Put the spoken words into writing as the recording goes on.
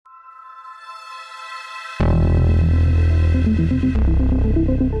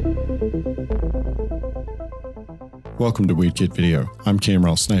Welcome to Weird Kid Video. I'm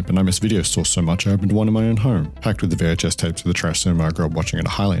Cameron Snape and I miss video stores so much I opened one in my own home, packed with the VHS tapes of the trash cinema I grew up watching at a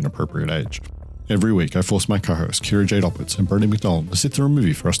highly inappropriate age. Every week I force my co-hosts Kira Jade Opitz and Brody McDonald to sit through a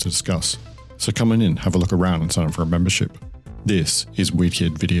movie for us to discuss. So come on in, have a look around and sign up for a membership. This is Weird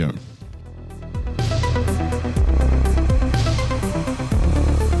Kid Video.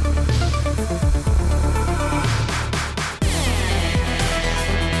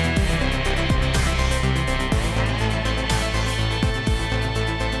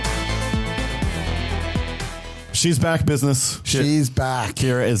 She's back, business. She's back.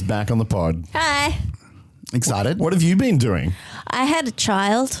 Kira is back on the pod. Hi. Excited? What have you been doing? I had a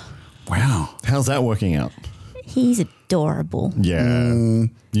child. Wow. How's that working out? He's adorable. Yeah.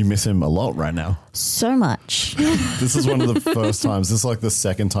 You miss him a lot right now. So much. This is one of the first times. This is like the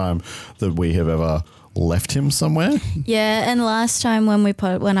second time that we have ever left him somewhere. Yeah, and last time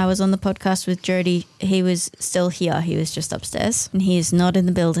when I was on the podcast with Jody, he was still here. He was just upstairs and he is not in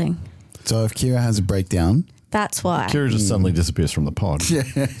the building. So if Kira has a breakdown... That's why. Kira just suddenly disappears from the pod. Yeah.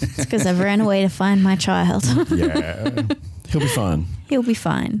 It's because I ran away to find my child. Yeah. He'll be fine. He'll be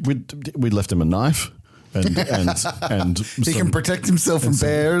fine. We left him a knife and he can protect himself from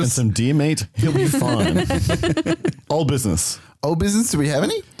bears. And some deer meat. He'll be fine. Old business. Old business? Do we have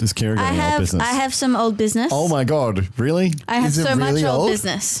any? Does Kira got any old business? I have some old business. Oh my God. Really? I have Is it so really much old old?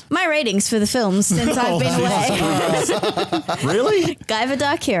 business. My ratings for the films since I've been away. Really? Guy of a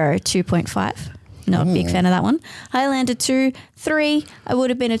Dark Hero, 2.5. Not a big fan of that one. Highlander 2, 3. I would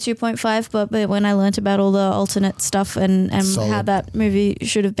have been a 2.5, but when I learnt about all the alternate stuff and how that movie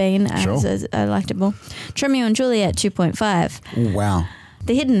should have been, I liked it more. Romeo and Juliet, 2.5. Wow.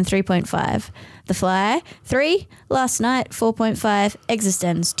 The Hidden, 3.5. The Fly, 3. Last Night, 4.5.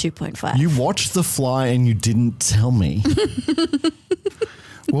 Existence, 2.5. You watched The Fly and you didn't tell me.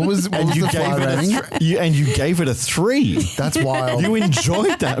 What was the fly rating? And you gave it a 3. That's wild. You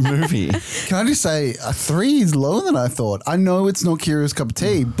enjoyed that movie. Can I just say, a 3 is lower than I thought. I know it's not Kira's cup of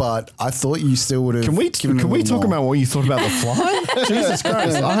tea, but I thought you still would have. Can we talk about what you thought about The Fly? Jesus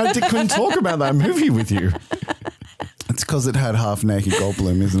Christ! I couldn't talk about that movie with you. It's because it had half naked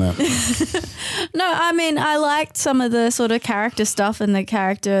Goldblum, isn't it? No, I mean I liked some of the sort of character stuff and the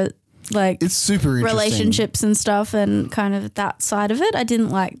character. Like it's super interesting. Relationships and stuff and kind of that side of it. I didn't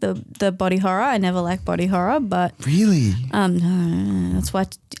like the body horror. I never liked body horror, but really, no, that's why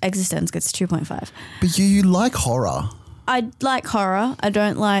Existence gets 2.5. But you like horror. I like horror. I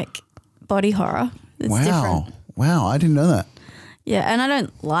don't like body horror. It's different. Wow, I didn't know that. Yeah, and I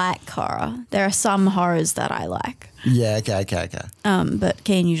don't like horror. There are some horrors that I like. Yeah, okay. But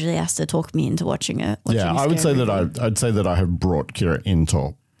Keen usually has to talk me into watching it. I would say I'd say that I have brought Kira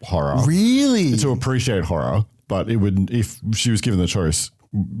into horror. Really? To appreciate horror, but it would, if she was given the choice,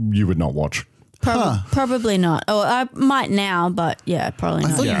 you would not watch. Probably not. Oh, I might now, but yeah, probably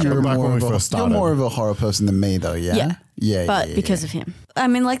not. I thought you were back more when we of first started. You're more of a horror person than me, though. Yeah. Yeah. But because of him, I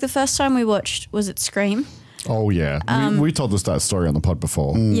mean, like the first time we watched, was it Scream? Oh yeah, we told us that story on the pod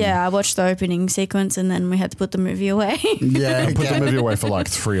before. Yeah, I watched the opening sequence and then we had to put the movie away. Yeah, and put the movie away for like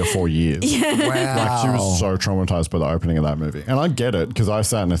 3 or 4 years. Yeah. Wow. Like she was so traumatized by the opening of that movie, and I get it because I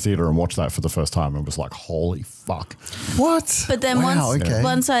sat in a theater and watched that for the first time and was like, "Holy fuck!" What? But then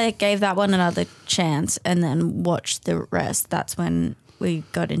once I gave that one another chance and then watched the rest, that's when we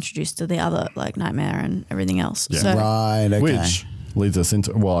got introduced to the other like Nightmare and everything else. Yeah. So, Right. Okay. Which leads us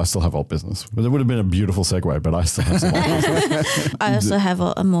into, well, I still have old business. But it would have been a beautiful segue, but I still have some old business. I also have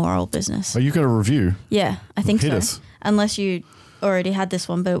a more old business. Are you going to review? Yeah, I think Hit so. us. Unless you already had this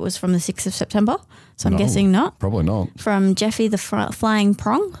one, but it was from the 6th of September. So I'm guessing not. Probably not. From Jeffy the Flying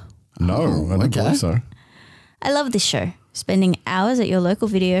Prong. No, I don't believe so. I love this show. Spending hours at your local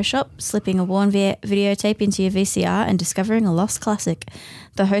video shop, slipping a worn videotape into your VCR and discovering a lost classic.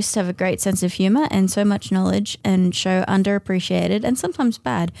 The hosts have a great sense of humour and so much knowledge and show underappreciated and sometimes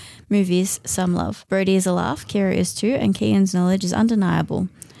bad movies some love. Brody is a laugh, Kira is too, and Kian's knowledge is undeniable.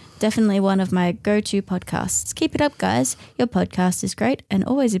 Definitely one of my go-to podcasts. Keep it up, guys. Your podcast is great and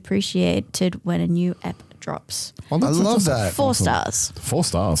always appreciated when a new app drops. Oh, I love that. 4 stars. 4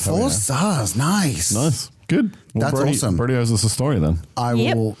 stars. 4 stars. Nice. Nice. Good. Well, That's awesome. Brody owes us a story then. I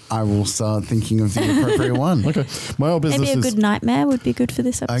will start thinking of the appropriate one. Okay. My old business Maybe a is... good nightmare would be good for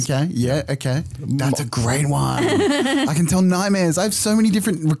this episode. Okay. Yeah. Okay. That's a great one. I can tell nightmares. I have so many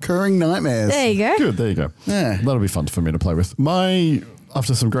different recurring nightmares. There you go. Good. There you go. Yeah. That'll be fun for me to play with.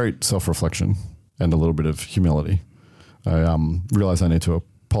 After some great self-reflection and a little bit of humility, I realize I need to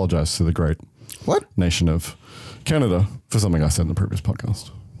apologize to the great nation of Canada for something I said in the previous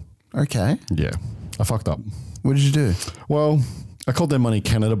podcast. Okay. Yeah. I fucked up. What did you do? Well, I called their money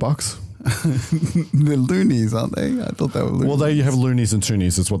Canada bucks They're loonies, aren't they? I thought they were loonies. Well, they have loonies and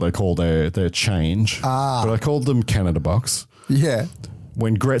toonies. Is what they call their change. But I called them Canada Bucks. Yeah.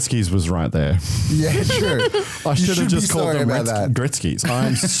 When Gretzky's was right there. Yeah, true. I should have just called them that. Gretzky's.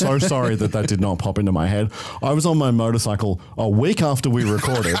 I'm so sorry that did not pop into my head. I was on my motorcycle a week after we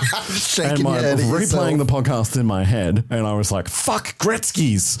recorded and replaying the podcast in my head, and I was like, fuck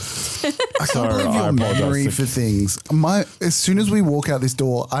Gretzky's. I can't believe your memory for things. As soon as we walk out this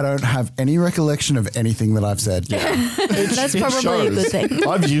door, I don't have any recollection of anything that I've said. Yeah. That's probably a good thing.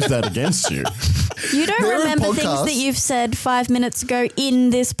 I've used that against you. You don't remember things that you've said 5 minutes ago in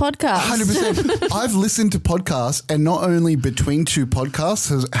this podcast. 100%. I've listened to podcasts, and not only between two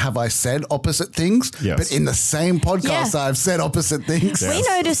podcasts have I said opposite things, but in the same podcast I've said opposite things. We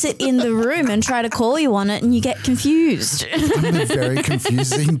notice it in the room and try to call you on it, and you get confused. I'm a very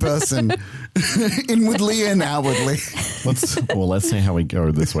confusing person, inwardly and outwardly. Let's see how we go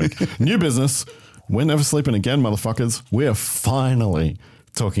this week. New business. We're never sleeping again, motherfuckers. We are finally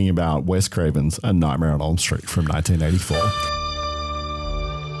talking about Wes Craven's A Nightmare on Elm Street from 1984.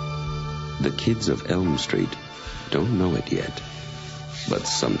 The kids of Elm Street don't know it yet, but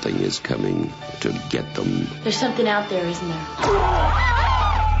something is coming to get them. There's something out there, isn't there?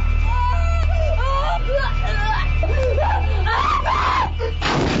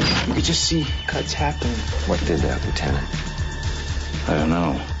 You could just see cuts happening. What did that, Lieutenant? I don't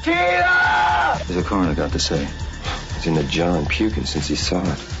know. Tina! What's the coroner got to say? He's in the jar and puking since he saw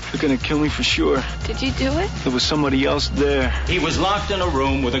it. They're gonna kill me for sure. Did you do it? There was somebody else there. He was locked in a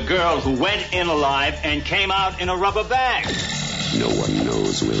room with a girl who went in alive and came out in a rubber bag. No one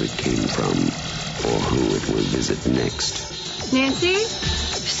knows where it came from or who it will visit next. Nancy?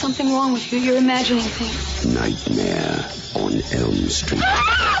 There's something wrong with you. You're imagining things. Nightmare on Elm Street.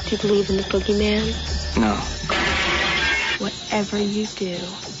 Do you believe in the boogeyman? No. Whatever you do,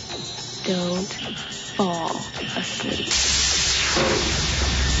 don't fall asleep.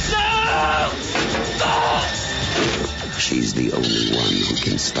 No! She's the only one who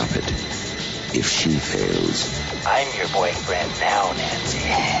can stop it. If she fails, I'm your boyfriend now, Nancy.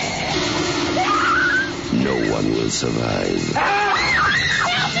 no one will survive.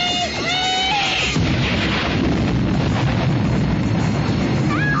 Help me, please!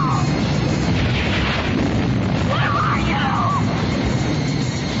 Where are you?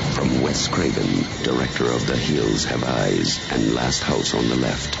 From Wes Craven, director of The Hills Have Eyes and Last House on the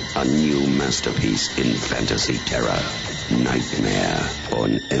Left, a new masterpiece in fantasy terror, Nightmare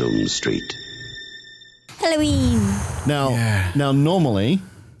on Elm Street. Halloween. Now, normally,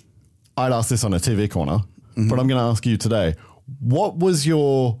 I'd ask this on a TV corner, but I'm going to ask you today, what was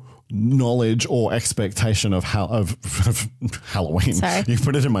your knowledge or expectation of Halloween? Sorry. You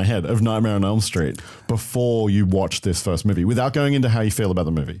put it in my head, of Nightmare on Elm Street before you watched this first movie, without going into how you feel about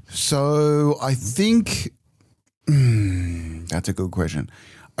the movie? So I think that's a good question.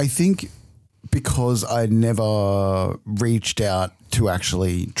 I think because I never reached out to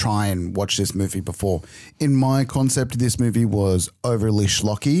actually try and watch this movie before, in my concept, this movie was overly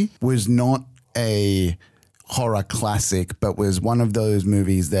schlocky, was not a horror classic, but was one of those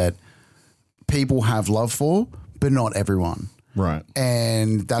movies that people have love for, but not everyone. Right.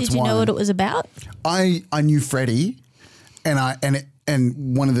 And that's Did you know what it was about? I knew Freddy, and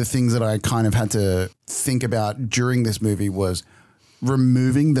one of the things that I kind of had to think about during this movie was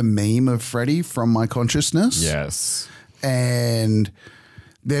removing the meme of Freddy from my consciousness. Yes. And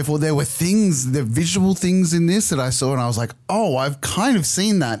therefore there were things, the visual things in this that I saw and I was like, oh, I've kind of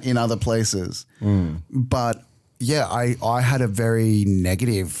seen that in other places. But yeah, I had a very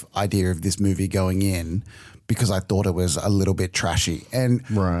negative idea of this movie going in because I thought it was a little bit trashy. And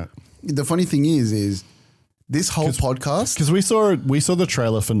the funny thing is this whole podcast, because we saw the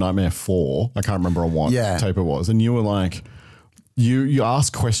trailer for Nightmare 4. I can't remember on what tape it was, and you were like, you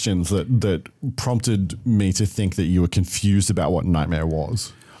asked questions that prompted me to think that you were confused about what Nightmare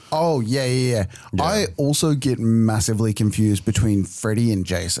was. Oh yeah. I also get massively confused between Freddy and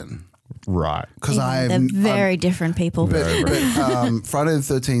Jason. Right. Because they're very different people. But Friday the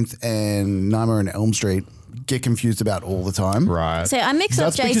 13th and Nightmare on Elm Street get confused about all the time. Right. So I mix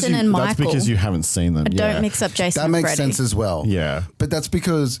up Jason and Michael. That's because you haven't seen them. I don't mix up Jason and Freddy. That makes sense as well. Yeah. But that's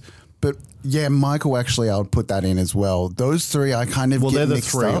because... But yeah, Michael, actually, I would put that in as well. Those three I kind of they're the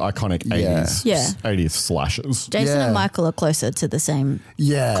mixed three up. iconic 80s slashers. Jason and Michael are closer to the same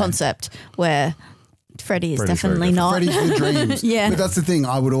concept, where Freddy is definitely not. Freddy's the dreams. Yeah. But that's the thing.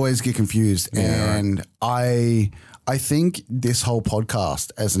 I would always get confused. And I think this whole podcast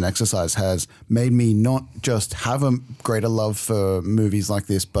as an exercise has made me not just have a greater love for movies like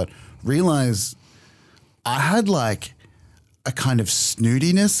this, but realize I had like a kind of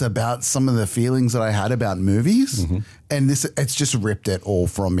snootiness about some of the feelings that I had about movies, and it's just ripped it all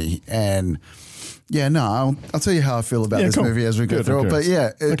from me. And yeah, no, I'll tell you how I feel about this movie as we go through it. But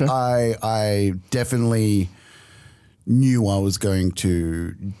yeah, I definitely knew I was going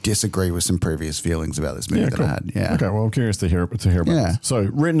to disagree with some previous feelings about this movie that I had. Yeah. Okay. Well, I'm curious to hear about this. So,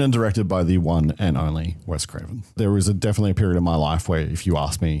 written and directed by the one and only Wes Craven. There was definitely a period in my life where, if you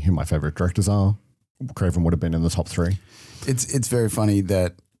ask me who my favorite directors are, Craven would have been in the top 3. It's very funny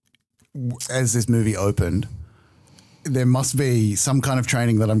that as this movie opened, there must be some kind of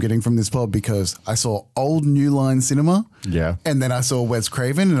training that I'm getting from this pod, because I saw old New Line Cinema. Yeah. And then I saw Wes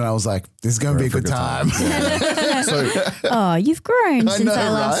Craven and I was like, this is going to be a good time. Oh, you've grown since I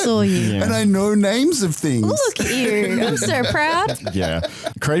last saw you. Yeah. And I know names of things. Look at you. I'm so proud. Yeah.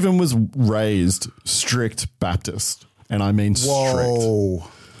 Craven was raised strict Baptist. And I mean strict. Whoa.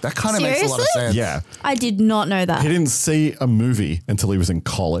 That kind of makes a lot of sense. Yeah. I did not know that. He didn't see a movie until he was in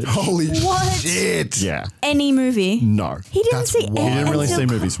college. Holy What? shit. Yeah. Any movie? No. He didn't That's see wild. any. He didn't really see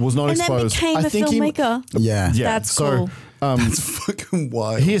movies. Was not and exposed. then became I a think filmmaker. Yeah. Yeah. That's so, cool. That's fucking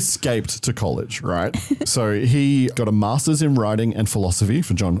wild. He escaped to college, right? So he got a master's in writing and philosophy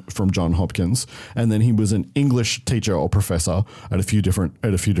from John Hopkins, and then he was an English teacher or professor at a few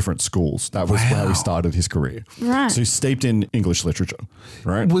different schools. That was how he started his career. Right. So he's steeped in English literature,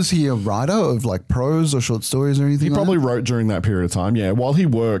 right? Was he a writer of like prose or short stories or anything? He like probably that? wrote during that period of time. Yeah. While he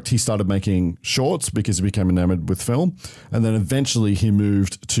worked, he started making shorts because he became enamored with film. And then eventually he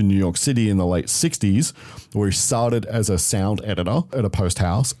moved to New York City in the late 60s, where he started as a sound editor at a post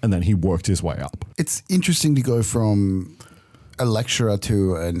house, and then he worked his way up. It's interesting to go from a lecturer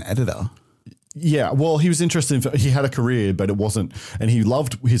to an editor. Yeah, well, he was interested in, he had a career, but it wasn't, and he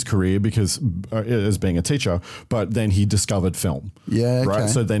loved his career because as being a teacher, but then he discovered film. Yeah, Right. okay.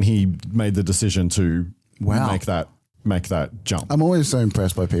 So then he made the decision to Wow. make that jump. I'm always so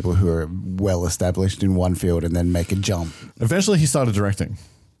impressed by people who are well established in one field and then make a jump. Eventually he started directing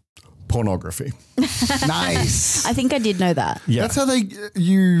pornography. Nice. I think I did know that. Yeah. That's how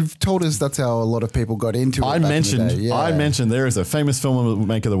you've told us that's how a lot of people got into it. I back in the mentioned day. Yeah. I mentioned there is a famous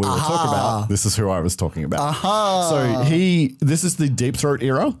filmmaker that we will talk about. This is who I was talking about. So this is the Deep Throat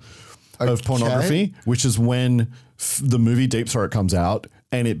era of pornography, which is when the movie Deep Throat comes out,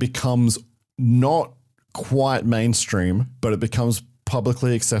 and it becomes not quite mainstream, but it becomes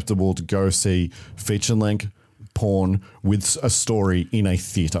publicly acceptable to go see feature-length porn with a story in a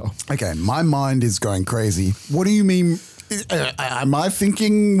theater. Okay, my mind is going crazy. What do you mean? Am I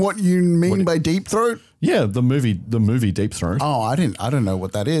thinking what you mean by Deep Throat? Yeah, the movie Deep Throat. Oh, I don't know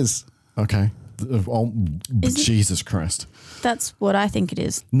what that is. Okay. Oh, Jesus Christ. That's what I think it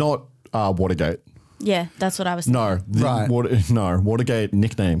is. Not Watergate. Yeah, that's what I was thinking. No, Right. Watergate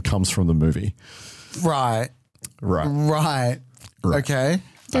nickname comes from the movie. Right. Right. Okay.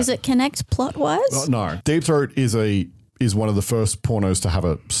 Does it connect plot-wise? No. Deep Throat is one of the first pornos to have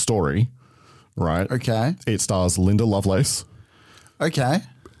a story, right? Okay. It stars Linda Lovelace, Okay.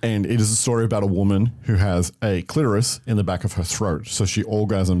 and it is a story about a woman who has a clitoris in the back of her throat, so she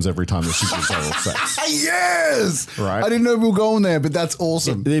orgasms every time that she gives oral sex. Yes. Right. I didn't know we were going there, but that's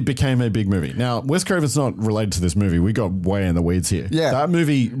awesome. It became a big movie. Now, Wes Craven's not related to this movie. We got way in the weeds here. Yeah. That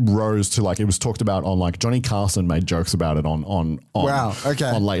movie rose to it was talked about on Johnny Carson made jokes about it on Wow, okay.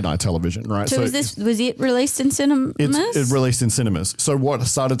 on late night television, right? So was it released in cinemas? It released in cinemas. So what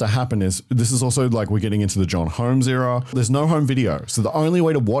started to happen is, this is also we're getting into the John Holmes era. There's no home video. So the only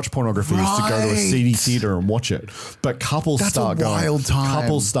way to watch pornography is to go to a CD theater and watch it. But couples start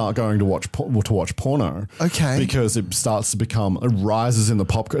going to watch porno. Okay. Because it starts to it rises in the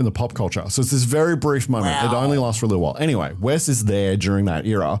pop culture. So it's this very brief moment. Wow. It only lasts for a little while. Anyway, Wes is there during that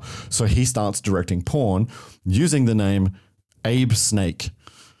era. So he starts directing porn using the name Abe Snake.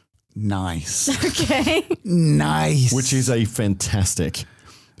 Nice. Okay. Nice. Which is a fantastic.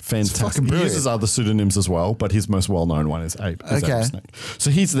 He brilliant. uses other pseudonyms as well, but his most well-known one is Abe. Abe Snake. So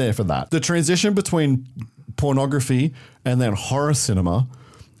he's there for that. The transition between pornography and then horror cinema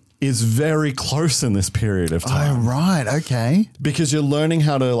is very close in this period of time. Oh, right. Okay. Because you're learning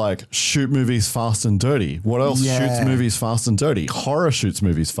how to shoot movies fast and dirty. What else shoots movies fast and dirty? Horror shoots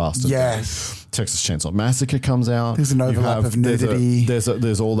movies fast and dirty. Texas Chainsaw Massacre comes out. There's an overlap of nudity.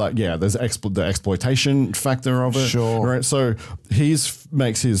 There's all that. Yeah, there's the exploitation factor of it. Sure. Right. So he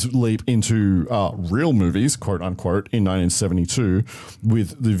makes his leap into real movies, quote unquote, in 1972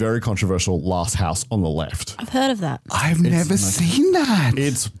 with the very controversial Last House on the Left. I've heard of that. I've never seen that.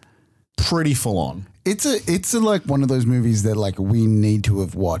 It's pretty full on. It's like one of those movies that like we need to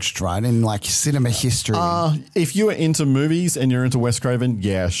have watched, right? In like cinema history. If you are into movies and you're into Wes Craven,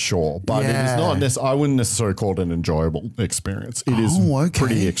 yeah, sure. But it is not I wouldn't necessarily call it an enjoyable experience. It is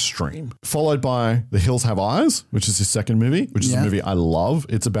pretty extreme. Followed by The Hills Have Eyes, which is his second movie, which is a movie I love.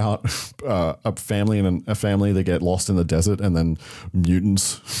 It's about a family and a family that get lost in the desert and then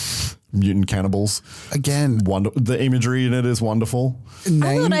mutant cannibals. Again, the imagery in it is wonderful.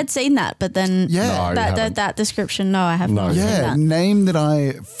 I thought I'd seen that, but then that description, no, I have not seen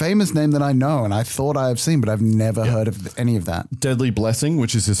that. Famous name that I know, and I thought I have seen, but I've never heard of any of that. Deadly Blessing,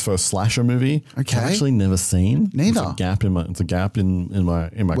 which is his first slasher movie. Okay, I've actually never seen. Neither. It's a gap in my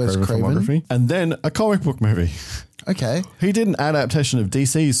Craven filmography. And then a comic book movie. Okay. He did an adaptation of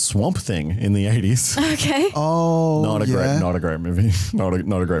DC's Swamp Thing in the 80s. Okay. Oh, not a great movie. Not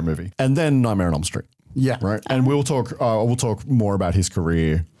a great movie. And then Nightmare on Elm Street. Yeah. Right. And we'll talk more about his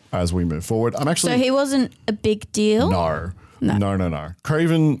career as we move forward. So he wasn't a big deal? No.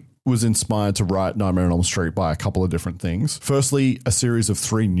 Craven was inspired to write Nightmare on Elm Street by a couple of different things. Firstly, a series of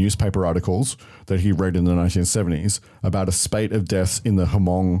 3 newspaper articles that he read in the 1970s about a spate of deaths in the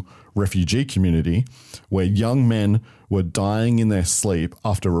Hmong refugee community where young men were dying in their sleep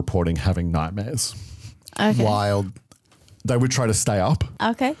after reporting having nightmares. Okay. Wild. They would try to stay up.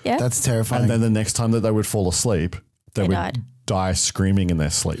 Okay, yeah. That's terrifying. And then the next time that they would fall asleep, they would die screaming in their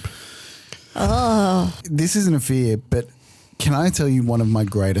sleep. Oh. This isn't a fear, but can I tell you one of my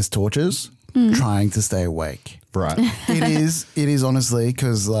greatest tortures? Trying to stay awake. Right. It is honestly,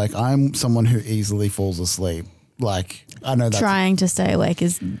 because like I'm someone who easily falls asleep. Like I know that trying to stay awake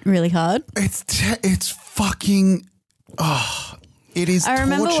is really hard. It's fucking. It is. I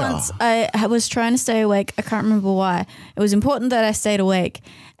remember torture. once I was trying to stay awake. I can't remember why. It was important that I stayed awake,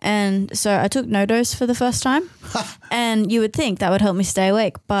 and so I took no-dose for the first time. And you would think that would help me stay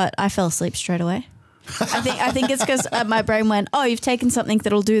awake, but I fell asleep straight away. I think it's because my brain went, oh, you've taken something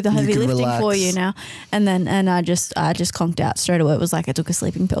that'll do the heavy lifting for you now, and I just conked out straight away. It was like I took a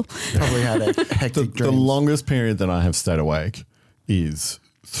sleeping pill. Probably had a hectic dream. The longest period that I have stayed awake is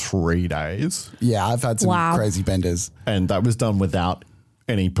 3 days. Yeah, I've had some crazy benders, and that was done without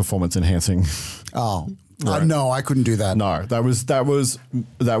any performance enhancing. Oh no, I couldn't do that. No, that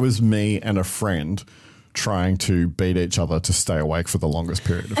was me and a friend trying to beat each other to stay awake for the longest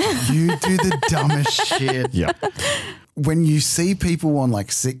period of time. You do the dumbest shit. Yeah. When you see people on like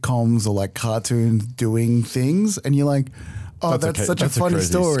sitcoms or like cartoons doing things and you're like, oh, that's such a funny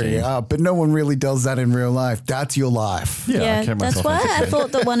story. But no one really does that in real life. That's your life. Yeah, that's why I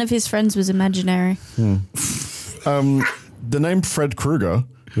thought that one of his friends was imaginary. The name Fred Krueger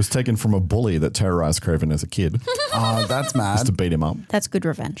was taken from a bully that terrorized Craven as a kid. Oh, that's mad. Just to beat him up. That's good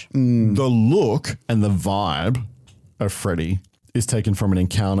revenge. The look and the vibe of Freddy is taken from an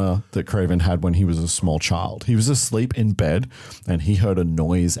encounter that Craven had when he was a small child. He was asleep in bed and he heard a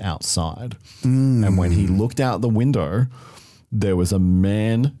noise outside. And when he looked out the window, there was a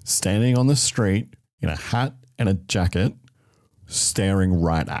man standing on the street in a hat and a jacket staring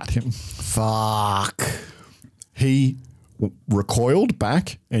right at him. Fuck. He recoiled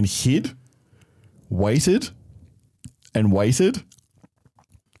back and hid, waited, and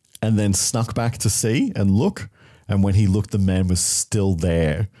then snuck back to see and look. And when he looked, the man was still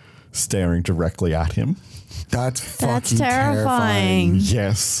there, staring directly at him. That's fucking terrifying.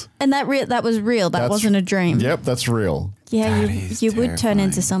 Yes. And that was real. That wasn't a dream. Yep, that's real. Yeah, you would turn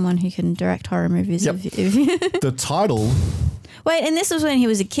into someone who can direct horror movies. Yep. The title... Wait, and this was when he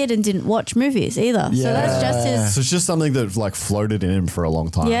was a kid and didn't watch movies either. Yeah. So that's just his... So it's just something that like floated in him for a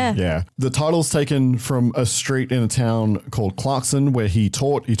long time. Yeah. The title's taken from a street in a town called Clarkson where he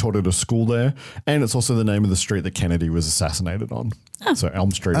taught at a school there. And it's also the name of the street that Kennedy was assassinated on. Oh. So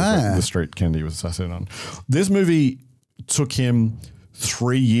Elm Street is the street Kennedy was assassinated on. This movie took him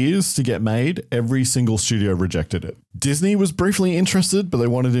 3 years to get made. Every single studio rejected it. Disney was briefly interested, but they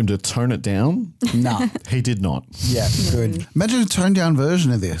wanted him to tone it down. No. He did not. Yeah, good. Imagine a toned down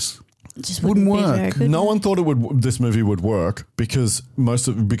version of this. It just wouldn't work. No one thought this movie would work because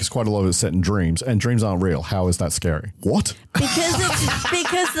quite a lot of it's set in dreams, and dreams aren't real. How is that scary? What?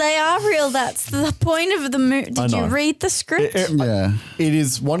 Because they are real. That's the point of the movie. Did you read the script? Yeah. It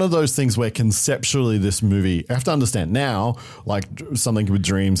is one of those things where conceptually this movie, I have to understand now, like something with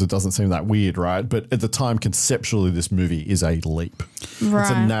dreams, it doesn't seem that weird, right? But at the time, conceptually, this movie is a leap. Right.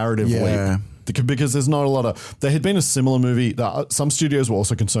 It's a narrative leap. Because there's not a lot of... There had been a similar movie. Some studios were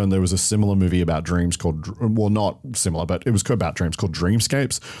also concerned there was a similar movie about dreams called... Well, not similar, but it was about dreams called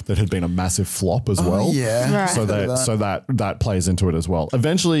Dreamscapes that had been a massive flop as well. Yeah. Right. So that plays into it as well.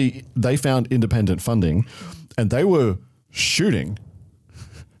 Eventually, they found independent funding and they were shooting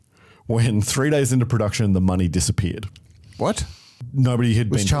when 3 days into production, the money disappeared. What? Nobody had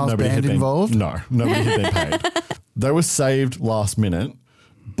Was been Charles nobody Band had been involved? No, nobody had been paid. They were saved last minute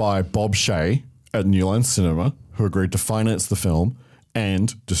by Bob Shea at New Line Cinema, who agreed to finance the film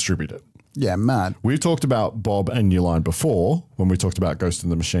and distribute it. Yeah, mad. We've talked about Bob and New Line before when we talked about Ghost in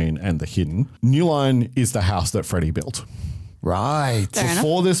the Machine and The Hidden. New Line is the house that Freddie built. Right. Fair enough.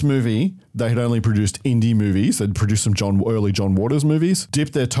 Before this movie, they had only produced indie movies. They'd produced some early John Waters movies,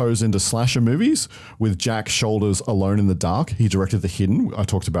 dipped their toes into slasher movies with Jack Shoulders Alone in the Dark. He directed The Hidden. I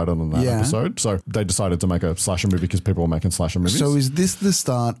talked about it on that episode. So they decided to make a slasher movie because people were making slasher movies. So is this the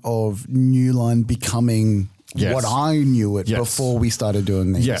start of New Line becoming what I knew it before we started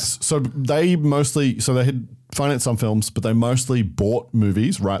doing these? Yes. So they had financed some films, but they mostly bought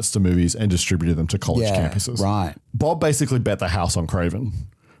movies, rights to movies, and distributed them to college campuses. Right. Bob basically bet the house on Craven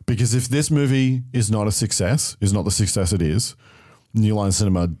because if this movie is not a success, is not the success it is, New Line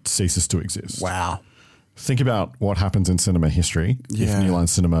Cinema ceases to exist. Wow. Think about what happens in cinema history if New Line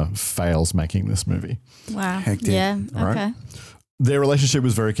Cinema fails making this movie. Wow. Hectic. Yeah. All Okay. right. Their relationship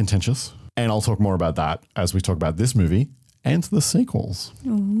was very contentious, and I'll talk more about that as we talk about this movie and the sequels.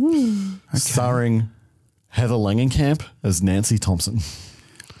 Starring Heather Langenkamp as Nancy Thompson.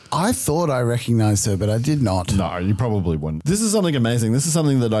 I thought I recognized her, but I did not. No, you probably wouldn't. This is something amazing. This is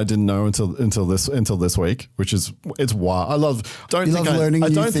something that I didn't know until this week, which is it's wild. I love. You love learning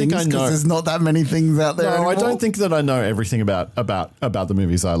new things because there's not that many things out there. No, anymore. I don't think that I know everything about the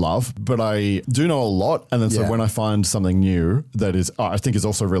movies I love, but I do know a lot. And then so when I find something new that is I think is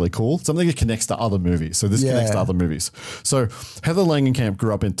also really cool, something that connects to other movies. So this connects to other movies. So Heather Langenkamp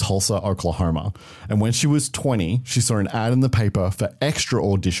grew up in Tulsa, Oklahoma, and when she was 20, she saw an ad in the paper for extra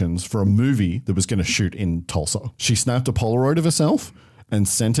auditions for a movie that was going to shoot in Tulsa. She snapped a Polaroid of herself and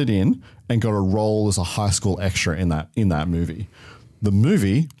sent it in and got a role as a high school extra in that movie. The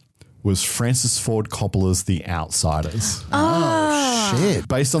movie was Francis Ford Coppola's The Outsiders. Oh, shit.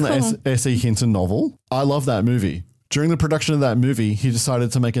 Based on the S.E. Hinton novel. I love that movie. During the production of that movie, he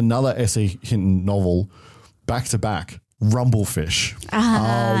decided to make another S.E. Hinton novel back to back. Rumblefish.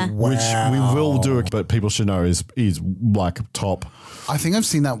 Which we will do, but people should know is like top. I think I've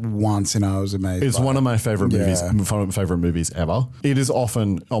seen that once and I was amazed. It's one of my favorite movies ever. It is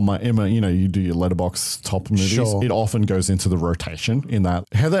often on my you do your letterbox top movies. Sure. It often goes into the rotation in that.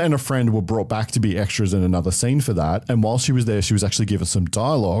 Heather and a friend were brought back to be extras in another scene for that. And while she was there, she was actually given some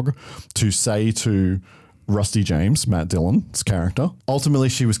dialogue to say to Rusty James, Matt Dillon's character. Ultimately,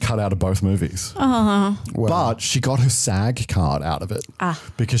 she was cut out of both movies. But she got her SAG card out of it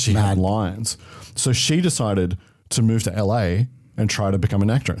because she had lines. So she decided to move to LA and try to become an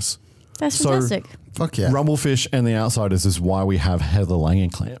actress. That's fantastic. Fuck yeah. Rumblefish and The Outsiders is why we have Heather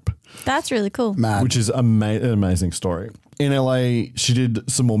Langenkamp. That's really cool. Mad. Which is an amazing story. In LA, she did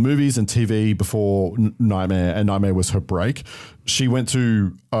some more movies and TV before Nightmare, and Nightmare was her break. She went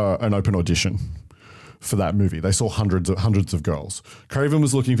to an open audition for that movie. They saw hundreds of girls. Craven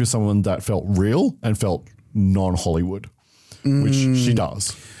was looking for someone that felt real and felt non-Hollywood, which she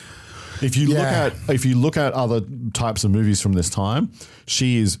does. If you look at other types of movies from this time,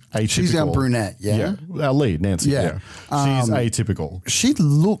 she is atypical. She's our brunette, yeah? Our lead, Nancy, Yeah. She's atypical. She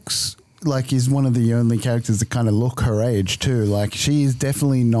looks like is one of the only characters that kind of look her age too. Like she is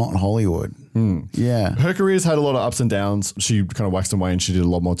definitely not Hollywood. Yeah. Her career's had a lot of ups and downs. She kind of waxed and waned. She did a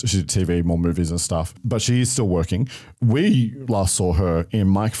lot more. She did TV, more movies and stuff. But she is still working. We last saw her in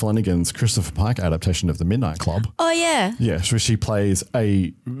Mike Flanagan's Christopher Pike adaptation of The Midnight Club. Oh, yeah. Yeah, so she plays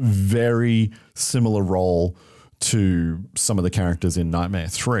a very similar role to some of the characters in Nightmare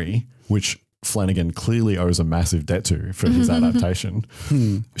 3, which Flanagan clearly owes a massive debt to for his adaptation.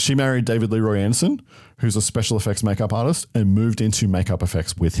 She married David Leroy Anderson, who's a special effects makeup artist, and moved into makeup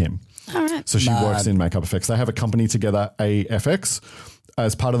effects with him. All right. So she works in makeup effects. They have a company together, AFX.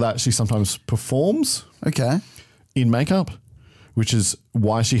 As part of that, she sometimes performs in makeup, which is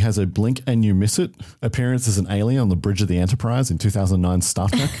why she has a blink and you miss it appearance as an alien on the bridge of the Enterprise in 2009 Star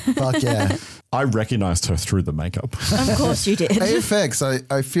Trek. Fuck yeah. I recognized her through the makeup. Of course you did. AFX,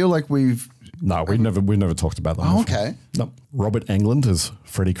 I feel like we've... No, we never talked about that. Oh, before. okay. No. Robert Englund as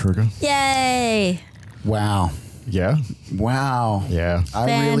Freddy Krueger. Yay. Wow. Yeah. Wow. Yeah.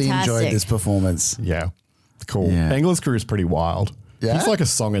 I really Fantastic. enjoyed this performance. Yeah. Cool. Yeah. Englund's career is pretty wild. Yeah? He's like a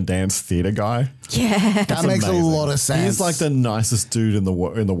song and dance theater guy. Yeah. That makes Amazing. a lot of sense. He's like the nicest dude in the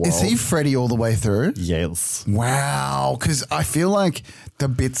world. Is he Freddy all the way through? Yes. Wow. Because I feel like the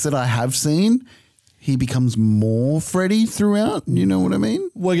bits that I have seen, he becomes more Freddy throughout. You know what I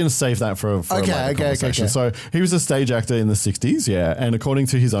mean? We're going to save that for a later conversation. So he was a stage actor in the 60s, yeah. And according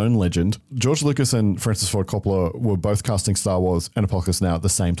to his own legend, George Lucas and Francis Ford Coppola were both casting Star Wars and Apocalypse Now at the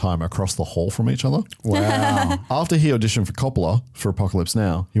same time across the hall from each other. Wow. After he auditioned for Coppola for Apocalypse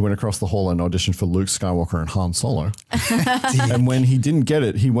Now, he went across the hall and auditioned for Luke Skywalker and Han Solo. And when he didn't get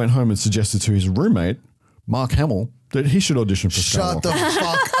it, he went home and suggested to his roommate, Mark Hamill, that he should audition for Skywalker. Shut the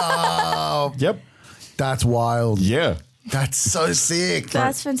fuck up. Yep. That's wild. Yeah. That's so sick.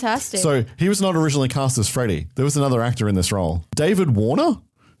 That's fantastic. So he was not originally cast as Freddy. There was another actor in this role. David Warner.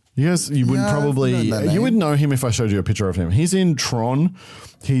 Yes, you would probably, you would know him if I showed you a picture of him. He's in Tron.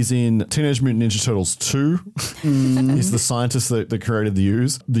 He's in Teenage Mutant Ninja Turtles 2. He's the scientist that created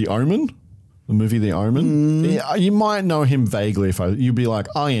the Omen. The movie The Omen. Yeah, you might know him vaguely you'd be like,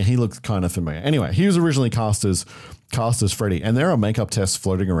 oh yeah, he looks kind of familiar. Anyway, he was originally cast as Freddy, and there are makeup tests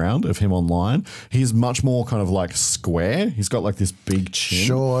floating around of him online. He's much more kind of like square. He's got like this big chin.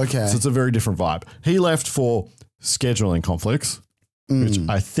 Sure, okay. So it's a very different vibe. He left for scheduling conflicts, which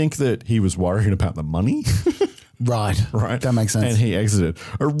I think that he was worried about the money. Right. That makes sense. And he exited.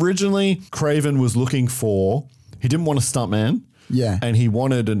 Originally, Craven was looking for, he didn't want a stuntman. Yeah. And he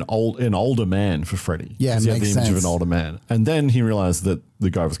wanted an older man for Freddy. Yeah, he had makes the image sense. of an older man. And then he realized that the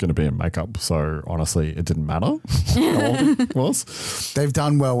guy was going to be in makeup. So honestly, it didn't matter how old it was. They've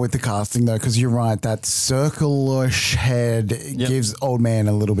done well with the casting though, because you're right, that circle-ish head gives old man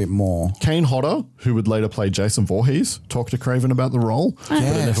a little bit more. Kane Hodder, who would later play Jason Voorhees, talked to Craven about the role, but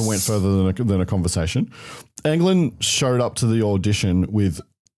it never went further than a conversation. Englund showed up to the audition with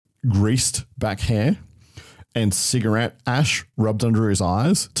greased back hair and cigarette ash rubbed under his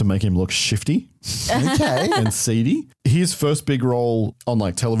eyes to make him look shifty and seedy. His first big role on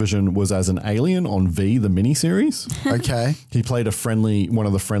like television was as an alien on V, the miniseries. Okay. He played one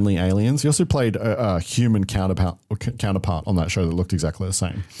of the friendly aliens. He also played a human counterpart on that show that looked exactly the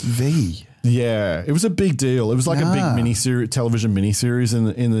same. V. Yeah, it was a big deal. It was like a big television miniseries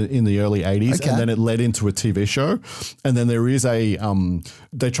in the early 80s, and then it led into a TV show. And then there is they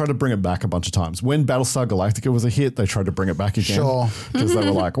tried to bring it back a bunch of times. When Battlestar Galactica was a hit, they tried to bring it back again. Sure. Because they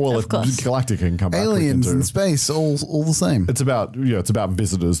were like, well, if Galactica can come back, aliens in space, all the same. It's about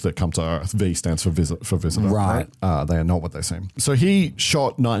visitors that come to Earth. V stands for visitor. Right. They are not what they seem. So he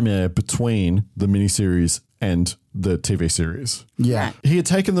shot Nightmare between the miniseries and the TV series. Yeah. He had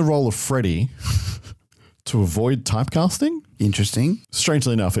taken the role of Freddy to avoid typecasting. Interesting.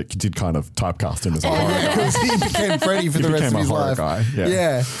 Strangely enough, it did kind of typecast him as a horror guy. Because he became Freddy for the rest of his life. Guy.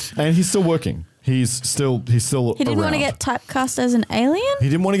 Yeah. And he's still working. He's still He didn't want to get typecast as an alien? He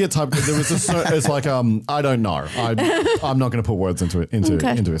didn't want to get typecast. There was it's like I don't know. I'm not going to put words into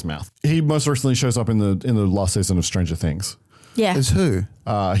his mouth. He most recently shows up in the last season of Stranger Things. Yeah. As who?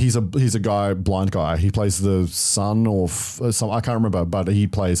 He's a blind guy. He plays the son or some, I can't remember, but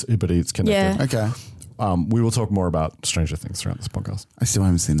it's connected. Yeah. Okay. We will talk more about Stranger Things throughout this podcast. I still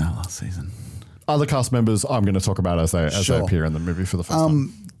haven't seen that last season. Other cast members I'm going to talk about as they appear in the movie for the first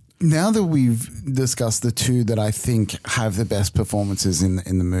time. Now that we've discussed the two that I think have the best performances in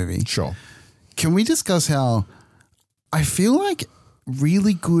the movie, Sure. Can we discuss how I feel like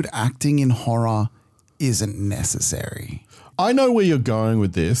really good acting in horror isn't necessary? I know where you're going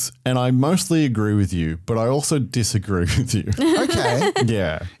with this, and I mostly agree with you, but I also disagree with you. Okay.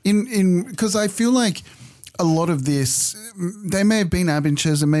 Yeah. Because I feel like a lot of this, they may have been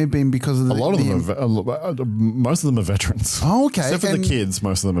amateurs, it may have been because of most of them are veterans. Oh, okay. Except for the kids,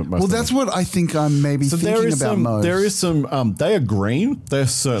 most of them. That's what I think I'm maybe thinking about most. There is some, they are green. They're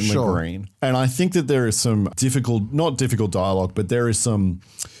certainly green. And I think that there is some not difficult dialogue, but there is some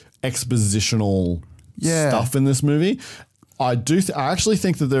expositional stuff in this movie. I actually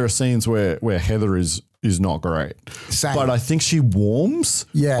think that there are scenes where Heather is not great. Same. But I think she warms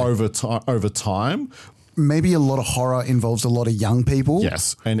over time. Maybe a lot of horror involves a lot of young people.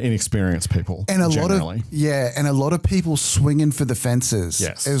 Yes, and inexperienced people. And a generally. lot of people swinging for the fences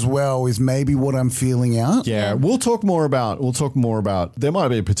as well is maybe what I'm feeling out. Yeah, we'll talk more about. There might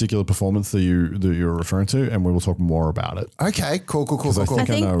be a particular performance that you're referring to, and we will talk more about it. Okay, cool. I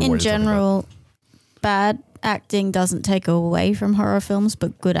think in general, bad acting doesn't take away from horror films,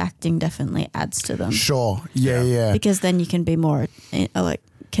 but good acting definitely adds to them. Sure. Yeah. Because then you can be more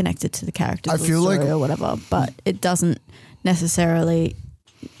connected to the characters. I feel like or whatever, but it doesn't necessarily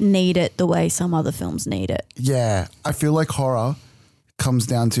need it the way some other films need it. Yeah, I feel like horror comes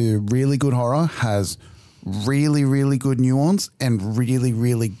down to really good horror has really, really good nuance and really,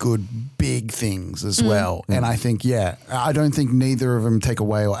 really good big things as well. And I think, I don't think neither of them take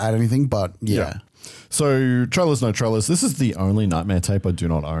away or add anything, but yeah. So trailers, no trailers. This is the only Nightmare tape I do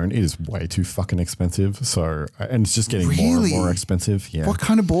not own. It is way too fucking expensive. So, and it's just getting more and more expensive. Yeah. What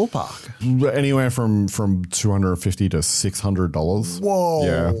kind of ballpark? Anywhere from $250 to $600. Whoa.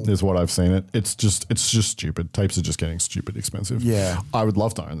 Yeah, is what I've seen it. It's just stupid. Tapes are just getting stupid expensive. Yeah. I would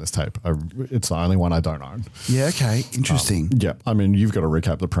love to own this tape. It's the only one I don't own. Yeah, okay. Interesting. Yeah. I mean, you've got to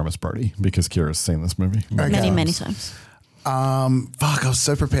recap the premise, Brody, because Kira's seen this movie. Many, many times. Fuck, I was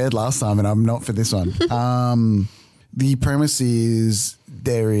so prepared last time and I'm not for this one. The premise is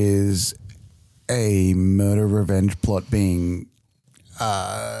there is a murder revenge plot being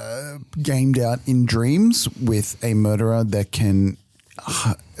gamed out in dreams with a murderer that can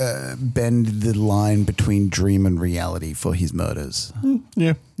bend the line between dream and reality for his murders.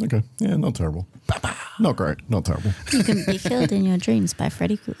 Yeah. Okay. Yeah, not terrible. Not great. Not terrible. You can be killed in your dreams by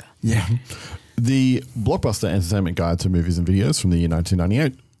Freddy Krueger. Yeah. The blockbuster entertainment guide to movies and videos from the year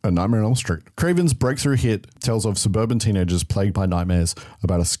 1998, A Nightmare on Elm Street. Craven's breakthrough hit tells of suburban teenagers plagued by nightmares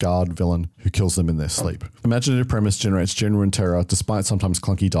about a scarred villain who kills them in their sleep. Imaginative premise generates genuine terror despite sometimes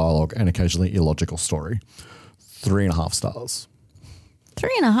clunky dialogue and occasionally illogical story. 3.5 stars.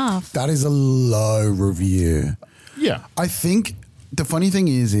 3.5. That is a low review. Yeah. I think the funny thing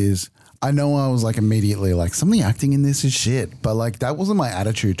is I know I was like immediately like some of the acting in this is shit, but like that wasn't my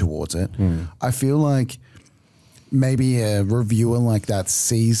attitude towards it. I feel like maybe a reviewer like that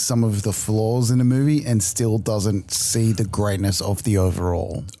sees some of the flaws in a movie and still doesn't see the greatness of the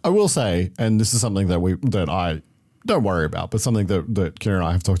overall. I will say, and this is something that I don't worry about, but something that Kira and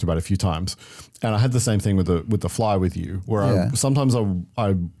I have talked about a few times. And I had the same thing with the Fly with you, where sometimes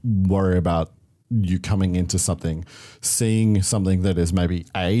I worry about you coming into something, seeing something that is maybe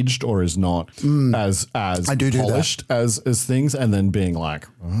aged or is not as polished as things, and then being like,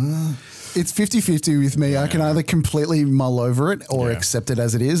 It's 50-50 with me. I can either completely mull over it or accept it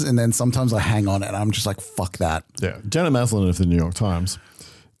as it is, and then sometimes I hang on it and I'm just like, fuck that. Yeah. Janet Maslin of the New York Times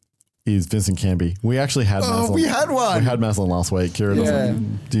is Vincent Canby. We actually had Maslin. We had one. We had Maslin last week. Kira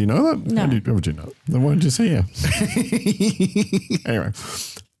doesn't. Do you know that? No. How would you know? Then why did you see her? Anyway,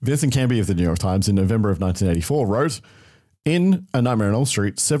 Vincent Canby of the New York Times in November of 1984 wrote, in A Nightmare on Elm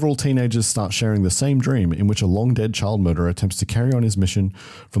Street, several teenagers start sharing the same dream in which a long-dead child murderer attempts to carry on his mission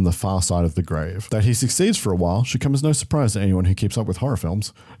from the far side of the grave. That he succeeds for a while should come as no surprise to anyone who keeps up with horror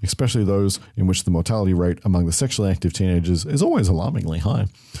films, especially those in which the mortality rate among the sexually active teenagers is always alarmingly high.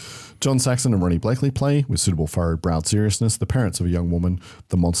 John Saxon and Ronnie Blakely play, with suitable furrowed-browed seriousness, the parents of a young woman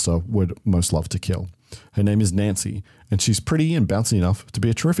the monster would most love to kill. Her name is Nancy, and she's pretty and bouncy enough to be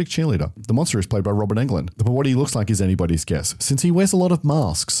a terrific cheerleader. The monster is played by Robert Englund, but what he looks like is anybody's guess, since he wears a lot of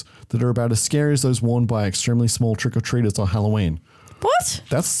masks that are about as scary as those worn by extremely small trick-or-treaters on Halloween. What?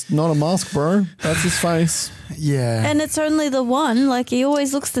 That's not a mask, bro. That's his face. Yeah. And it's only the one. Like, he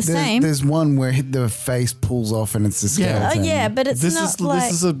always looks the same. There's one where the face pulls off and it's the skeleton. Yeah, but it's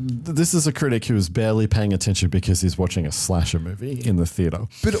This is a critic who is barely paying attention because he's watching a slasher movie in the theater.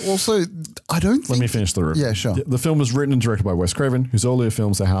 But also, I don't think... Let me finish the review. Yeah, sure. The film was written and directed by Wes Craven, whose earlier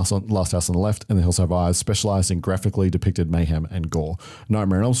films, Last House on the Left and The Hills Have Eyes, specialized in graphically depicted mayhem and gore.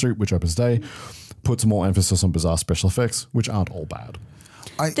 Nightmare on Elm Street, which opens today, puts more emphasis on bizarre special effects, which aren't all bad.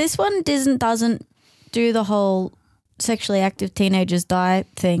 This one doesn't do the whole sexually active teenagers die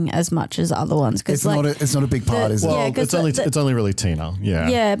thing as much as other ones. It's not a big part, is it? Well, it's only really Tina. Yeah.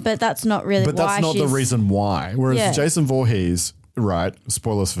 Yeah, but that's not really why. But that's not the reason why. Whereas Jason Voorhees, right?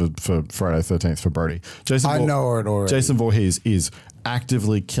 Spoilers for Friday the 13th for Brody. I know it already. Jason Voorhees is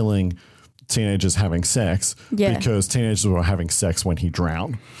actively killing teenagers having sex because teenagers were having sex when he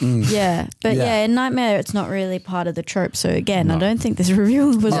drowned. Yeah, but in Nightmare it's not really part of the trope. So again, I don't think this reviewer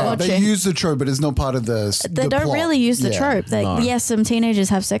was watching. They use the trope, but it's not part of the They don't plot. really use the trope. Yes, some teenagers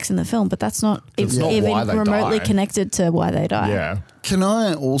have sex in the film, but that's not even remotely connected to why they die. Yeah. Can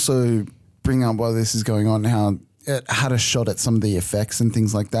I also bring up while this is going on how it had a shot at some of the effects and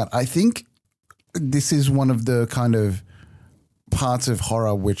things like that? I think this is one of the kind of parts of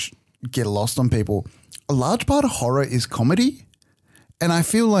horror which get lost on people. A large part of horror is comedy. And I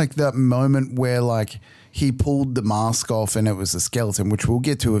feel like that moment where like he pulled the mask off and it was a skeleton, which we'll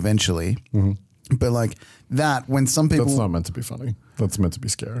get to eventually. Mm-hmm. But like that, when some people... That's not meant to be funny. That's meant to be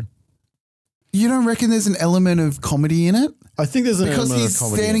scary. You don't reckon there's an element of comedy in it? I think there's an element of comedy. Because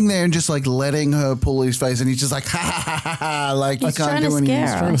he's standing there and just like letting her pull his face and he's just like, ha ha ha ha, like he can't do anything.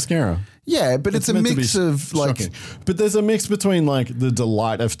 He's trying to scare her. Yeah, but it's a mix of like... Shocking. But there's a mix between like the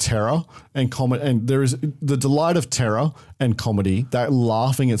delight of terror and comedy, and there is the delight of terror and comedy, that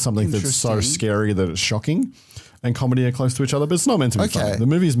laughing at something that's so scary that it's shocking. and comedy are close to each other, but it's not meant to be funny. The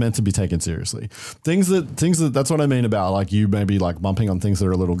movie is meant to be taken seriously. Things that that's what I mean about like you maybe like bumping on things that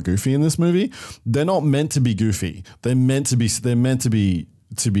are a little goofy in this movie. They're not meant to be goofy. They're meant to be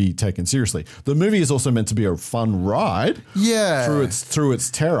taken seriously. The movie is also meant to be a fun ride. Yeah. Through its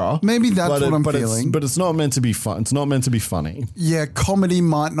terror. Maybe that's what I'm feeling. But it's not meant to be fun. It's not meant to be funny. Yeah, comedy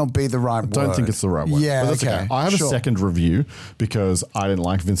might not be the right word. I don't think it's the right word. Yeah, but that's okay. I have a second review because I didn't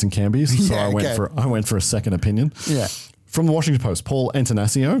like Vincent Cambies, so I went for a second opinion. Yeah. From the Washington Post, Paul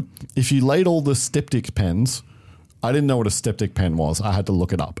Antanasio. If you laid all the styptic pens, I didn't know what a styptic pen was. I had to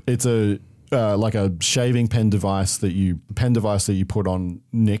look it up. It's like a shaving pen device that you put on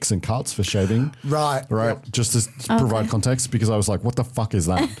nicks and cuts for shaving. Right. Yep. Just to provide context, because I was like, what the fuck is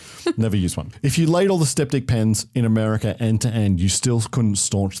that? Never used one. If you laid all the styptic pens in America end to end, you still couldn't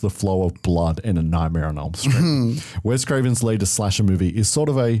staunch the flow of blood in A Nightmare on Elm Street. Wes Craven's latest slasher movie is sort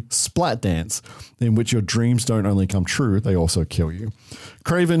of a splat dance in which your dreams don't only come true, they also kill you.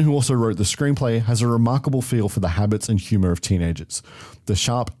 Craven, who also wrote the screenplay, has a remarkable feel for the habits and humor of teenagers. The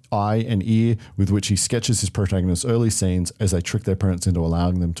sharp eye and ear with which he sketches his protagonist's early scenes as they trick their parents into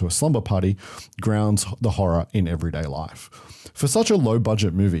allowing them to a slumber party grounds the horror in everyday life. For such a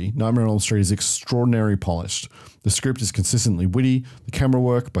low-budget movie, Nightmare on Elm Street is extraordinarily polished. The script is consistently witty. The camera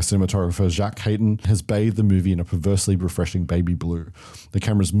work by cinematographer Jacques Hayton has bathed the movie in a perversely refreshing baby blue. The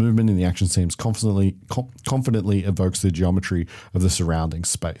camera's movement in the action scenes confidently evokes the geometry of the surrounding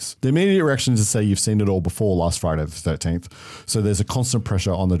space. The immediate reaction is to say you've seen it all before last Friday the 13th, so there's a constant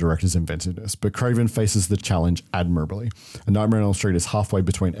pressure on the director's inventiveness, but Craven faces the challenge admirably. A Nightmare on Elm Street is halfway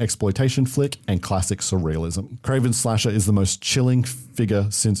between exploitation flick and classic surrealism. Craven's slasher is the most chilling figure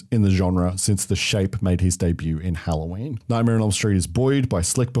in the genre since The Shape made his debut in Halloween. Nightmare on Elm Street is buoyed by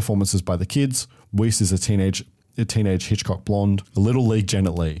slick performances by the kids. Weiss is a teenage Hitchcock blonde, a little League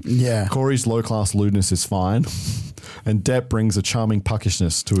Janet Leigh. Yeah. Corey's low-class lewdness is fine. And Depp brings a charming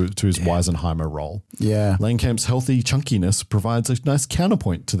puckishness to his Weisenheimer role. Yeah. Langkamp's healthy chunkiness provides a nice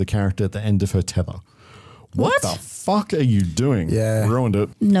counterpoint to the character at the end of her tether. What the fuck are you doing? Yeah. Ruined it.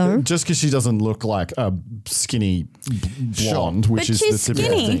 No. Just because she doesn't look like a skinny blonde, which is the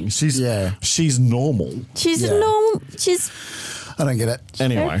typical thing. She's normal. She's normal. I don't get it.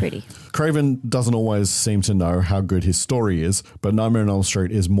 Anyway. Very pretty. Craven doesn't always seem to know how good his story is, but Nightmare on Elm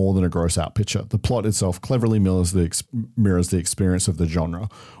Street is more than a gross out picture. The plot itself cleverly mirrors the experience of the genre.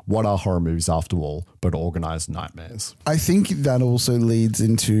 What are horror movies after all but organized nightmares? I think that also leads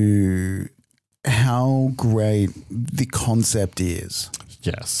into how great the concept is.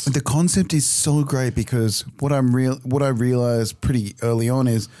 Yes. The concept is so great because what I realized pretty early on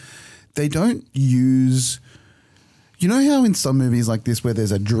is they don't use... You know how in some movies like this where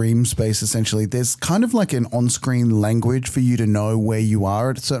there's a dream space, essentially, there's kind of like an on-screen language for you to know where you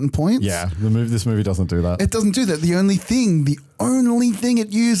are at certain points? Yeah, this movie doesn't do that. It doesn't do that. The only thing it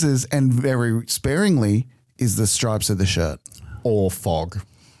uses, and very sparingly, is the stripes of the shirt. Or fog.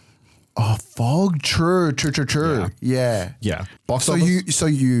 Oh, fog? True. Yeah. Box So office?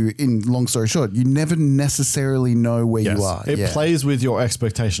 you, in long story short, you never necessarily know where you are. It plays with your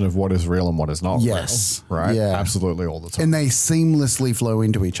expectation of what is real and what is not real. Right? Yeah. Absolutely all the time. And they seamlessly flow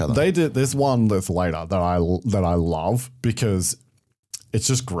into each other. They did. There's one that's later that I love because it's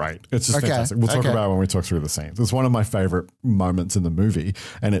just great. It's just fantastic. We'll talk about it when we talk through the scenes. It's one of my favorite moments in the movie,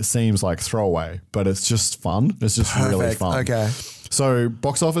 and it seems like throwaway, but it's just fun. It's just really fun. Okay. So,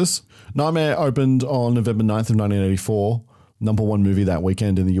 box office. Nightmare opened on November 9th of 1984. Number one movie that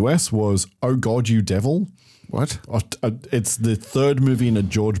weekend in the US was Oh God, You Devil. What? It's the third movie in a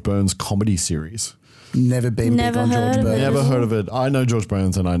George Burns comedy series. Never been big on George Burns. Never heard of it. I know George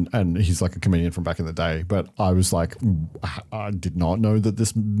Burns and he's like a comedian from back in the day, but I was like, I did not know that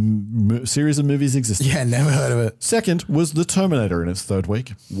this series of movies existed. Yeah, never heard of it. Second was The Terminator in its third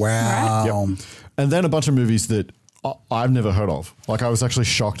week. Wow. Yep. And then a bunch of movies that I've never heard of. Like I was actually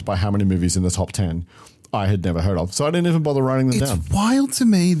shocked by how many movies in the top 10 I had never heard of. So I didn't even bother writing them down. It's wild to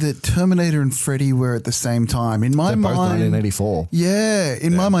me that Terminator and Freddy were at the same time. In my They're both mind, 1984. Yeah,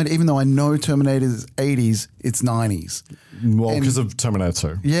 in my mind, even though I know Terminator's 80s, it's 90s. Well, because of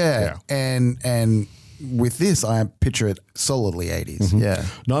Terminator 2. Yeah. And with this, I picture it solidly 80s. Mm-hmm. Yeah.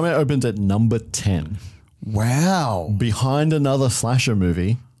 Nightmare opened at number 10. Wow. Behind another slasher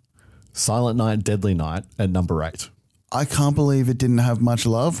movie, Silent Night, Deadly Night at number 8. I can't believe it didn't have much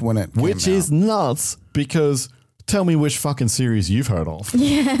love when it came Which out. is nuts because tell me which fucking series you've heard of.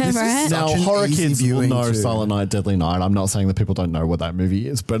 Yeah, This is right. Now, such an horror easy kids will viewing know too. Silent Night, Deadly Night. I'm not saying that people don't know what that movie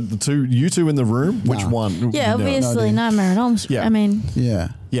is, but you two in the room, which one? Yeah, No. obviously Nightmare on Elm Street. Yeah. I mean, Yeah.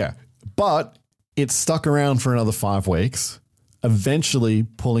 Yeah. But it stuck around for another 5 weeks, eventually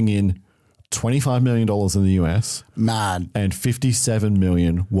pulling in $25 million in the US Mad. and $57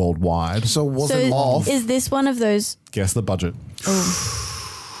 million worldwide. So was it off? Is this one of those? Guess the budget.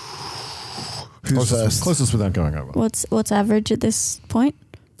 Who's first? Closest without going over. What's average at this point?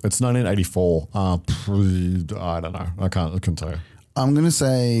 It's 1984. I don't know. I couldn't tell you. I'm going to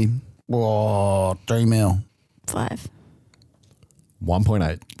say 3 mil. 5.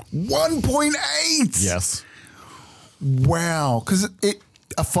 1.8. 1.8? Yes. Wow. Because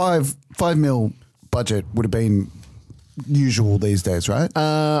a 5 mil budget would have been usual these days, right?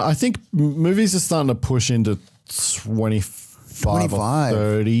 I think movies are starting to push into 25 or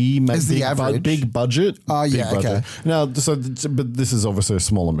 30. Is the average. Big budget. Oh, big yeah, budget. okay. Now, but this is obviously a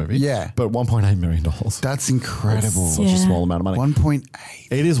smaller movie. Yeah. But $1.8 million. That's incredible. Such a small amount of money. 1.8.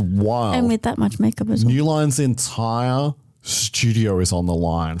 It is wild. And with that much makeup as well. New Line's entire studio is on the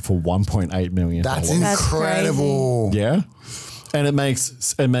line for $1.8 million. That's incredible. Yeah. And it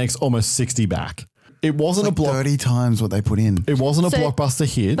makes almost 60 back. It wasn't Like a block. 30 times what they put in. It wasn't a So- blockbuster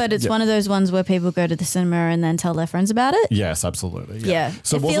hit. But it's one of those ones where people go to the cinema and then tell their friends about it. Yes, absolutely. Yeah.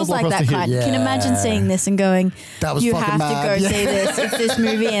 So it wasn't feels a like that blockbuster kind. hit. You can imagine Yeah. seeing this and going, That was you fucking have mad. to go Yeah. see this. It's this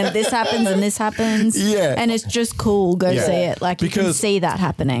movie and this happens and this happens. Yeah. And it's just cool. Go Yeah. see it. Like you can Because- see that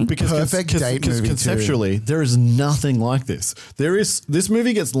happening. Because Perfect date movie too. conceptually, there is nothing like this. This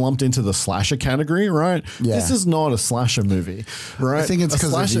movie gets lumped into the slasher category, right? Yeah. This is not a slasher movie, right? I think it's A 'cause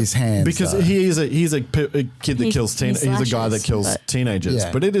of slasher- his hands, Because though. he's a kid that He- kills he he's a guy that slashes, kills but- teenagers.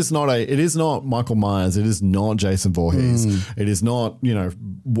 Yeah. But it is not Michael Myers. It is not Jason Voorhees. It is not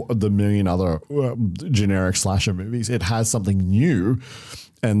the million other generic slasher movies. It has something new.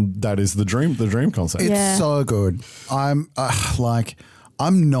 And that is the dream concept. It's Yeah. so good. I'm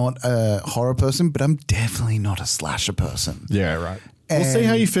not a horror person, but I'm definitely not a slasher person. Yeah, right. We'll see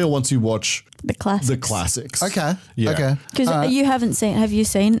how you feel once you watch The classics. the classics. Okay. Yeah. Okay. Because you haven't seen, have you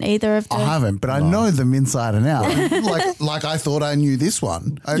seen either of the? I haven't, but I know them inside and out. like I thought I knew this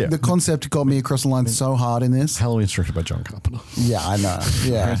one. Yeah. The concept got me across the line so hard in this. Halloween's directed by John Carpenter. Yeah, I know.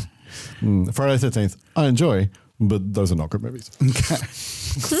 Yeah. Friday the 13th, I enjoy, but those are not good movies. Okay.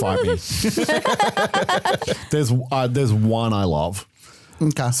 Fight me. There's one I love.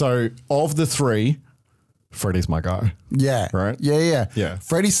 Okay. So of the three, Freddy's my guy. Yeah. Right? Yeah. Yeah.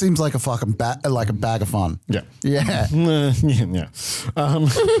 Freddy seems like a fucking like a bag of fun. Yeah. Yeah. Yeah.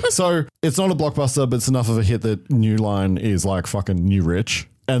 So it's not a blockbuster, but it's enough of a hit that New Line is like fucking new rich.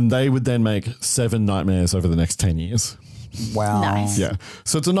 And they would then make 7 Nightmares over the next 10 years. Wow. Nice. Yeah.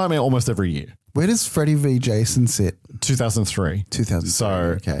 So it's a nightmare almost every year. Where does Freddy v. Jason sit? 2003. 2003. So,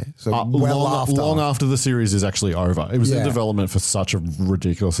 Okay. So long after the series is actually over. It was in Yeah. development for such a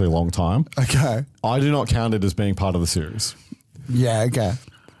ridiculously long time. Okay. I do not count it as being part of the series. Yeah. Okay.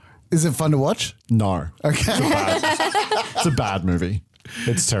 Is it fun to watch? No. Okay. It's a bad movie.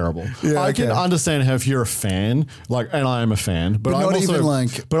 It's terrible. Yeah, I can okay. understand how if you're a fan, and I am a fan, but But I'm not also, even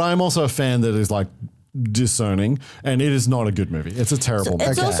like- but I'm also a fan that is like discerning, and it is not a good movie. It's a terrible movie.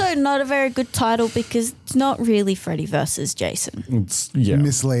 It's also not a very good title because it's not really Freddy versus Jason. It's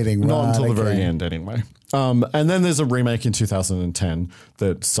Misleading, Not right, until the very okay. end, anyway. And then there's a remake in 2010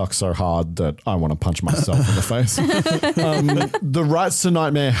 that sucks so hard that I want to punch myself in the face. The rights to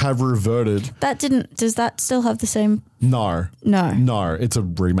Nightmare have reverted. Does that still have the same? No, No. it's a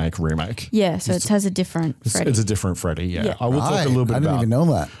remake. Yeah, so it has a different Freddy. It's a different Freddy. Yeah, Yeah. I will talk Right. a little bit I didn't about. even know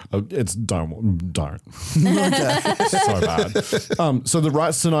that. It's don't. So bad. So the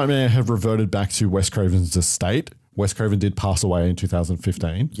rights to Nightmare have reverted back to Wes Craven's estate. Wes Craven did pass away in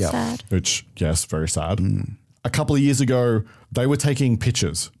 2015. Yeah. Sad. Which, yes, very sad. A couple of years ago, they were taking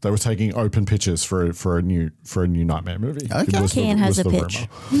pictures. They were taking open pictures for a new Nightmare movie. Okay. Kean has a pitch.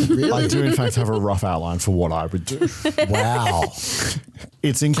 Rumor. I do, in fact, have a rough outline for what I would do. Wow.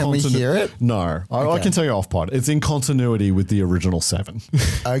 It's in Can we hear it? No, I can tell you off pod. It's in continuity with the original 7.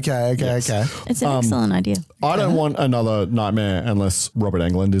 Okay. It's an excellent idea. I don't want another Nightmare unless Robert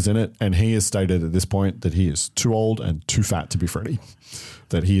Englund is in it, and he has stated at this point that he is too old and too fat to be Freddy.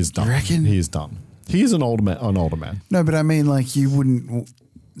 That he is done. You reckon? He is done. He is an older man. No, but I mean, like, you wouldn't.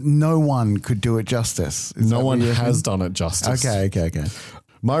 No one could do it justice. Is No that one what you reckon? has done it justice. Okay.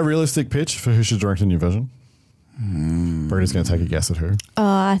 My realistic pitch for who should direct a new version. Brady's going to take a guess at who. Oh,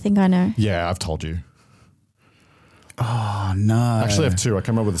 I think I know. Yeah, I've told you. Oh no. Actually, I have 2. I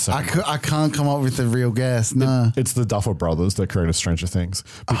came up with a second. I can't come up with a real guess. No. It's the Duffer Brothers that created Stranger Things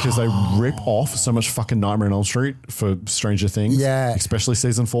because they rip off so much fucking Nightmare on Elm Street for Stranger Things. Yeah. Especially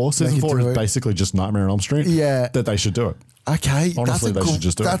season 4. Season could 4 do is it. basically just Nightmare on Elm Street. Yeah. That they should do it. Okay. Honestly, they should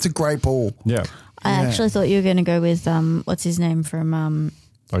just do it. That's a great ball. Yeah. I actually thought you were going to go with what's his name from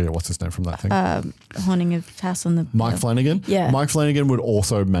Oh yeah, what's his name from that thing? Haunting of House on the Mike Hill. Flanagan. Yeah. Mike Flanagan would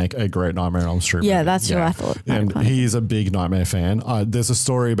also make a great Nightmare on Elm Street. Yeah, movie. that's who I thought. Mike And Flanagan. he is a big Nightmare fan. There's a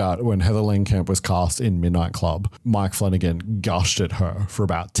story about when Heather Langenkamp was cast in Midnight Club. Mike Flanagan gushed at her for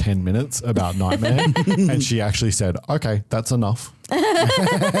about 10 minutes about Nightmare, and she actually said, "Okay, that's enough."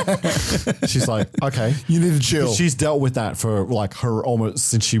 She's like, "Okay, You need to chill. She's dealt with that for like her almost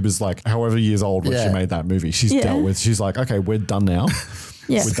since she was like however years old when she Yeah. made that movie. She's Yeah. dealt with. She's like, "Okay, we're done now."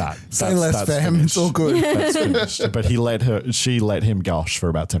 Yeah. With that, Say less, fam. finished. It's all good. That's finished. But she let him gush for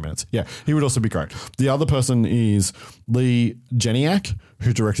about 10 minutes. Yeah, he would also be great. The other person is Lee Jeniak,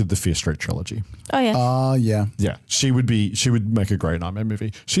 who directed the Fear Street trilogy. Oh yeah. Yeah. Yeah, she would make a great Nightmare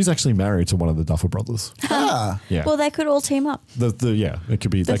movie. She's actually married to one of the Duffer brothers. Ah. Yeah. Well, they could all team up. It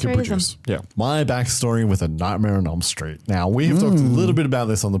could be, they could three of them. produce. Yeah. My backstory with A Nightmare on Elm Street. Now, we have talked a little bit about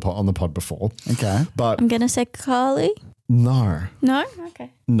this on the pod before. Okay. But I'm gonna say Carly. no. No.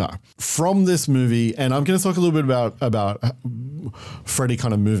 Okay. No. From this movie, and I'm going to talk a little bit about Freddy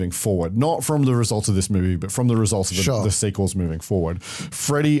kind of moving forward, not from the results of this movie, but from the results of the sequels moving forward.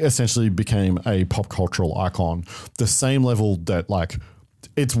 Freddy essentially became a pop cultural icon, the same level that like,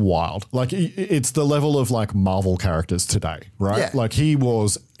 it's wild. Like it's the level of like Marvel characters today, right? Yeah. Like he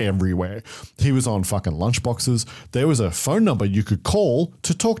was everywhere. He was on fucking lunchboxes. There was a phone number you could call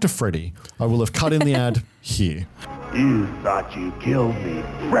to talk to Freddy. I will have cut in the ad here. You thought you killed me.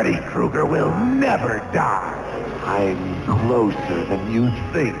 Freddy Krueger will never die. I'm closer than you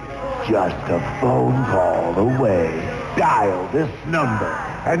think. Just a phone call away. Dial this number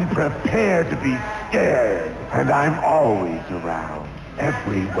and prepare to be scared. And I'm always around,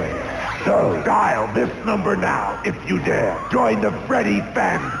 everywhere. So dial this number now if you dare. Join the Freddy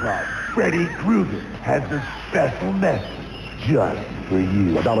Fan Club. Freddy Krueger has a special message just for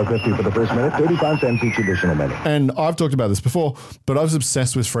you. $1.50 for the first minute, 35 cents each additional minute. And I've talked about this before, but I was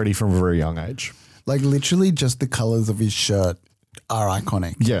obsessed with Freddy from a very young age. Like literally just the colors of his shirt are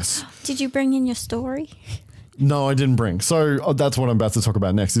iconic. Yes. Did you bring in your story? No, I didn't bring. So that's what I'm about to talk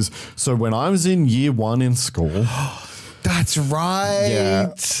about next is, so when I was in year 1 in school. That's right.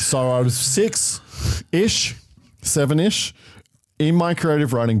 Yeah. So I was 6-ish, 7-ish. In my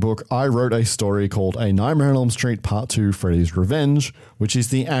creative writing book, I wrote a story called A Nightmare on Elm Street Part 2 Freddy's Revenge, which is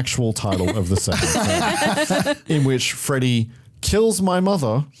the actual title of the second film, in which Freddy kills my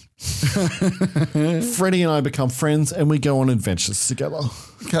mother. Freddy and I become friends and we go on adventures together.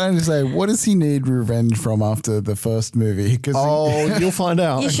 Can I just say, what does he need revenge from after the first movie? You'll find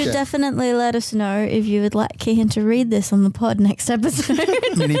out. You should definitely let us know if you would like Keehan to read this on the pod next episode.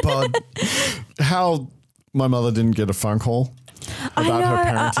 Mini pod. How my mother didn't get a phone call about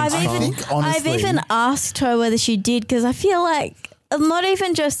her parenting style. I've even asked her whether she did, because I feel like not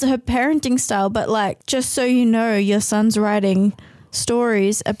even just her parenting style, but like, just so you know, your son's writing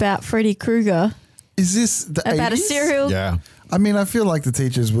stories about Freddy Krueger. Is this the about 80s? a serial? Yeah. I mean, I feel like the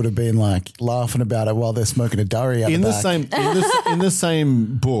teachers would have been like laughing about it while they're smoking a durry out In the the back. in the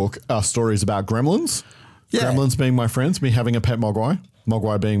same book are stories about gremlins. Yeah. Gremlins being my friends, me having a pet mogwai,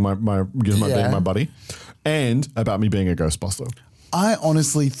 mogwai being my being my buddy, and about me being a ghostbuster. I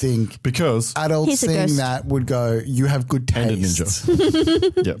honestly think because adults He's a seeing ghost. that would go, you have good taste. And a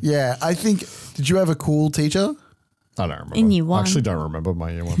ninja. Yep. Yeah, I think, did you have a cool teacher? I don't remember. In year 1. I actually don't remember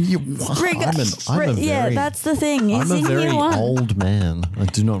my year 1. Yeah, that's the thing. He's I'm a in very year 1. old man. I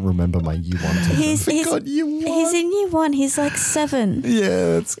do not remember my year 1 teacher. He's in year 1. He's like 7.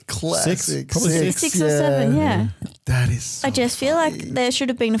 Yeah, it's classic. Probably 6 or 7, yeah. That is so I just feel like there should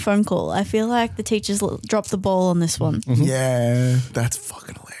have been a phone call. I feel like the teachers dropped the ball on this one. Yeah, that's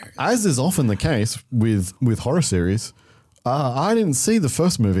fucking hilarious. As is often the case with horror series, I didn't see the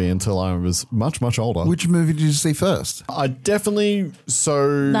first movie until I was much, much older. Which movie did you see first? I definitely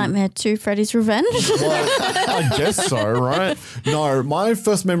Nightmare 2, Freddy's Revenge. Well, I guess so, right? No, my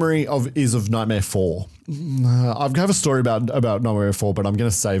first memory is of Nightmare 4. I have a story about Nightmare 4, but I'm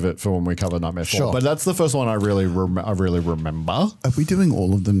going to save it for when we cover Nightmare 4. Sure. But that's the first one I really remember. Are we doing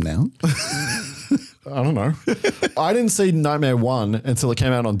all of them now? I don't know. I didn't see Nightmare 1 until it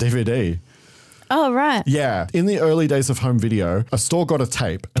came out on DVD. Oh, right. Yeah. In the early days of home video, a store got a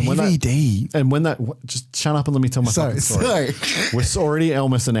tape. And DVD? Just shut up and let me tell my fucking story. We're already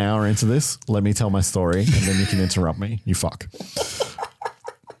almost an hour into this. Let me tell my story and then you can interrupt me. You fuck.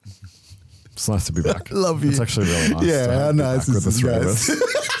 It's nice to be back. Love you. It's actually really nice. Yeah, to how be nice back is with the this, three of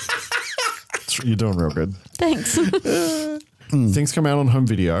us. You're doing real good. Thanks. Things come out on home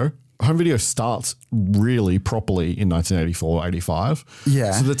video. Home video starts really properly in 1984, 85.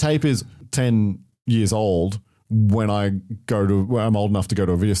 Yeah. So the tape is 10 years old when I'm old enough to go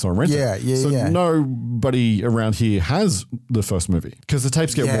to a video store and rent it. So nobody around here has the first movie because the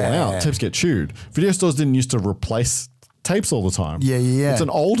tapes get worn out, tapes get chewed. Video stores didn't used to replace tapes all the time. It's an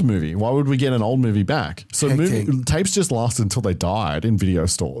old movie. Why would we get an old movie back? So tapes just lasted until they died in video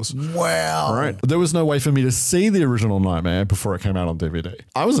stores. Wow. Right. There was no way for me to see the original Nightmare before it came out on DVD.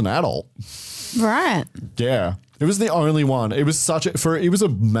 I was an adult. Right. Yeah. It was the only one. It was it was a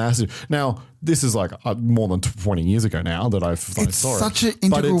massive. Now, this is like more than 20 years ago now that I saw it. It's such an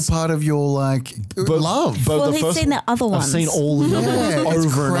integral part of your love. Well, he's seen the other ones. I've seen all the other ones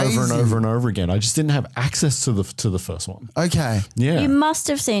over and over and crazy. over and over again. I just didn't have access to the first one. Okay. Yeah. You must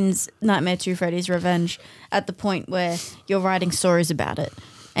have seen Nightmare 2 Freddy's Revenge at the point where you're writing stories about it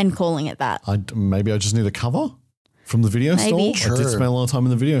and calling it that. Maybe I just knew the cover from the video store. True. I did spend a lot of time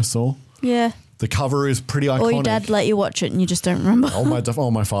in the video store. Yeah. The cover is pretty iconic. Or your dad let you watch it and you just don't remember.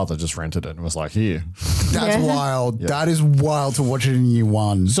 My father just rented it and was like, here. That's wild. Yeah. That is wild to watch it in year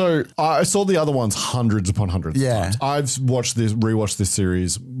one. So I saw the other ones hundreds upon hundreds of times. I've rewatched this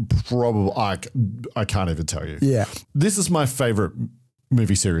series probably, I can't even tell you. Yeah. This is my favorite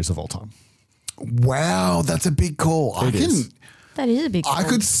movie series of all time. Wow, that's a big call. That is a big call. I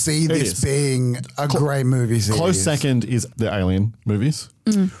could see this being a great movie series. Close second is the Alien movies,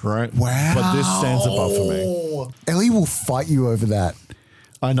 right? Wow. But this stands above for me. Ellie will fight you over that.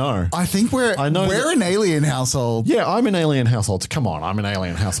 I know. I think we're an alien household. Yeah, I'm an alien household. Come on, I'm an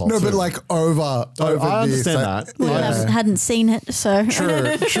alien household. No, too. but like over I understand this. that. Well, I hadn't seen it, so.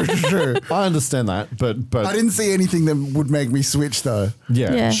 True. I understand that, but I didn't see anything that would make me switch though.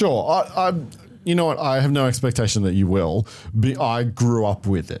 Yeah. Sure. You know what? I have no expectation that you will. I grew up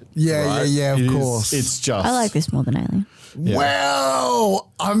with it. Yeah, of course. It's just. I like this more than Alien. Yeah. Wow.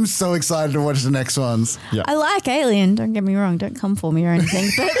 I'm so excited to watch the next ones. Yeah. I like Alien, don't get me wrong. Don't come for me or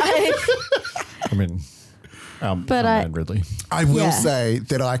anything. But man Ridley. I will say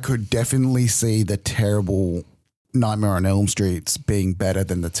that I could definitely see the terrible Nightmare on Elm Streets being better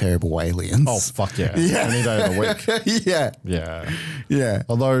than the terrible Aliens. Oh, fuck yeah. Any day of the week. Yeah.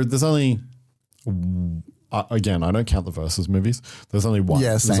 Although there's only... again, I don't count the Versus movies. There's only one. Yeah,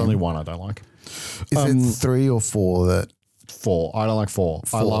 there's only one I don't like. Is it 3 or 4 that... 4. I don't like 4.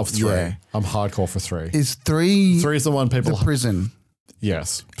 I love 3. Yeah. I'm hardcore for 3. Is 3... 3 is the one people... The prison.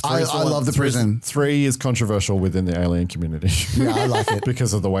 Yes. I love the prison. 3 is controversial within the alien community. Yeah, I like it.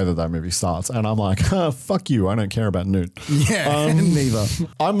 Because of the way that movie starts. And I'm like, fuck you. I don't care about Newt. Yeah, neither.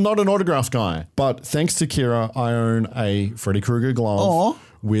 I'm not an autograph guy. But thanks to Kira, I own a Freddy Krueger glove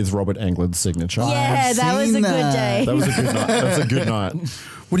with Robert Englund's signature. Yeah, that was a good day. That was a good night. That was a good night.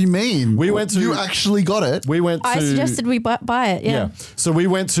 What do you mean? You actually got it? I suggested we buy it, yeah. So we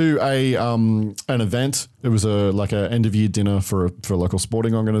went to an event. It was a end of year dinner for a local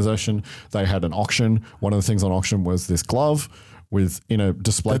sporting organization. They had an auction. One of the things on auction was this glove with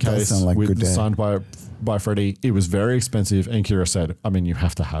display case signed by Freddie. It was very expensive, and Kira said, you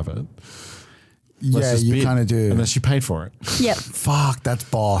have to have it. Yeah, you kind of do. And then she paid for it. Yep. Fuck, that's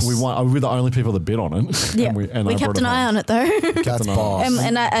boss. We're the only people that bid on it. Yeah. We kept an eye on it though. That's boss.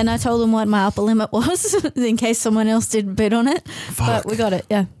 And I told them what my upper limit was in case someone else did bid on it. Fuck. But we got it,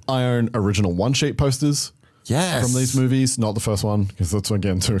 yeah. I own original one-sheet posters. Yes. From these movies, not the first one because that's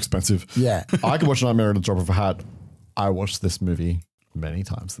again too expensive. Yeah. I could watch Nightmare at a drop of a hat. I watched this movie many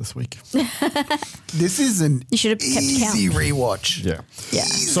times this week. This is an you should have kept easy count. rewatch. Yeah.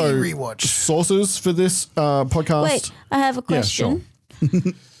 Easy so rewatch. Sources for this podcast. Wait, I have a question. Yeah,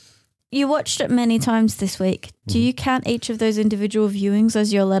 sure. You watched it many times this week. Do you count each of those individual viewings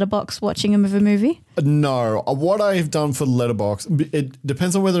as your letterbox watching of a movie? No. What I've done for Letterboxd, it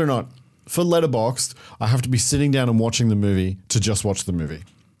depends on whether or not. For Letterboxd, I have to be sitting down and watching the movie to just watch the movie.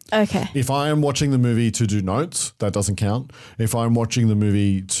 Okay. If I am watching the movie to do notes, that doesn't count. If I'm watching the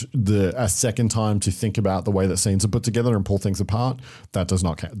movie a second time to think about the way that scenes are put together and pull things apart, that does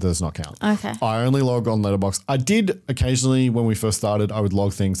not count. Okay. I only log on Letterboxd. I did occasionally when we first started, I would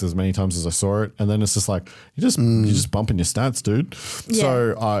log things as many times as I saw it, and then it's just like you're just bumping your stats, dude.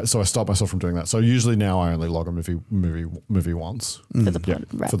 Yeah. So I stopped myself from doing that. So usually now I only log a movie once For the pod. yeah,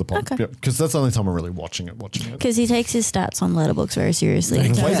 right. for the pod. Okay. Because that's the only time I'm really watching it. Because he takes his stats on Letterboxd very seriously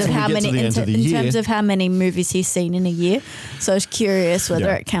in Wait terms of till how we get to many the end of the year. terms of how many movies he's seen in a year. So I was curious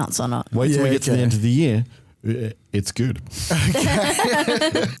whether it counts or not. Wait till we get to the end of the year. It's good.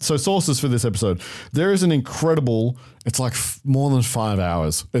 So sources for this episode. There is an incredible It's like more than 5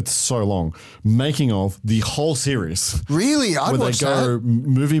 hours. It's so long. Making of the whole series. Really? I'd where watch they go that.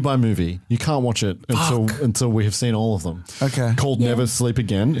 movie by movie. You can't watch it until we have seen all of them. Okay. Called Never Sleep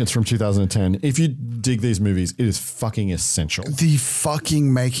Again. It's from 2010. If you dig these movies, it is fucking essential. The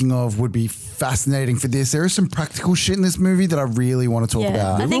fucking making of would be fascinating for this. There is some practical shit in this movie that I really want to talk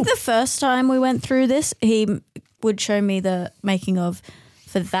about. I think the first time we went through this, he would show me the making of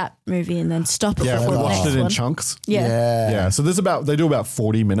for that movie and then stop it Yeah, before we the watched next it in one. chunks. Yeah. Yeah, so they do about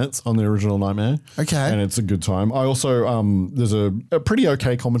 40 minutes on the original Nightmare. Okay. And it's a good time. I also, there's a pretty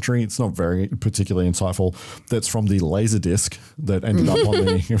okay commentary. It's not very particularly insightful. That's from the Laserdisc that ended up on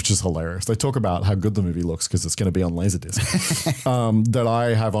the, which is hilarious. They talk about how good the movie looks because it's going to be on Laserdisc. That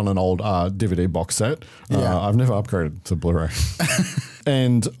I have on an old DVD box set. I've never upgraded to Blu-ray.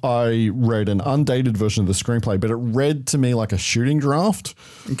 And I read an undated version of the screenplay, but it read to me like a shooting draft.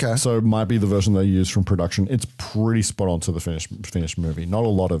 Okay. So it might be the version they used from production. It's pretty spot on to the finished movie. Not a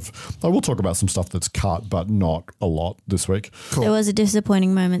lot of, I will talk about some stuff that's cut, but not a lot this week. Cool. There was a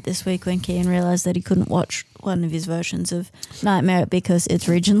disappointing moment this week when Kian realised that he couldn't watch one of his versions of Nightmare because it's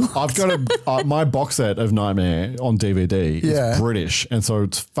regional. I've got my box set of Nightmare on DVD is British, and so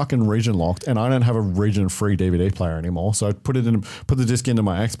it's fucking region locked, and I don't have a region free DVD player anymore. So I put the disc into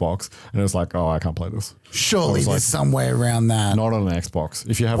my Xbox, and it was like, oh, I can't play this. Surely there's some way around that. Not on an Xbox.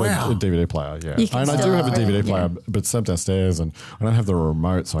 If you have a DVD player, yeah. You can And I still do have a have it, DVD player, but it's up downstairs, and I don't have the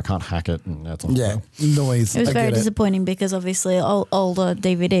remote, so I can't hack it. And that's all. Noise. It was I very get it. disappointing because obviously older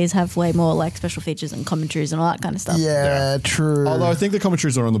DVDs have way more like special features and commentaries and all that kind of stuff. Yeah, true. Although I think the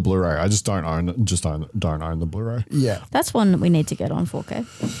commentaries are on the Blu-ray. I just don't own the Blu-ray. Yeah. That's one that we need to get on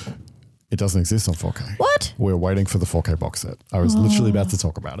 4K. It doesn't exist on 4K. What? We're waiting for the 4K box set. I was literally about to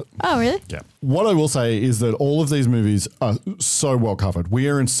talk about it. Oh, really? Yeah. What I will say is that all of these movies are so well covered. We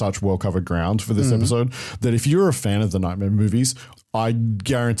are in such well covered ground for this episode that if you're a fan of the Nightmare movies, I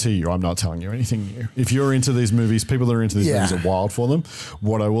guarantee you I'm not telling you anything new. If you're into these movies, people that are into these movies are wild for them.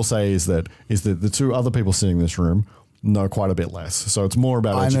 What I will say is that the two other people sitting in this room know quite a bit less. So it's more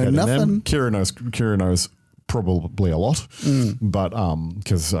about educating them. Kira knows probably a lot, but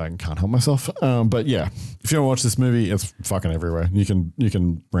because I can't help myself. But yeah, if you want to watch this movie, it's fucking everywhere. You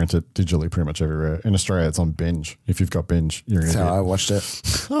can rent it digitally pretty much everywhere. In Australia, it's on Binge. If you've got Binge, you're in it. That's how I watched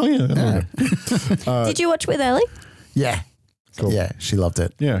it. Oh yeah. Did you watch with Ellie? Yeah. Cool. Yeah, she loved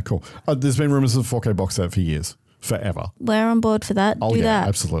it. Yeah, cool. There's been rumors of a 4K box set for years, forever. We're on board for that. Oh Do yeah, that.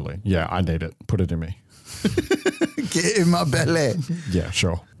 absolutely. Yeah, I need it. Put it in me. Get in my belly. Yeah,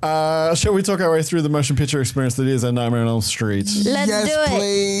 sure. Shall we talk our way through the motion picture experience that is A Nightmare on Elm Street? Let's yes, do it.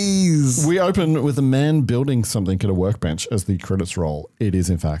 please. We open with a man building something at a workbench as the credits roll. It is,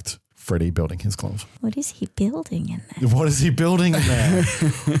 in fact, Freddy building his clothes. What is he building in there? What is he building in there?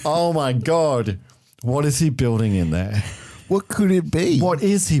 Oh, my God. What is he building in there? What could it be? What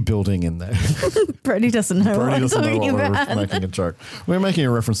is he building in there? Brody doesn't know Brody what I'm doesn't know talking what about. we're making a joke. We're making a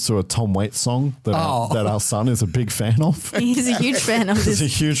reference to a Tom Waits song that our son is a big fan of. He's a huge fan of this. He's a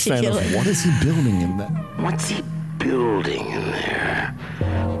huge fan of what is he building in there? What's he building in there?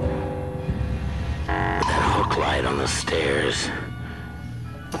 That hook light on the stairs.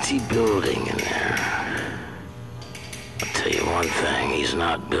 What's he building in there? I'll tell you one thing, he's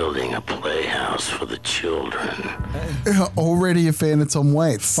not building a playhouse for the children. Already a fan of Tom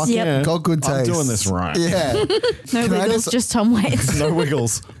Waits. Fuck yeah. Got good taste. I'm doing this right. Yeah. No wiggles, just Tom Waits. No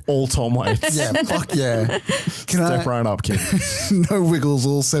wiggles, all Tom Waits. Yeah, fuck yeah. Step right up, kid. No wiggles,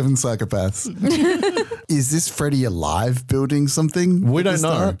 all 7 psychopaths. Is this Freddy alive building something? We don't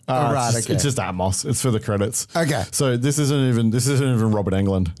know. Right, It's just Atmos. It's for the credits. Okay. So this isn't even Robert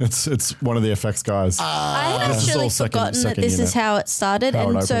Englund. It's one of the effects guys. I had This is all actually forgotten that this is how it started, How it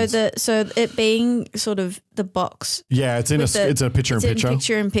and opens. so it being sort of the box. Yeah, it's a picture in picture.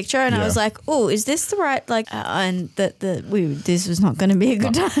 Picture in picture, and Yeah. I was like, "Oh, is this the right like?" And this was not going to be a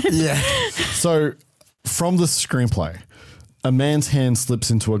good time. Yeah. So from the screenplay, a man's hand slips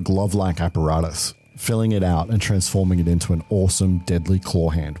into a glove-like apparatus, filling it out and transforming it into an awesome, deadly claw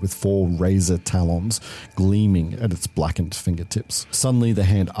hand with 4 razor talons gleaming at its blackened fingertips. Suddenly, the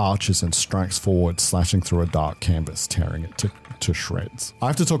hand arches and strikes forward, slashing through a dark canvas, tearing it to shreds. I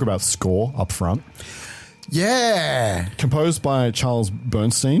have to talk about score up front. Yeah. Composed by Charles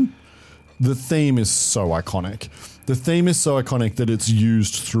Bernstein, the theme is so iconic. The theme is so iconic that it's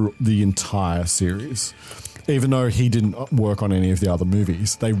used through the entire series. Even though he didn't work on any of the other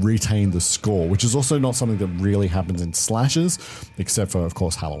movies, they retained the score, which is also not something that really happens in slashers, except for, of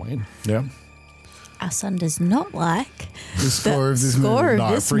course, Halloween. Yeah. our son does not like The score of this score movie. of No,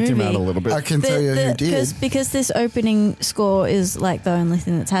 it this freaked him movie. out a little bit. I can tell you who did. Because this opening score is like the only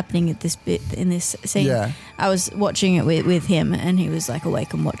thing that's happening at this bit in this scene. Yeah. I was watching it with him, and he was like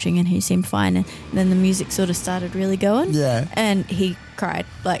awake and watching, and he seemed fine. And then the music sort of started really going. Yeah. And he cried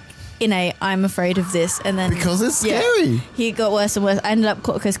like in a I'm afraid of this, and then Because it's scary. he got worse and worse. I ended up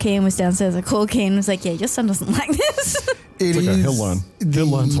because Kean was downstairs. I called Kean and was like, "Yeah, your son doesn't like this." It okay, is he'll learn. He'll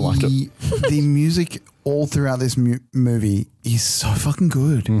learn to like it. The music all throughout this movie is so fucking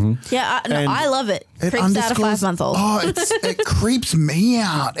good. Yeah, I love it. Creeps out a underscores- 5-month-old. Oh, it creeps me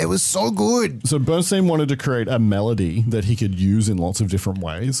out. It was so good. So Bernstein wanted to create a melody that he could use in lots of different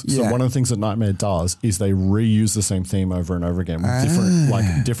ways. So Yeah. one of the things that Nightmare does is they reuse the same theme over and over again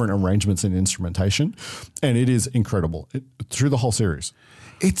with different arrangements and instrumentation, and it is incredible through the whole series.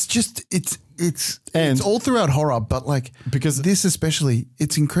 It's just it's And- all throughout horror, but like Because- this especially,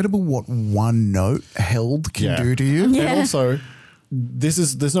 it's incredible what one note held can do to you. Yeah. And also,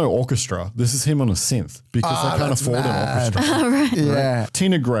 there's no orchestra. This is him on a synth because they can't that's afford mad. an orchestra. Yeah.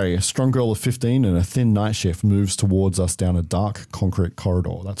 Tina Gray, a strong girl of 15 and a thin night shift, moves towards us down a dark concrete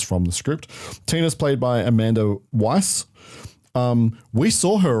corridor. That's from the script. Tina's played by Amanda Weiss. We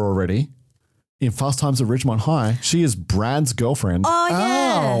saw her already in Fast Times at Ridgemont High. She is Brad's girlfriend Oh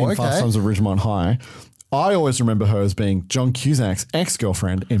yeah. Oh, in Fast okay. Times at Ridgemont High. I always remember her as being John Cusack's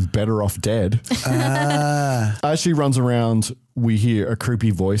ex-girlfriend in Better Off Dead. As she runs around, we hear a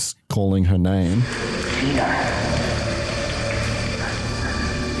creepy voice calling her name.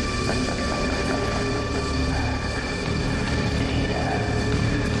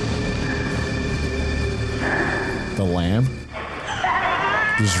 The lamb.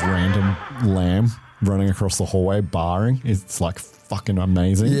 This random lamb running across the hallway, barring. It's like fucking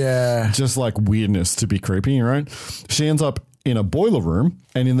amazing. Yeah. Just like weirdness to be creepy, right? She ends up in a boiler room,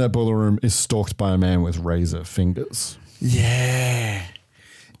 and in that boiler room is stalked by a man with razor fingers. Yeah.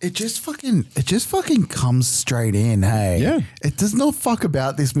 It just fucking comes straight in, hey. Yeah. It does not fuck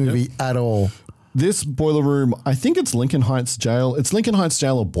about this movie at all. This boiler room, I think it's Lincoln Heights Jail. It's Lincoln Heights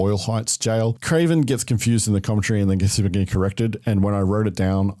Jail or Boyle Heights Jail. Craven gets confused in the commentary and then gets getting corrected. And when I wrote it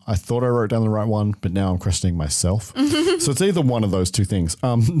down, I thought I wrote down the right one, but now I'm questioning myself. So it's either one of those two things.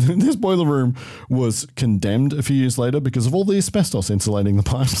 This boiler room was condemned a few years later because of all the asbestos insulating the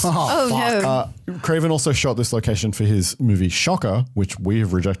pipes. Oh no. Craven also shot this location for his movie Shocker, which we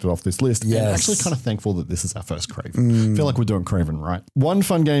have rejected off this list. And Yes. actually kind of thankful that this is our first Craven. I feel like we're doing Craven right. One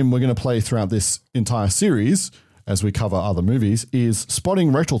fun game we're going to play throughout this entire series as we cover other movies is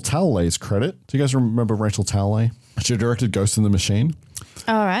spotting Rachel Talalay's credit. Do you guys remember Rachel Talalay? She directed Ghost in the Machine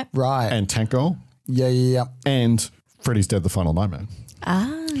All right. Right. and Tank Girl yeah. and Freddy's Dead: The Final Nightmare.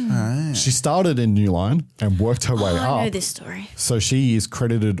 Ah. She started in New Line and worked her way I know up. this story. So she is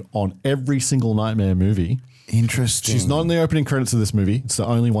credited on every single Nightmare movie. Interesting. She's not in the opening credits of this movie. It's the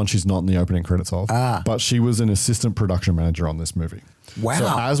only one she's not in the opening credits of. But she was an assistant production manager on this movie. Wow.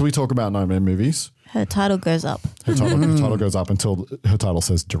 So as we talk about Nightmare movies, Her title goes up. her title goes up until her title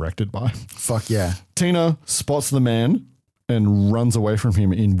says directed by. Fuck yeah. Tina spots the man and runs away from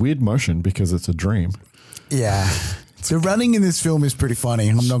him in weird motion because it's a dream. Yeah. The running in this film is pretty funny.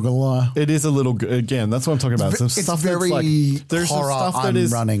 I'm not gonna lie. It is a little, again, that's what I'm talking about. Some It's stuff very that's like, there's some horror stuff that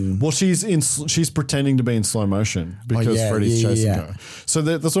is running. Well, she's pretending to be in slow motion because yeah, Freddy's yeah, chasing yeah. her. So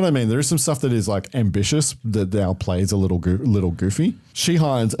that's what I mean. There is some stuff that is like ambitious that now plays a little goofy. She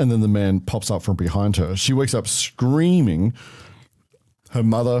hides, and then the man pops up from behind her. She wakes up screaming. Her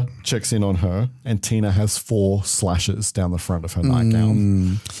mother checks in on her, and Tina has 4 slashes down the front of her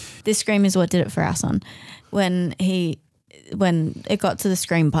nightgown. This scream is what did it for our son. When it got to the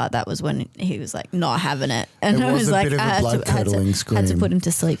scream part, that was when he was like not having it, and It I was was a like, bit of a I had blood-curdling to scream. put him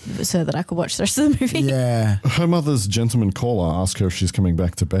to sleep so that I could watch the rest of the movie. Yeah. Her mother's gentleman caller asks her if she's coming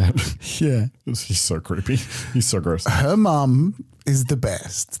back to bed. Yeah. He's so creepy. He's so gross. Her mum is the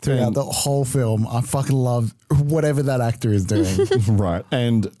best throughout the whole film. I fucking love whatever that actor is doing. Right.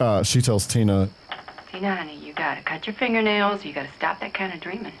 And she tells Tina, Tina, honey, you gotta cut your fingernails. You gotta stop that kind of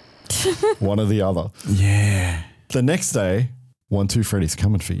dreaming. one or the other. Yeah. The next day, 1, 2, Freddy's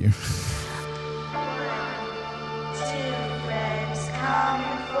coming for you. 2 Freddy's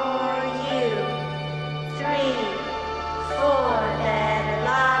coming for you. 3, 4, better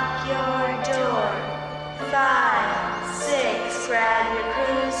lock your door. 5, 6, grab your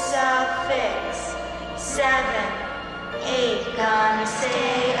crucifix. 7, 8, gonna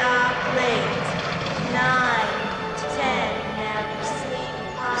stay up late. 9, 10, never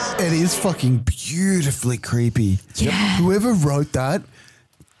sleep. It is fucking beautifully creepy. Yeah. Whoever wrote that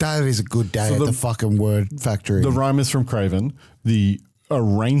is a good day So at the fucking word factory. The rhyme is from Craven. The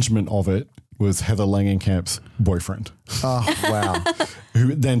arrangement of it was Heather Langenkamp's boyfriend. Oh, wow.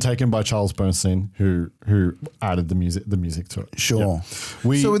 Who then taken by Charles Bernstein, who added the music to it. Sure.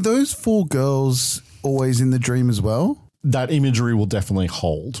 Yeah. So are those 4 girls always in the dream as well? That imagery will definitely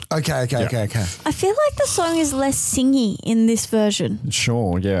hold. Okay. I feel like the song is less singy in this version.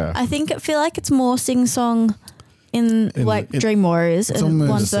 Sure, yeah. I feel like it's more sing-song in Dream Warriors and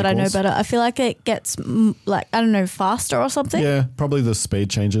ones that I know better. I feel like it gets faster or something. Yeah, probably the speed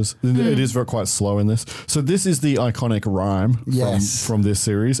changes. It is quite slow in this. So this is the iconic rhyme from this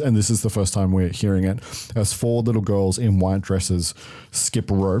series, and this is the first time we're hearing it, as 4 little girls in white dresses skip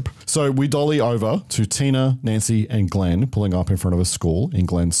a rope. So we dolly over to Tina, Nancy, and Glenn pulling up in front of a school in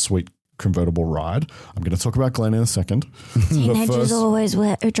Glenn's sweet convertible ride. I'm going to talk about Glenn in a second. Teenagers always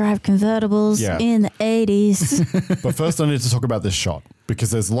drive convertibles in the 80s. But first I need to talk about this shot,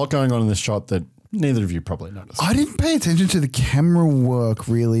 because there's a lot going on in this shot that neither of you probably noticed. I didn't pay attention to the camera work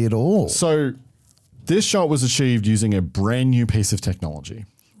really at all. So this shot was achieved using a brand new piece of technology.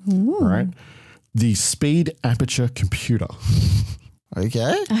 Ooh. Right? The speed aperture computer.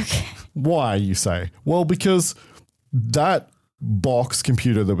 Okay. Why, you say? Well, because that box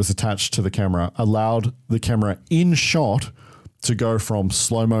computer that was attached to the camera allowed the camera in shot to go from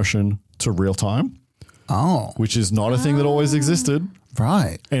slow motion to real time. Oh. Which is not a thing that always existed.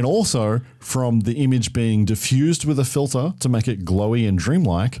 Right. And also from the image being diffused with a filter to make it glowy and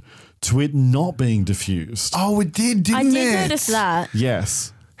dreamlike to it not being diffused. Oh, it did, didn't it? I did notice that.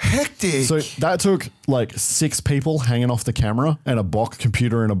 Yes. Hectic. So that took like 6 people hanging off the camera and a box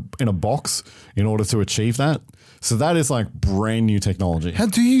computer in a box in order to achieve that. So that is like brand new technology. How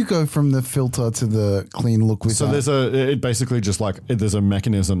do you go from the filter to the clean look with that? So it basically just like there's a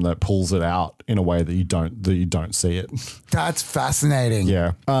mechanism that pulls it out in a way that you don't see it. That's fascinating.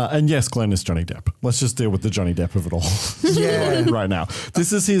 Yeah. And yes, Glenn is Johnny Depp. Let's just deal with the Johnny Depp of it all. Yeah. right now.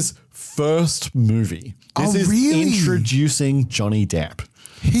 This is his first movie. This is really? Introducing Johnny Depp.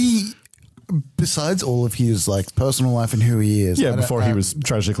 He, besides all of his like personal life and who he is. Yeah, before he was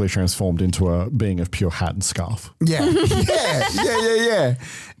tragically transformed into a being of pure hat and scarf. Yeah.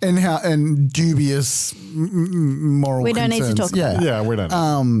 And dubious moral We don't concerns. need to talk about that. Yeah, we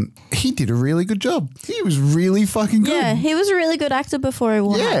don't. He did a really good job. He was really fucking good. Yeah, he was a really good actor before he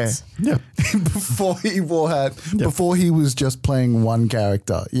wore hats. Yeah. Before he wore hat. Yeah. Before he was just playing one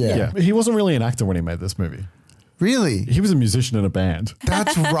character. Yeah. He wasn't really an actor when he made this movie. Really? He was a musician in a band.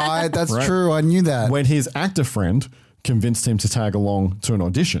 That's right. That's true. I knew that. When his actor friend convinced him to tag along to an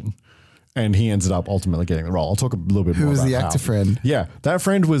audition, and he ended up ultimately getting the role. I'll talk a little bit more about Who was the actor friend? Yeah, that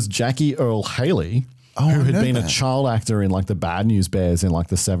friend was Jackie Earle Haley, who had been a child actor in like the Bad News Bears in like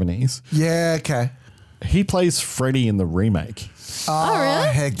the 70s. Yeah, okay. He plays Freddy in the remake. Oh, really?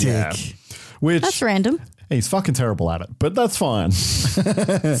 Hectic. Yeah. Which That's random. He's fucking terrible at it, but that's fine.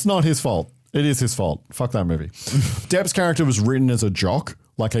 It's not his fault. It is his fault. Fuck that movie. Depp's character was written as a jock,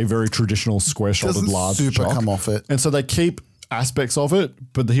 like a very traditional square-shouldered large super jock. come off it. And so they keep aspects of it,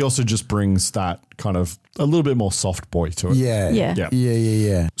 but he also just brings that kind of a little bit more soft boy to it.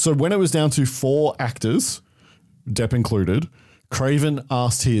 Yeah. So when it was down to 4 actors, Depp included, Craven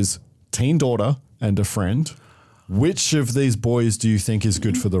asked his teen daughter and a friend, which of these boys do you think is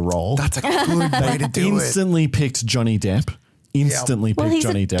good for the role? That's a good way to do it. Instantly picked Johnny Depp. Picked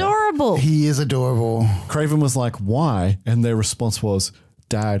Johnny Depp. Adorable. He is adorable. Craven was like, why? And their response was,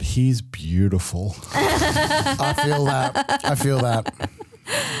 Dad, he's beautiful. I feel that.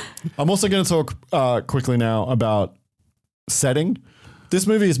 I'm also going to talk quickly now about setting. This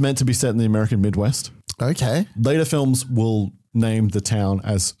movie is meant to be set in the American Midwest. Okay. Later films will name the town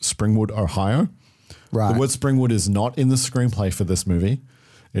as Springwood, Ohio. Right. The word Springwood is not in the screenplay for this movie.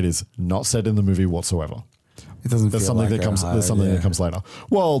 It is not set in the movie whatsoever. It doesn't There's feel something like that comes. Ohio, There's something that comes later.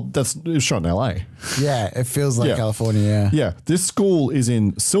 Well, it's shot in LA. Yeah, it feels like California. Yeah. Yeah, this school is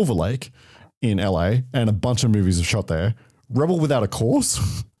in Silver Lake, in LA, and a bunch of movies are shot there. Rebel Without a Cause.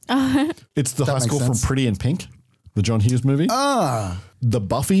 It's the high school from Pretty in Pink, the John Hughes movie. The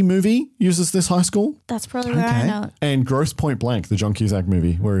Buffy movie uses this high school. That's probably where I know it. And Gross Point Blank, the John Cusack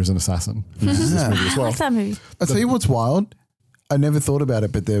movie, where he's an assassin, uses this movie as well. I like that movie. I'll tell you what's wild. I never thought about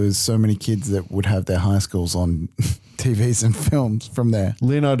it, but there was so many kids that would have their high schools on TVs and films from there.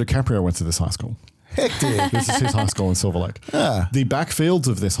 Leonardo DiCaprio went to this high school. Hectic. This is his high school in Silver Lake. The backfields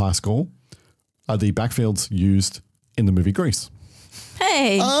of this high school are the backfields used in the movie Grease.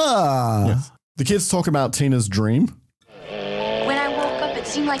 Hey. Yes. The kids talk about Tina's dream. When I woke up, it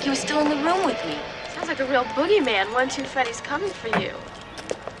seemed like he was still in the room with me. Sounds like a real boogeyman. 1, 2, Freddy's coming for you.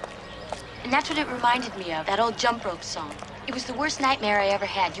 And that's what it reminded me of, that old jump rope song. It was the worst nightmare I ever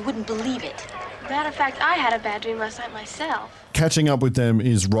had. You wouldn't believe it. Matter of fact, I had a bad dream last night myself. Catching up with them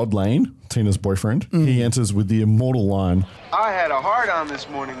is Rod Lane, Tina's boyfriend. He enters with the immortal line, I had a hard-on this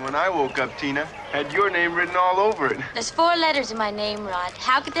morning when I woke up, Tina. Had your name written all over it. There's 4 letters in my name, Rod.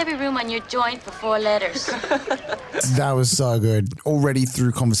 How could there be room on your joint for 4 letters? That was so good. Already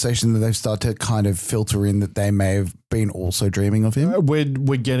through conversation that they've started to kind of filter in that they may have been also dreaming of him.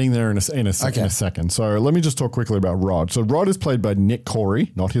 we're getting there in a second. So let me just talk quickly about Rod. So Rod is played by Nick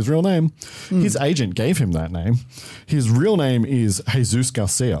Corey, not his real name. His agent gave him that name. His real name is Jesus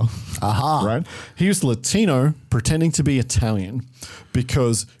Garcia. Aha. Right? He was Latino pretending to be Italian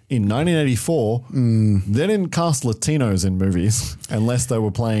because in 1984, they didn't cast Latinos in movies unless they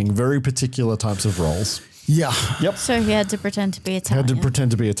were playing very particular types of roles. Yeah. Yep. So he had to pretend to be Italian. Had to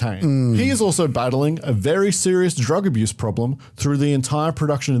pretend to be Italian. He is also battling a very serious drug abuse problem through the entire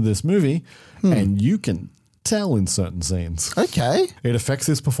production of this movie, and you can tell in certain scenes. Okay. It affects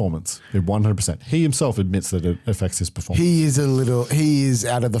his performance. It 100%. He himself admits that it affects his performance. He is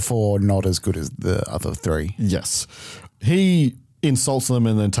out of the 4 not as good as the other 3. Yes. He insults them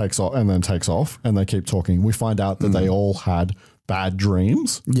and then takes off and they keep talking. We find out that they all had bad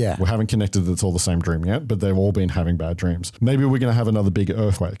dreams. Yeah. We haven't connected that it's all the same dream yet, but they've all been having bad dreams. Maybe we're going to have another big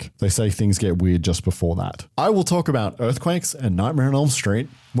earthquake. They say things get weird just before that. I will talk about earthquakes and Nightmare on Elm Street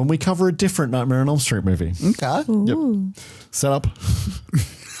when we cover a different Nightmare on Elm Street movie. Okay. Yep. Set up.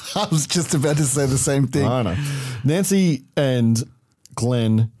 I was just about to say the same thing. I know. Nancy and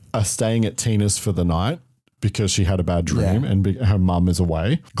Glenn are staying at Tina's for the night because she had a bad dream and her mum is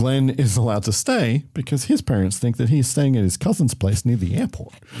away. Glenn is allowed to stay because his parents think that he's staying at his cousin's place near the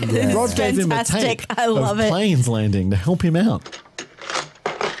airport. Yeah. Rod gave him a tape I love of it. planes landing to help him out.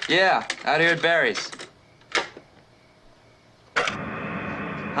 Yeah, out here at Barry's.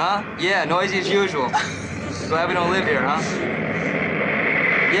 Huh? Yeah, noisy as usual. Glad we don't live here, huh?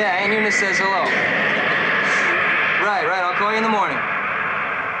 Yeah, Aunt Eunice says hello. Right, I'll call you in the morning.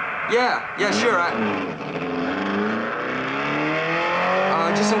 Yeah, sure.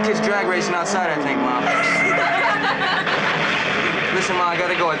 Just some kids drag racing outside, I think, Mom. Listen, Mom, I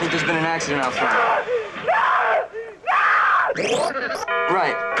gotta go. I think there's been an accident out front.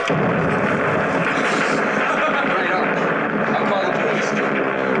 Right, I'll call the police.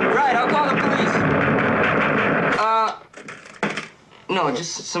 Right, I'll call the police. No,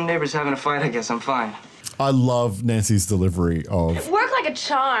 just some neighbors having a fight, I guess. I'm fine. I love Nancy's delivery of... It worked like a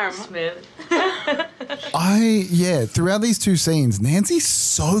charm. Smooth. Throughout these 2 scenes, Nancy's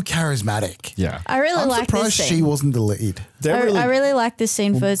so charismatic. Yeah. I really I'm like this surprised scene. she wasn't the lead. I really like this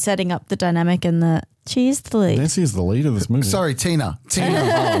scene for setting up the dynamic and the she's the lead. Nancy is the lead of this movie. Sorry, Tina.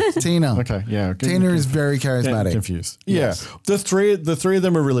 Tina. Okay, yeah. Tina is very charismatic. Confused. Yes. Yeah. The three of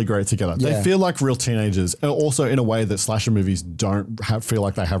them are really great together. Yeah. They feel like real teenagers, also in a way that slasher movies don't feel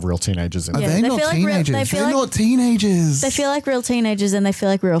like they have real teenagers in Are them. they not teenagers? They're not teenagers. They feel like real teenagers and they feel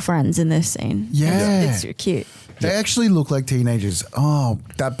like real friends in this scene. Yeah. It's cute. They actually look like teenagers. Oh,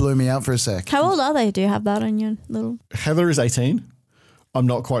 that blew me out for a sec. How old are they? Do you have that on your little... Heather is 18. I'm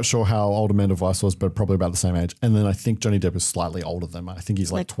not quite sure how old Amanda Weiss was, but probably about the same age. And then I think Johnny Depp is slightly older than I think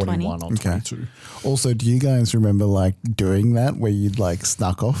he's like 21 or 22. Also, do you guys remember like doing that where you'd like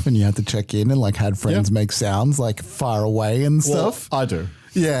snuck off and you had to check in and like had friends make sounds like far away and stuff? I do.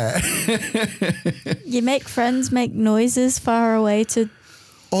 Yeah. You make friends make noises far away to...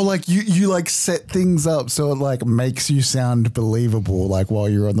 Or like you like set things up so it like makes you sound believable like while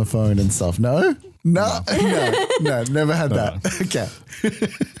you're on the phone and stuff. No, never had that. Okay.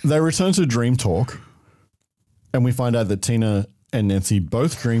 They return to Dream Talk and we find out that Tina and Nancy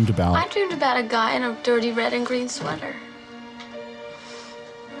both dreamed about... I dreamed about a guy in a dirty red and green sweater.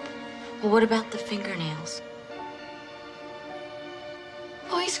 Well, what about the fingernails?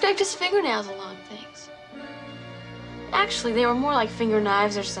 Oh, he scraped his fingernails along things. Actually, they were more like finger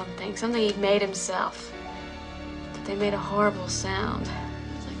knives or something he'd made himself. But they made a horrible sound.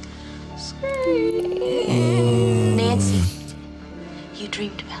 It's like, Nancy, you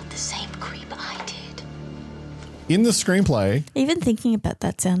dreamed about the same creep I did. In the screenplay... Even thinking about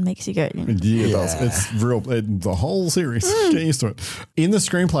that sound makes you go... Yeah, it does. It's real. The whole series. Get used to it. In the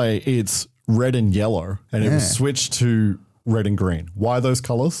screenplay, it's red and yellow, and it was switched to red and green. Why those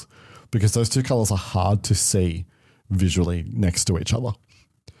colors? Because those 2 colors are hard to see visually next to each other.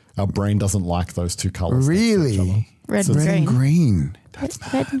 Our brain doesn't like those 2 colors. Really? Red and green.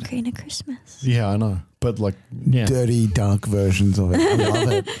 Red and green at Christmas. Yeah, I know. But like, dirty, dark versions of it. I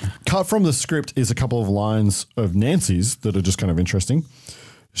love it. Cut from the script is a couple of lines of Nancy's that are just kind of interesting.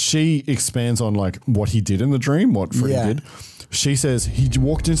 She expands on like what he did in the dream, what Freddie did. She says, he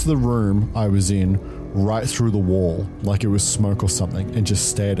walked into the room I was in right through the wall like it was smoke or something and just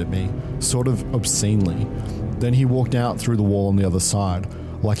stared at me, sort of obscenely. Then he walked out through the wall on the other side,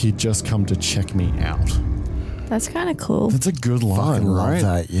 like he'd just come to check me out. That's kind of cool. That's a good line, right?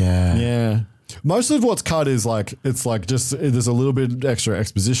 Love that, yeah. Yeah. Most of what's cut is like, it's like just, there's a little bit extra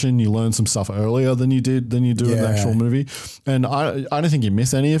exposition. You learn some stuff earlier than you do in the actual movie. And I don't think you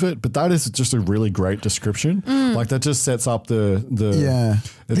miss any of it, but that is just a really great description. Like that just sets up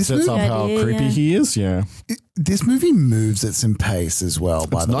it sets up how creepy he is. Yeah. This movie moves at some pace as well,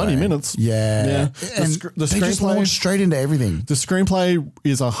 by the way. 90 minutes. Yeah. And they just launch straight into everything. The screenplay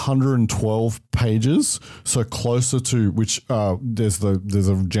is 112 pages, so closer to which there's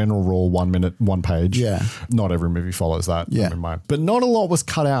a general rule, 1 minute, 1 page. Yeah. Not every movie follows that. Yeah. But not a lot was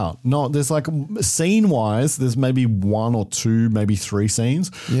cut out. There's like scene wise, there's maybe 1 or 2, maybe 3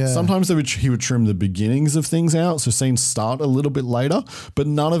 scenes. Yeah. Sometimes he would trim the beginnings of things out, so scenes start a little bit later, but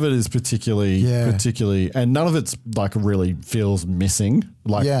none of it is particularly, and none of it's like really feels missing,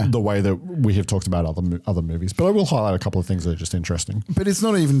 like the way that we have talked about other movies. But I will highlight a couple of things that are just interesting. But it's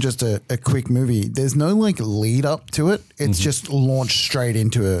not even just a quick movie. There's no like lead up to it. It's just launched straight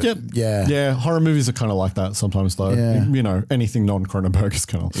into it. Yep. Yeah. Yeah. Horror movies are kind of like that sometimes, though. Yeah. You know, anything non-Cronenberg is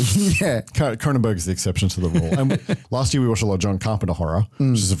kind of Cronenberg is the exception to the rule. And last year we watched a lot of John Carpenter horror,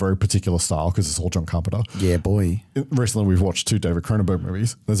 which is a very particular style because it's all John Carpenter. Yeah, boy. Recently we've watched 2 David Cronenberg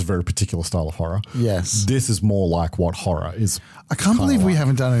movies. There's a very particular style of horror. Yes. This is more like what horror is. I can't believe we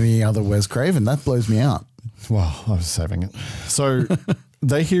haven't done any other Wes Craven. That blows me out. Well, I was saving it. So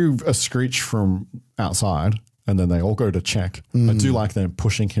they hear a screech from outside and then they all go to check. I do like them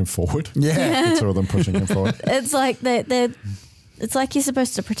pushing him forward. Yeah. The 2 of them pushing him forward. It's like it's like you're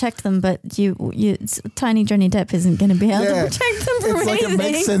supposed to protect them, but tiny Johnny Depp isn't going to be able to protect them from It's like anything. it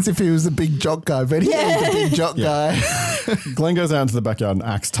makes sense if he was the big jock guy, but he's the big jock guy. Glenn goes out into the backyard and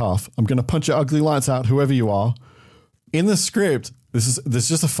acts tough. I'm going to punch your ugly lights out, whoever you are. In the script, there's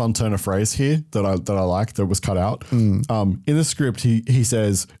just a fun turn of phrase here that I like that was cut out. In the script, he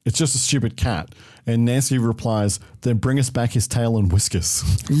says, "It's just a stupid cat," and Nancy replies, "Then bring us back his tail and whiskers."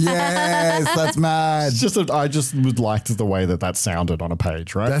 Yes, that's mad. It's just I just would like the way that sounded on a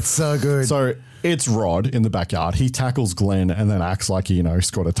page, right? That's so good. So it's Rod in the backyard. He tackles Glenn and then acts like he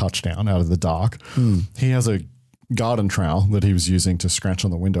scored a touchdown out of the dark. He has a garden trowel that he was using to scratch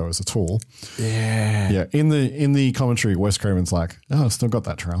on the window as a tool. Yeah. In the commentary, Wes Craven's like, "Oh, I've still got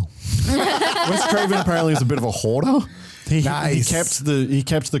that trowel." Wes Craven apparently is a bit of a hoarder. He kept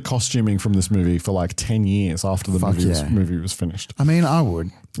the costuming from this movie for like 10 years after the movie was finished. I mean, I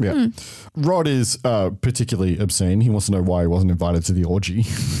would. Yeah. Rod is particularly obscene. He wants to know why he wasn't invited to the orgy.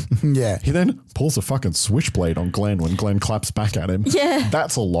 Yeah. He then pulls a fucking switchblade on Glenn when Glenn claps back at him. Yeah.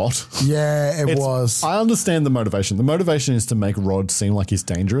 That's a lot. Yeah, it was. I understand the motivation. The motivation is to make Rod seem like he's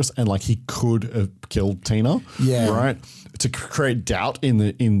dangerous and like he could have killed Tina. Yeah. Right? To create doubt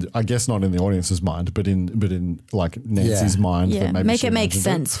in I guess not in the audience's mind, but in like Nancy's mind. Yeah, that maybe make she it make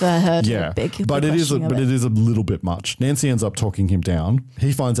imagined sense for her to Yeah, be but it is a little bit much. Nancy ends up talking him down.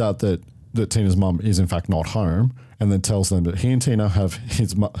 He finds out that Tina's mum is in fact not home, and then tells them that he and Tina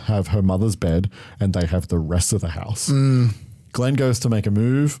have her mother's bed and they have the rest of the house. Glenn goes to make a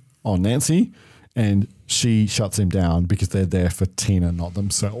move on Nancy, and she shuts him down because they're there for Tina, not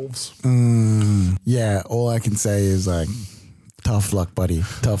themselves. Yeah, all I can say is like, tough luck, buddy.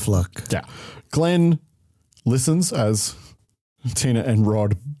 Tough luck. Yeah. Glenn listens as Tina and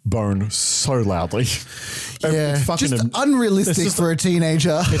Rod bone so loudly. Yeah, just unrealistic for a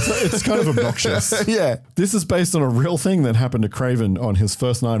teenager. It's kind of obnoxious. Yeah. This is based on a real thing that happened to Craven on his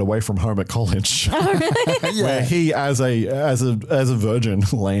first night away from home at college. Oh, really? Yeah. Where he, as a virgin,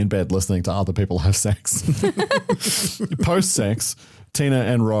 lay in bed listening to other people have sex. Post sex, Tina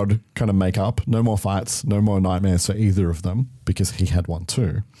and Rod kind of make up. No more fights, no more nightmares for either of them because he had one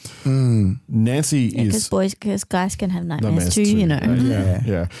too. Nancy is... Because guys can have nightmares too, you know.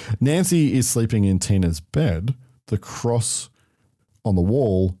 Yeah. Nancy is sleeping in Tina's bed. The cross on the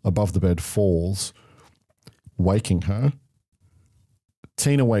wall above the bed falls, waking her.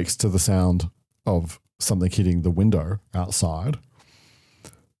 Tina wakes to the sound of something hitting the window outside.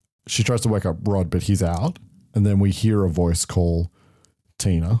 She tries to wake up Rod, but he's out. And then we hear a voice call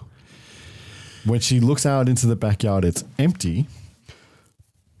Tina. When she looks out into the backyard, it's empty,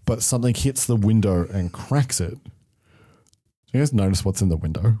 but something hits the window and cracks it. Do you guys notice what's in the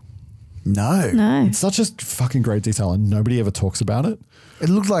window? No. It's such a fucking great detail and nobody ever talks about it. It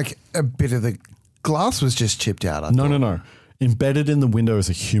looked like a bit of the glass was just chipped out. No. Embedded in the window is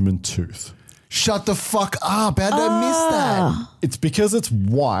a human tooth. Shut the fuck up. How did I miss that? It's because it's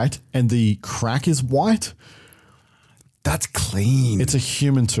white and the crack is white. That's clean. It's a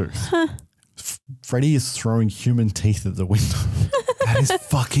human tooth. Freddy is throwing human teeth at the window. That is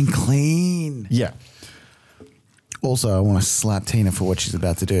fucking clean. Yeah. Also, I want to slap Tina for what she's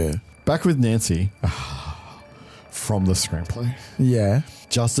about to do. Back with Nancy from the screenplay. Yeah.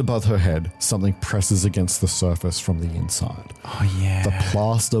 Just above her head, something presses against the surface from the inside. Oh, yeah. The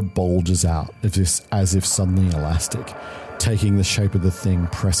plaster bulges out as if suddenly elastic, taking the shape of the thing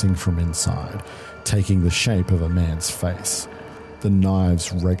pressing from inside, taking the shape of a man's face. The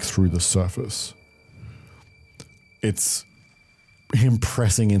knives rake through the surface. It's him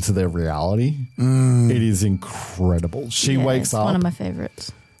pressing into their reality. It is incredible. She wakes up. One of my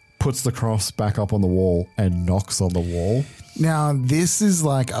favorites. Puts the cross back up on the wall and knocks on the wall. Now, this is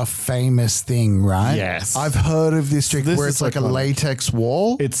like a famous thing, right? Yes. I've heard of this trick where it's like a latex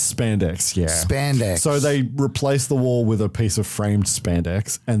wall. It's spandex, yeah. Spandex. So they replace the wall with a piece of framed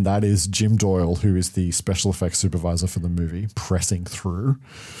spandex, and that is Jim Doyle, who is the special effects supervisor for the movie, pressing through.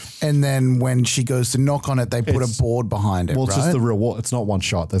 And then when she goes to knock on it, they put a board behind it, Well, right? it's just the real wall. It's not one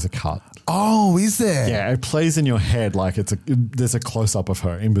shot. There's a cut. Oh, is there? Yeah, it plays in your head like there's a close-up of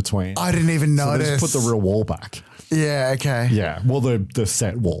her in between. I didn't even notice. So they just put the real wall back. Yeah, okay. Yeah, well, the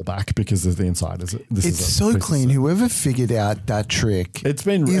set wall back because the inside is. It's so clean. Whoever figured out that trick, it's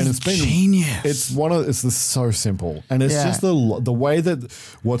been genius. It's so simple, and it's just the way that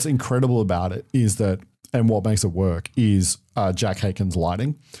what's incredible about it is that, and what makes it work is Jack Haken's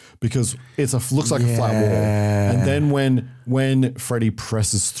lighting, because looks like a flat wall, and then when Freddy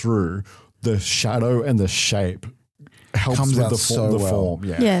presses through, the shadow and the shape helps comes with out the form.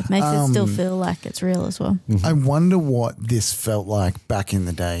 Yeah, it makes it still feel like it's real as well. I wonder what this felt like back in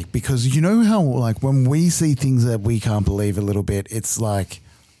the day, because you know how like when we see things that we can't believe a little bit, it's like,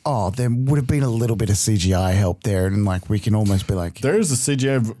 oh, there would have been a little bit of CGI help there, and like we can almost be like, there is a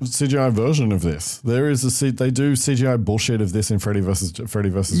CGI version of this. They do CGI bullshit of this in Freddy versus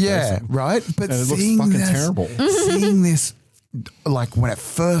Jason. right. But and it looks fucking terrible. Seeing this, like when it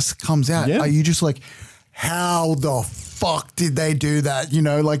first comes out, are you just like, how the fuck did they do that? You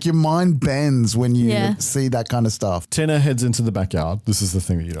know, like your mind bends when you see that kind of stuff. Tina heads into the backyard. This is the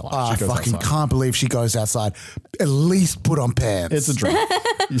thing that you don't like. I fucking can't believe she goes outside. At least put on pants. It's a drama.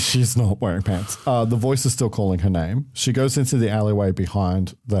 She's not wearing pants. The voice is still calling her name. She goes into the alleyway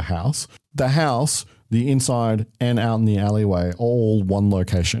behind the house. The house, the inside and out in the alleyway, all one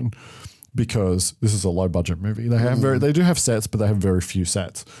location. Because this is a low budget movie. They do have sets, but they have very few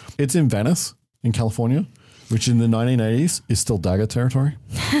sets. It's in Venice, in California, which in the 1980s is still Dagger territory.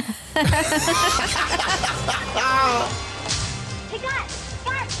 Hey guys,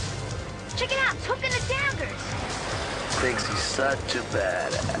 check it out, it's Hook and the Daggers. Thinks he's such a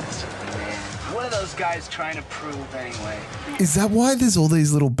badass. What are those guys trying to prove anyway? Is that why there's all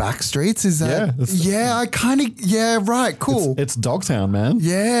these little back streets? Is that? Right, cool. It's Dogtown, man.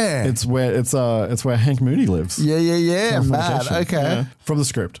 Yeah. It's where Hank Moody lives. Yeah. Mad. Okay. Yeah. From the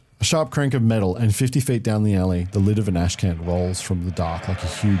script. A sharp crank of metal, and 50 feet down the alley, the lid of an ash can rolls from the dark like a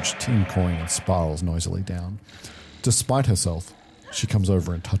huge tin coin and spirals noisily down. Despite herself, she comes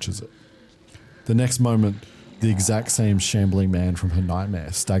over and touches it. The next moment, the exact same shambling man from her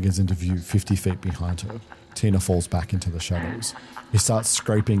nightmare staggers into view 50 feet behind her. Tina falls back into the shadows. He starts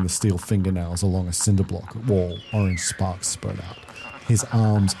scraping the steel fingernails along a cinder block wall. Orange sparks spurt out. His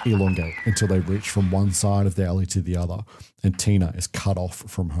arms elongate until they reach from one side of the alley to the other, and Tina is cut off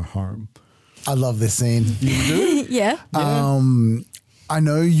from her home. I love this scene. You do? Yeah. I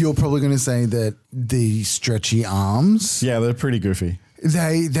know you're probably going to say that the stretchy arms. Yeah, they're pretty goofy.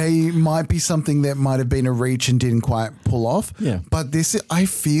 They might be something that might have been a reach and didn't quite pull off. Yeah. But this, I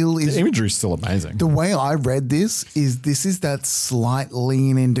feel, is... The imagery is still amazing. The way I read this is that slight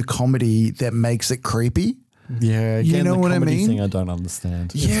lean into comedy that makes it creepy. Yeah, again, you know the what I comedy mean? thing I don't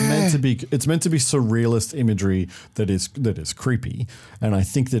understand. Yeah. It's meant to be surrealist imagery that is creepy, and I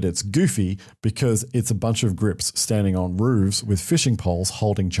think that it's goofy because it's a bunch of grips standing on roofs with fishing poles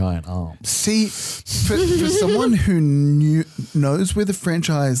holding giant arms. See, for someone who knows where the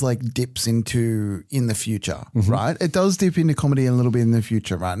franchise like dips into in the future, right? It does dip into comedy a little bit in the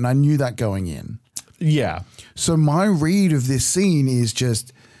future, right? And I knew that going in. Yeah. So my read of this scene is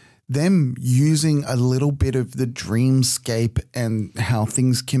just them using a little bit of the dreamscape and how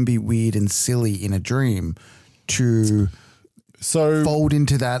things can be weird and silly in a dream to fold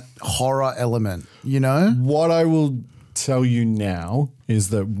into that horror element, you know? What I will tell you now is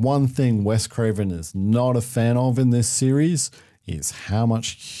that one thing Wes Craven is not a fan of in this series is how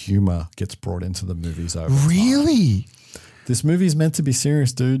much humor gets brought into the movies over time. Really? This movie is meant to be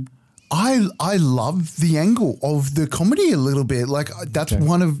serious, dude. I love the angle of the comedy a little bit. Like that's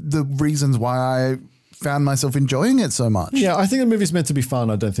one of the reasons why I found myself enjoying it so much. Yeah, I think the movie's meant to be fun.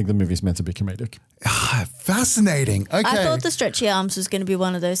 I don't think the movie's meant to be comedic. Fascinating. Okay. I thought the stretchy arms was going to be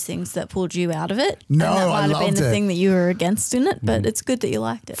one of those things that pulled you out of it. No, and that might I have been loved the it. thing that you were against in it, but it's good that you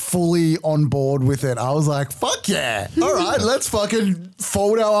liked it. Fully on board with it. I was like, fuck yeah. All right, let's fucking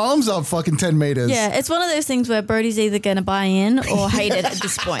fold our arms up fucking 10 meters. Yeah, it's one of those things where Brody's either going to buy in or hate it at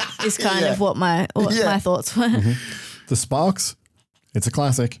this point is kind of what my thoughts were. The sparks, it's a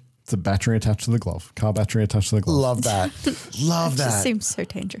classic. It's a battery attached to the glove. Car battery attached to the glove. Love that. Love It that. just seems so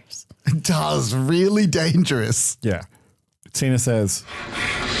dangerous. It does. Really dangerous. Yeah. Tina says,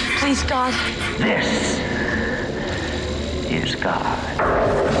 Please, God. This is God.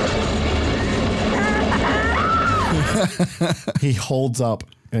 he holds up,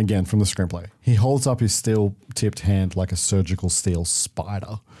 again from the screenplay, he holds up his steel-tipped hand like a surgical steel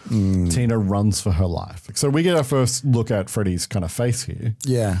spider. Tina runs for her life. So we get our first look at Freddy's kind of face here.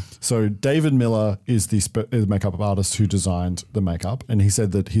 Yeah. So David Miller is the makeup artist who designed the makeup, and he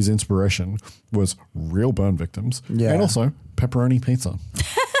said that his inspiration was real burn victims and also pepperoni pizza.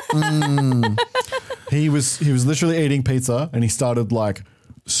 He was literally eating pizza, and he started like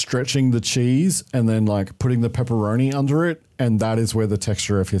stretching the cheese and then like putting the pepperoni under it, and that is where the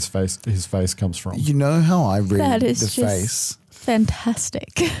texture of his face comes from. You know how I read That is the just face?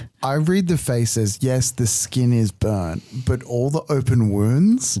 fantastic. I read the face as, yes, the skin is burnt, but all the open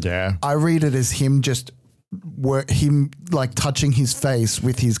wounds, I read it as him just like touching his face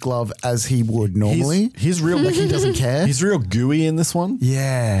with his glove as he would normally. He's real, like he doesn't care. He's real gooey in this one.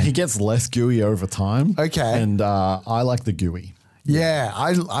 Yeah. He gets less gooey over time. Okay. And I like the gooey. Yeah,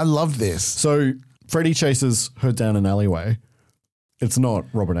 I love this. So Freddy chases her down an alleyway. It's not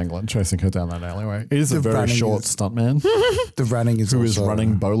Robert Englund chasing her down that alleyway. It is a very short stuntman. The running is who is also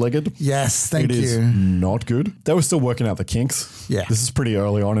running bow-legged. Yes, thank It is you. not good. They were still working out the kinks. Yeah. This is pretty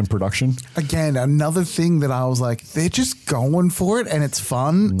early on in production. Again, another thing that I was like, they're just going for it and it's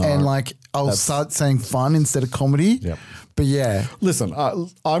fun. No, and like, I'll start saying fun instead of comedy. Yep. But yeah. Listen,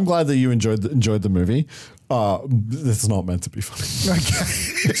 I'm glad that you enjoyed the movie. It's not meant to be funny.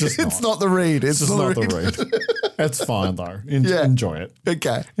 Okay. It's just It's not the read. It's just not the read. It's fine though. Enjoy it.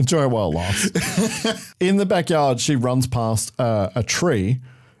 Okay. Enjoy it while it lasts. In the backyard, she runs past a tree,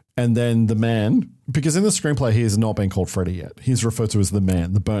 and then the man, because in the screenplay he has not been called Freddy yet. He's referred to as the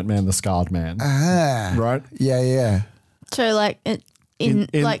man, the burnt man, the scarred man. Ah. Right? Yeah. So like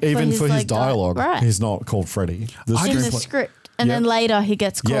even for his dialogue, right. he's not called Freddy. in the script, and then later he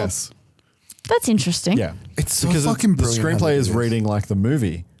gets called. Yes. That's interesting. Yeah. It's so because fucking the brilliant. screenplay is reading like the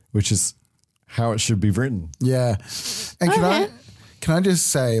movie, which is how it should be written. Yeah. And can I just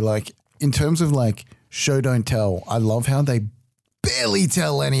say, like, in terms of like show don't tell, I love how they barely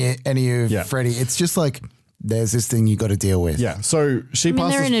tell any of Freddy. It's just like there's this thing you got to deal with. Yeah. So she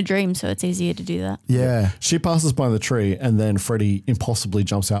passes. They're in a dream, so it's easier to do that. Yeah. She passes by the tree, and then Freddy impossibly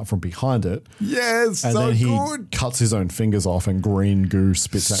jumps out from behind it. Yes, and so then he good. cuts his own fingers off, and green goo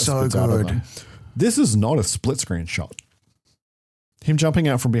spits out of good. them. This is not a split screen shot. Him jumping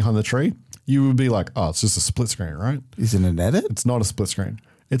out from behind the tree, you would be like, oh, it's just a split screen, right? Is it an edit? It's not a split screen.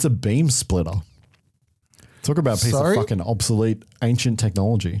 It's a beam splitter. Talk about a piece of fucking obsolete ancient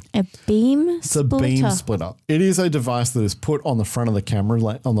technology. A beam It's a beam splitter. It is a device that is put on the front of the camera,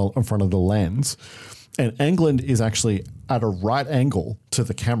 in front of the lens. And Englund is actually at a right angle to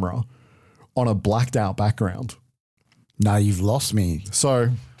the camera on a blacked out background. No, you've lost me. So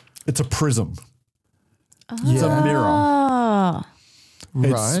it's a prism. It's a mirror. Oh.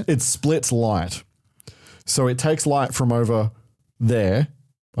 Right. It splits light. So it takes light from over there.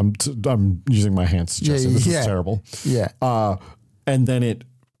 I'm using my hands to gesture. This is terrible. Yeah. And then it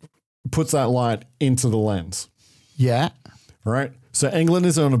puts that light into the lens. Yeah. Right? So Englund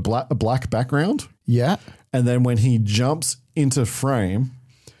is on a black background. Yeah. And then when he jumps into frame,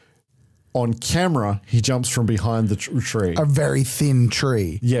 on camera, he jumps from behind the tree. A very thin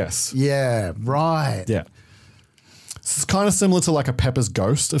tree. Yes. Yeah, right. Yeah. It's kind of similar to like a Pepper's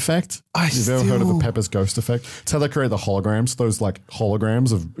Ghost effect. You've ever heard of a Pepper's Ghost effect? It's how they create the holograms, those like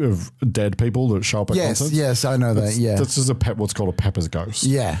holograms of dead people that show up at concerts. Yes, I know that, yeah. That's just what's called a Pepper's Ghost.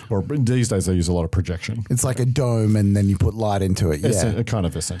 Yeah. Or these days they use a lot of projection. It's like a dome and then you put light into it, yeah. Kind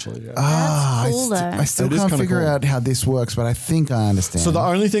of essentially, yeah. That's cool, though. I still can't figure out how this works, but I think I understand. So the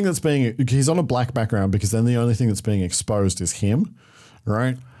only thing that's he's on a black background because then the only thing that's being exposed is him,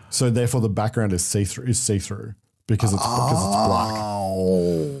 right? So therefore the background is see-through. Because it's black.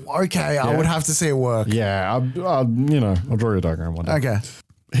 Oh, okay. I would have to see it work. Yeah, I'll draw you a diagram one day. Okay.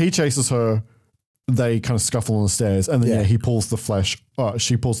 He chases her they kind of scuffle on the stairs, and then he pulls the flesh.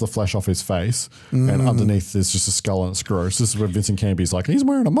 She pulls the flesh off his face, and underneath there's just a skull, and it's gross. This is where Vincent Canby's like, he's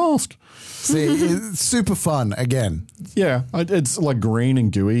wearing a mask. See, it's super fun again. Yeah, it's like green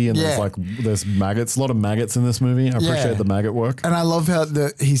and gooey, and there's maggots. A lot of maggots in this movie. I appreciate the maggot work, and I love how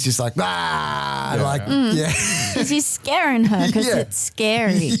he's just like because he's scaring her because it's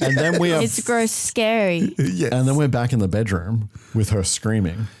scary. And then we have it's gross, scary. Yes. And then we're back in the bedroom with her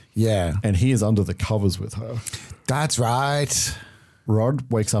screaming. Yeah, and he is under the covers with her. That's right.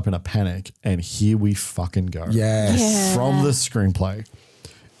 Rod wakes up in a panic, and here we fucking go. Yes. From the screenplay.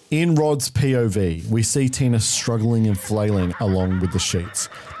 In Rod's POV, we see Tina struggling and flailing along with the sheets,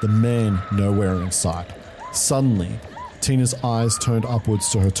 the man nowhere in sight. Suddenly, Tina's eyes turned upwards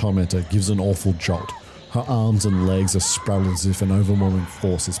to her tormentor gives an awful jolt. Her arms and legs are sprouted as if an overwhelming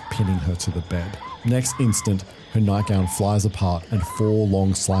force is pinning her to the bed. Next instant, her nightgown flies apart and 4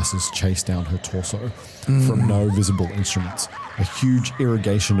 long slices chase down her torso. From no visible instruments, a huge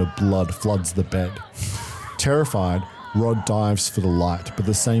irrigation of blood floods the bed. Terrified, Rod dives for the light, but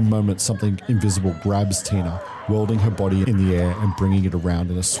the same moment something invisible grabs Tina, welding her body in the air and bringing it around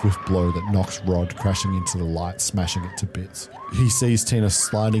in a swift blow that knocks Rod crashing into the light, smashing it to bits. He sees Tina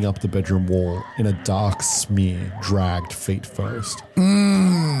sliding up the bedroom wall in a dark smear, dragged feet first.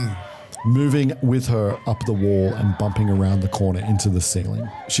 Moving with her up the wall and bumping around the corner into the ceiling.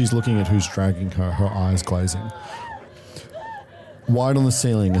 She's looking at who's dragging her, her eyes glazing. Wide on the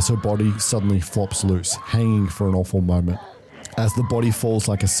ceiling as her body suddenly flops loose, hanging for an awful moment. As the body falls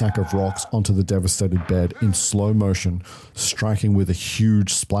like a sack of rocks onto the devastated bed in slow motion, striking with a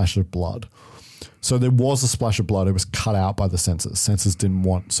huge splash of blood. So there was a splash of blood. It was cut out by the censors. Censors didn't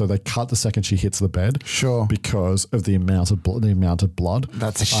want, so they cut the second she hits the bed. Sure. Because of the amount of blood.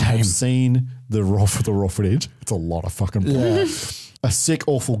 That's a shame. I have seen the raw footage. It's a lot of fucking blood. Yeah. A sick,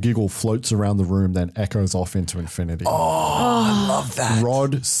 awful giggle floats around the room, then echoes off into infinity. Oh, I love that.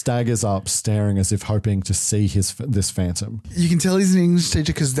 Rod staggers up, staring as if hoping to see this phantom. You can tell he's an English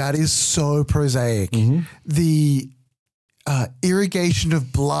teacher because that is so prosaic. The irrigation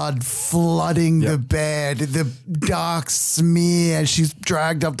of blood flooding the bed, the dark smear, she's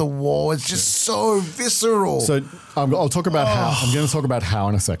dragged up the wall. It's just so visceral. So I'll talk about how. I'm going to talk about how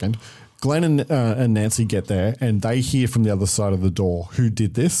in a second. Glenn and Nancy get there, and they hear from the other side of the door who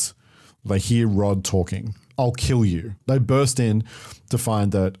did this. They hear Rod talking. I'll kill you. They burst in to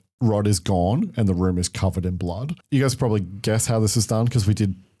find that Rod is gone and the room is covered in blood. You guys probably guess how this is done because we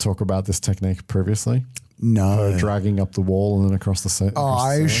did talk about this technique previously. No. Dragging up the wall and then across the set.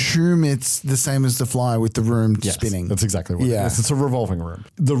 I assume it's the same as The Fly with the room spinning. That's exactly what it is. It's a revolving room.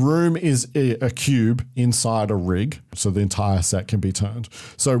 The room is a cube inside a rig, so the entire set can be turned.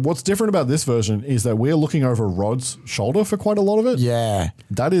 So what's different about this version is that we're looking over Rod's shoulder for quite a lot of it. Yeah.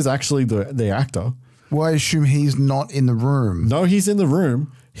 That is actually the actor. Well, I assume he's not in the room. No, he's in the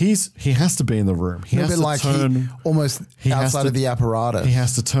room. He has to be in the room. He has to turn almost outside of the apparatus. He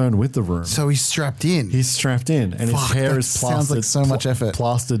has to turn with the room. So he's strapped in. He's strapped in, and his hair is plastered. Sounds like so much effort.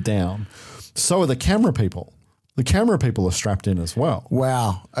 Plastered down. So are the camera people. The camera people are strapped in as well.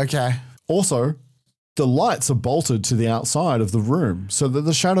 Wow. Okay. Also, the lights are bolted to the outside of the room so that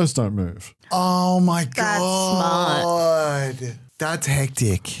the shadows don't move. Oh my God. That's smart. That's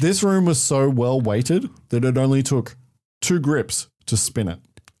hectic. This room was so well weighted that it only took 2 grips to spin it.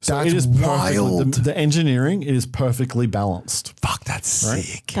 So that's it is wild. The engineering, it is perfectly balanced. Fuck, that's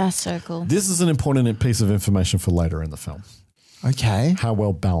sick. That's so cool. This is an important piece of information for later in the film. Okay. How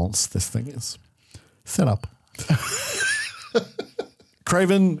well balanced this thing is. Set up.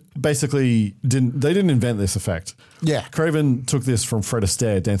 Craven basically didn't invent this effect. Yeah. Craven took this from Fred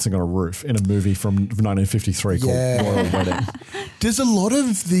Astaire dancing on a roof in a movie from 1953 called Royal Wedding. Does a lot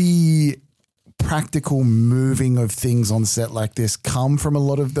of the practical moving of things on set like this come from a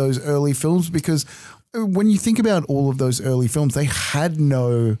lot of those early films? Because when you think about all of those early films, they had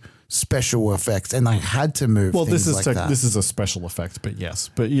no special effects and they had to move. Well, this is a special effect, but yes,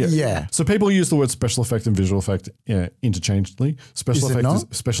 but yeah. So people use the word special effect and visual effect interchangeably. Special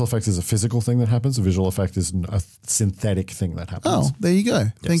effect is a physical thing that happens. A visual effect is a synthetic thing that happens. Oh, there you go.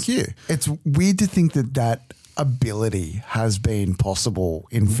 Yes. Thank you. It's weird to think that ability has been possible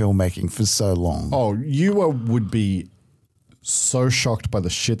in filmmaking for so long. Oh, you would be so shocked by the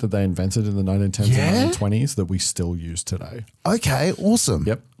shit that they invented in the 1910s and 1920s that we still use today. Okay, awesome.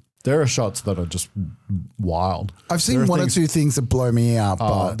 Yep. There are shots that are just wild. I've seen one or two things that blow me out.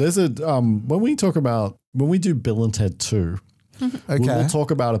 But there's a when we do Bill and Ted 2, we'll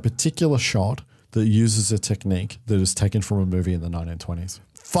talk about a particular shot that uses a technique that is taken from a movie in the 1920s.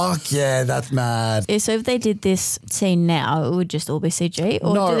 Fuck yeah, that's mad. Yeah, so if they did this scene now, it would just all be CG?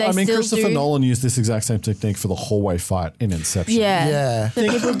 Or No, do they I mean, still Christopher do... Nolan used this exact same technique for the hallway fight in Inception. Yeah. So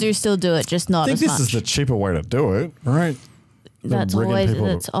people do still do it, just not I think as this much. is the cheaper way to do it, right? That's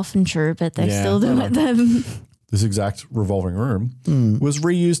often true, but they still do it then. This exact revolving room was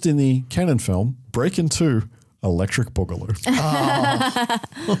reused in the Canon film Breakin' 2 Electric Boogaloo.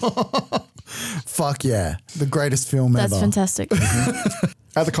 Fuck yeah. The greatest film ever. That's fantastic.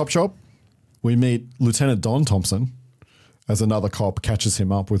 At the cop shop, we meet Lieutenant Don Thompson as another cop catches him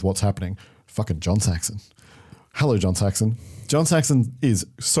up with what's happening. Fucking John Saxon. Hello, John Saxon. John Saxon is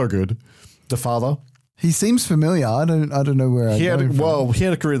so good. The father. He seems familiar. I don't know where He had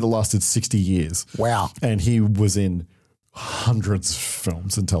a career that lasted 60 years. Wow. And he was in hundreds of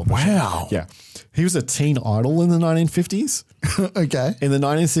films and television. Wow. Yeah. He was a teen idol in the 1950s. Okay. In the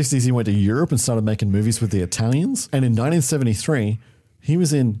 1960s, he went to Europe and started making movies with the Italians. And in 1973, he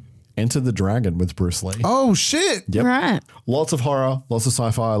was in Enter the Dragon with Bruce Lee. Oh, shit. Yep. Right. Lots of horror, lots of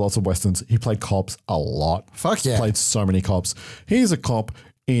sci-fi, lots of westerns. He played cops a lot. Fuck yeah. Played so many cops. He's a cop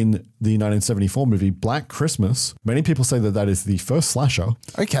in the 1974 movie Black Christmas. Many people say that is the first slasher.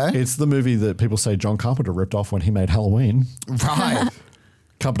 Okay. It's the movie that people say John Carpenter ripped off when he made Halloween. Right.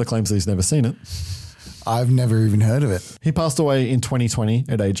 Carpenter claims that he's never seen it. I've never even heard of it. He passed away in 2020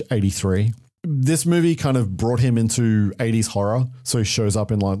 at age 83. This movie kind of brought him into 80s horror. So he shows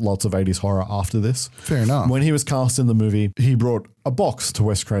up in lots of 80s horror after this. Fair enough. When he was cast in the movie, he brought a box to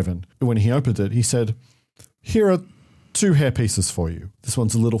Wes Craven. When he opened it, he said, "Here are 2 hair pieces for you. This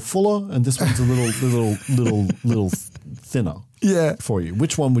one's a little fuller and this one's a little thinner. Yeah. For you.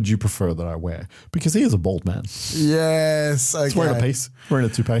 Which one would you prefer that I wear?" Because he is a bald man. Yes. Okay. He's wearing a piece, wearing a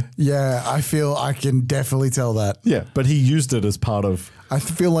toupee. Yeah, I feel I can definitely tell that. Yeah, but he used it as part of... I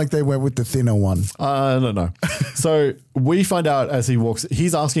feel like they went with the thinner one. I don't know. So we find out as he walks,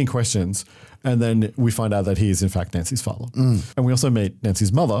 he's asking questions, and then we find out that he is in fact Nancy's father. And we also meet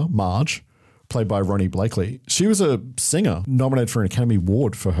Nancy's mother, Marge, played by Ronnie Blakely. She was a singer nominated for an Academy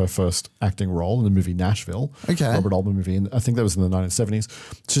Award for her first acting role in the movie Nashville. Okay. Robert Altman movie. And I think that was in the 1970s.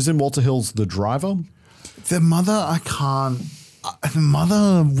 She's in Walter Hill's The Driver. The mother, I can't. The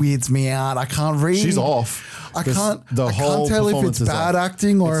mother weirds me out. I can't read. She's off. I can't tell if performance it's is bad off.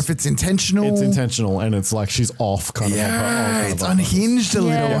 acting or if it's intentional. It's intentional, and it's like she's off kind of. Yeah, it's unhinged a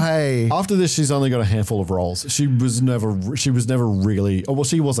little. Hey. After this, she's only got a handful of roles. She was never really. Oh, well,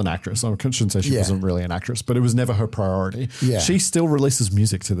 she was an actress. I shouldn't say she wasn't really an actress, but it was never her priority. Yeah. She still releases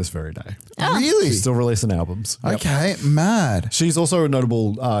music to this very day. Really? She's still releasing albums. Yep. Okay, mad. She's also a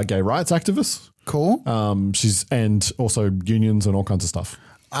notable gay rights activist. Cool. And also unions and all kinds of stuff.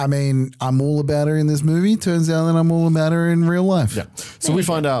 I mean, I'm all about her in this movie. Turns out that I'm all about her in real life. Yeah. So we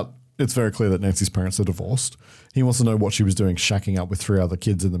find out it's very clear that Nancy's parents are divorced. He wants to know what she was doing shacking up with 3 other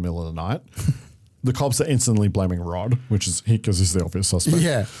kids in the middle of the night. The cops are instantly blaming Rod, which is because he's the obvious suspect.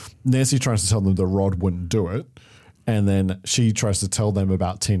 Yeah. Nancy tries to tell them that Rod wouldn't do it. And then she tries to tell them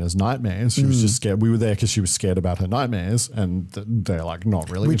about Tina's nightmares. She was just scared. We were there because she was scared about her nightmares. And they're like not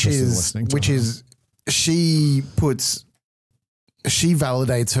really interested in listening to her. She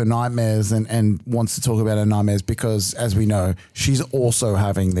validates her nightmares and wants to talk about her nightmares because, as we know, she's also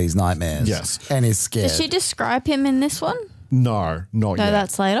having these nightmares. Yes. And is scared. Does she describe him in this one? No, not yet. No,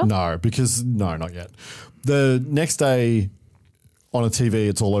 that's later? No, not yet. The next day on a TV,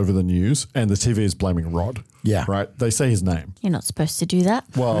 it's all over the news and the TV is blaming Rod. Yeah. Right? They say his name. You're not supposed to do that.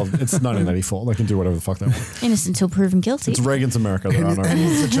 Well, it's 1984. They can do whatever the fuck they want. Innocent until proven guilty. It's Reagan's America. There are no and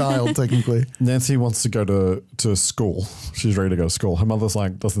he's a child, technically. Nancy wants to go to school. She's ready to go to school. Her mother's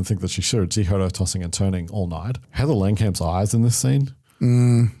like, doesn't think that she should. She heard her tossing and turning all night. Heather Langkamp's eyes in this scene.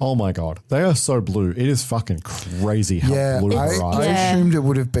 Oh my God. They are so blue. It is fucking crazy how blue her eyes I assumed it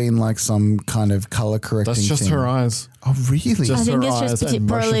would have been like some kind of color correcting That's just thing. her eyes. Oh, really? Just I think her it's eyes just and motion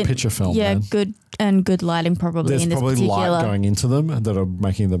probably picture film, Yeah, man. good lighting probably There's in this probably particular. light going into them that are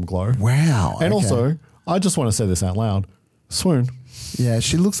making them glow. Wow. And okay. also, I just want to say this out loud. Swoon. Yeah,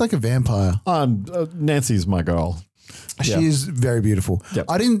 she looks like a vampire. Nancy's my girl. She is very beautiful. Yep.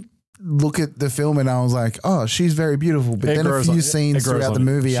 I didn't look at the film and I was like, oh, she's very beautiful. But then a few scenes throughout the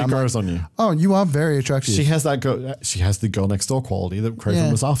movie, I'm like, on you. Oh, you are very attractive. She has that. She has the girl next door quality that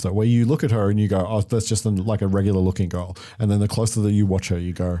Craven was after, where you look at her and you go, "Oh, that's just like a regular looking girl." And then the closer that you watch her,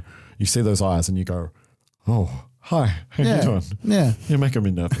 you see those eyes and you go, "Oh, hi, how you doing? Yeah, you're making me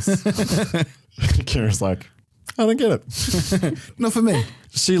nervous." Kira's like, I don't get it. Not for me.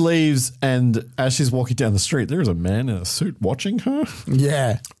 She leaves, and as she's walking down the street, there is a man in a suit watching her.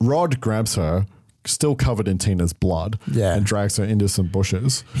 Yeah. Rod grabs her still covered in Tina's blood and drags her into some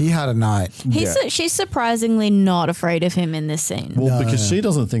bushes. He had a night. She's surprisingly not afraid of him in this scene. Well, because she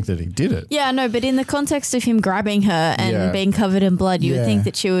doesn't think that he did it. Yeah, no, but in the context of him grabbing her and being covered in blood, you would think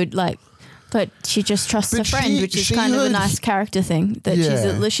that she would but she just trusts a friend, which is kind of a nice character thing.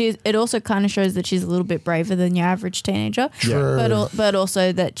 That she's it also kind of shows that she's a little bit braver than your average teenager. True. But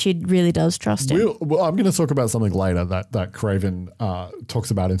also that she really does trust him. Well, I'm going to talk about something later that Craven talks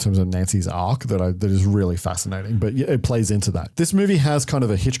about in terms of Nancy's arc that is really fascinating. But it plays into that. This movie has kind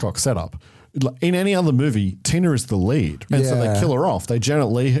of a Hitchcock setup. In any other movie, Tina is the lead, and so they kill her off. They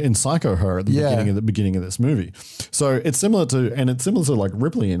Janet Leigh and Psycho her at the beginning of this movie. So it's similar to like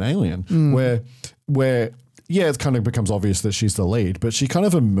Ripley in Alien, where it kind of becomes obvious that she's the lead, but she kind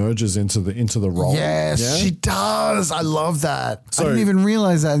of emerges into the role. Yes, she does. I love that. So, I didn't even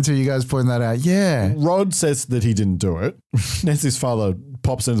realize that until you guys pointed that out. Yeah. Rod says that he didn't do it. Nancy's father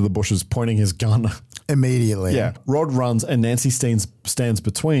pops into the bushes pointing his gun. Immediately. Yeah. Rod runs and Nancy stands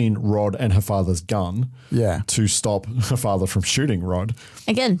between Rod and her father's gun to stop her father from shooting Rod.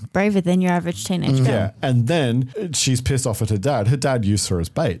 Again, braver than your average teenage girl. Yeah. And then she's pissed off at her dad. Her dad used her as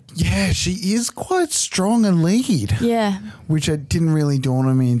bait. Yeah, she is quite strong and lead. Yeah. Which I didn't really dawn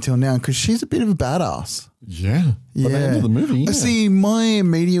on me until now because she's a bit of a badass. Yeah. By the end of the movie, I see my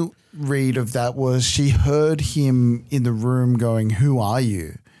immediate read of that was she heard him in the room going, "Who are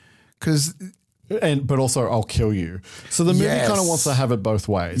you?" But also, I'll kill you. So the movie kind of wants to have it both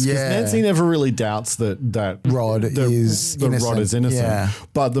ways. Because Nancy never really doubts that Rod is innocent. Yeah.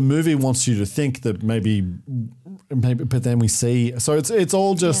 But the movie wants you to think that maybe, but then we see. So it's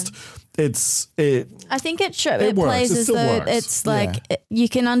all just. I think it plays as though works. It's like you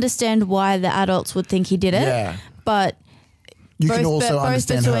can understand why the adults would think he did it, but you can also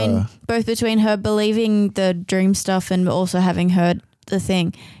understand her. Both between her believing the dream stuff and also having heard the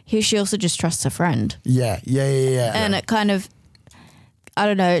thing, she also just trusts a friend. Yeah. And it kind of, I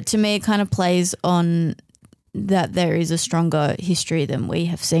don't know, to me it kind of plays on that there is a stronger history than we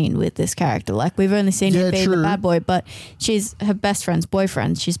have seen with this character. Like we've only seen her be the bad boy, but she's her best friend's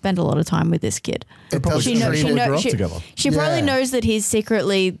boyfriend. She spent a lot of time with this kid. She probably knows that he's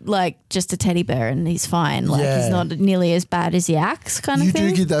secretly like just a teddy bear and he's fine. Like he's not nearly as bad as he acts kind of thing.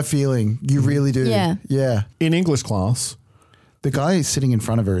 You do get that feeling. You really do. Yeah. In English class, the guy sitting in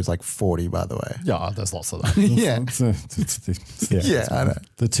front of her is like 40, by the way. Yeah, there's lots of that. I know.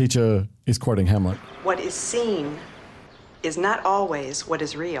 The teacher is quoting Hamlet. What is seen is not always what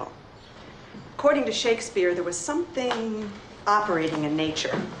is real. According to Shakespeare, there was something operating in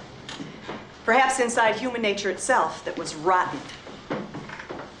nature, perhaps inside human nature itself, that was rotten.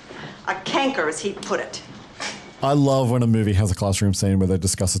 A canker, as he put it. I love when a movie has a classroom scene where they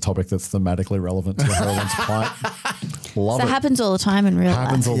discuss a topic that's thematically relevant to the heroine's plot. Love it. Happens all the time in real life.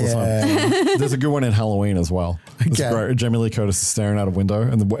 Happens all the time. There's a good one in Halloween as well. It's great. Jamie Lee Curtis is staring out a window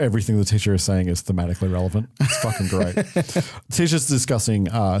and everything the teacher is saying is thematically relevant. It's fucking great. The teacher's discussing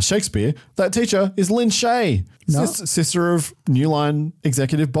Shakespeare. That teacher is Lynn Shay, sister of New Line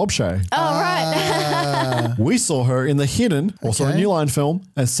executive Bob Shay. Oh, right. We saw her in The Hidden, also a New Line film,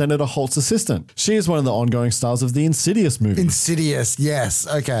 as Senator Holt's assistant. She is one of the ongoing stars of the Insidious movie. Insidious, yes.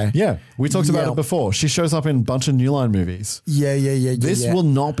 Okay. Yeah, we talked about it before. She shows up in a bunch of New Line movies. Yeah. This will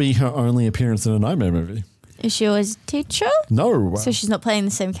not be her only appearance in a Nightmare movie. Is she always a teacher? No. So she's not playing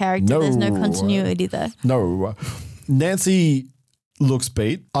the same character? No. There's no continuity there? No. Nancy looks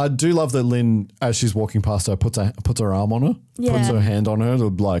beat. I do love that Lynn, as she's walking past her, puts her arm on her, puts her hand on her to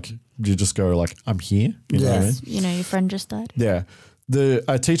like, you just go like, I'm here. You know what I mean? You know, your friend just died. Yeah.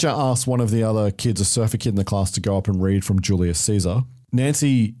 A teacher asked one of the other kids, a surfer kid in the class, to go up and read from Julius Caesar.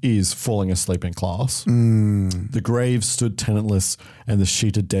 Nancy is falling asleep in class. The grave stood tenantless and the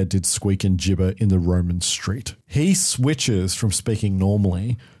sheeted dead did squeak and gibber in the Roman street. He switches from speaking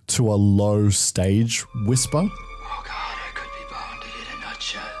normally to a low stage whisper. Oh God, I could be bounded in a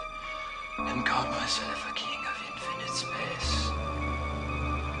nutshell and call myself a king of infinite space.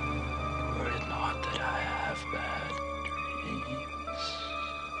 Were it not that I have bad dreams.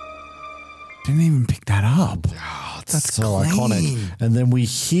 Didn't even pick that up. That's so iconic. And then we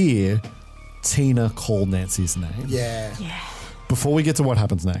hear Tina call Nancy's name. Yeah. Before we get to what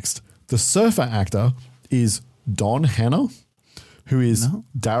happens next, the surfer actor is Don Hanna, who is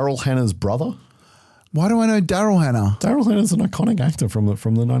Daryl Hannah's brother. Why do I know Daryl Hannah? Daryl Hannah's an iconic actor from the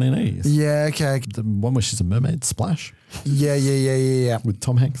 1980s. Yeah, okay. The one where she's a mermaid, Splash. Yeah. With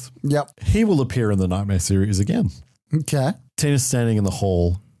Tom Hanks. Yep. He will appear in the Nightmare series again. Okay. Tina's standing in the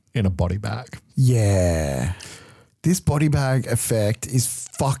hall in a body bag. Yeah. This body bag effect is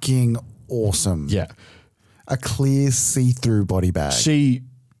fucking awesome. Yeah. A clear see-through body bag.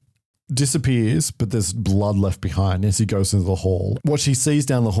 disappears, but there's blood left behind as he goes into the hall. What she sees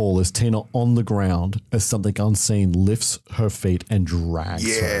down the hall is Tina on the ground as something unseen lifts her feet and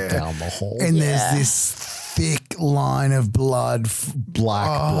drags her down the hall. And there's this thick line of blood. Black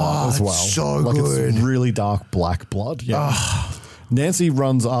blood as well. So good. It's really dark black blood. Yeah. Nancy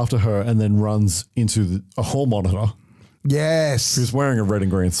runs after her and then runs into a hall monitor. Yes. Who's wearing a red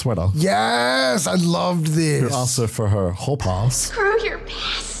and green sweater. Yes, I loved this. Who asks her for her hall pass. Screw your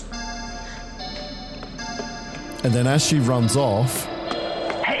pass. And then as she runs off...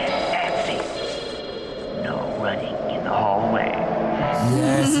 Hey, Nancy. No running in the hallway.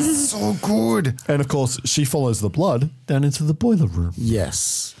 Yes, it's so good. And of course, she follows the blood down into the boiler room.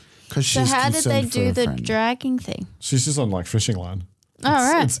 Yes. So how did they do the dragging thing? She's just on like fishing line.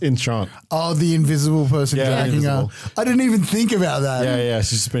 Right. It's enchant. Oh, the invisible person dragging her. I didn't even think about that. Yeah.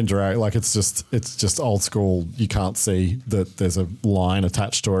 She's just been dragged. Like it's just old school. You can't see that there's a line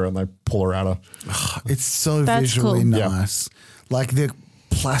attached to her, and they pull her out of. It's so That's visually cool. nice. Like the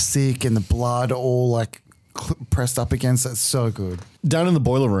plastic and the blood all like pressed up against it. So good. Down in the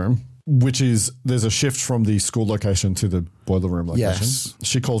boiler room, which is there's a shift from the school location to the boiler room location. Yes.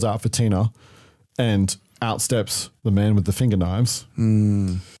 She calls out for Tina, and out steps the man with the finger knives.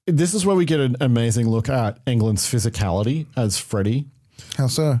 This is where we get an amazing look at England's physicality as Freddy. How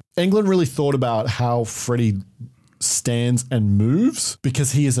so? England really thought about how Freddy stands and moves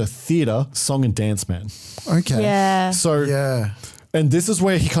because he is a theatre, song and dance man. Okay. Yeah. So, and this is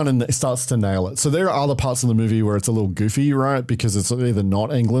where he kind of starts to nail it. So there are other parts of the movie where it's a little goofy, right? Because it's either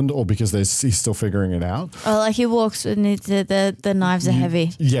not England or because he's still figuring it out. Oh, like he walks and the knives are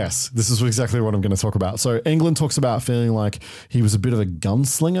heavy. Yes, this is exactly what I'm going to talk about. So England talks about feeling like he was a bit of a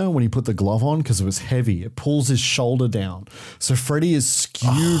gunslinger when he put the glove on because it was heavy. It pulls his shoulder down. So Freddy is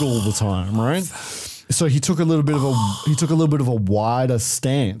skewed all the time, right? So he took a little bit of a wider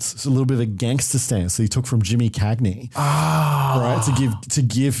stance, so a little bit of a gangster stance that he took from Jimmy Cagney, right? To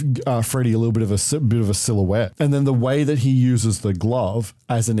give Freddy a little bit of a silhouette, and then the way that he uses the glove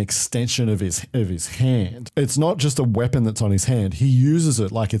as an extension of his hand. It's not just a weapon that's on his hand. He uses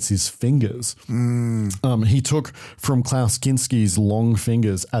it like it's his fingers. He took from Klaus Kinski's long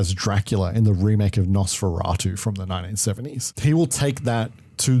fingers as Dracula in the remake of Nosferatu from the 1970s. He will take that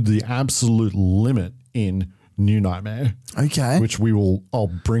to the absolute limit in New Nightmare. Okay. Which I'll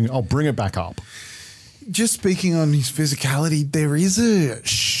bring it back up. Just speaking on his physicality, there is a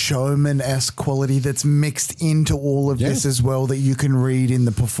showman-esque quality that's mixed into all of this as well that you can read in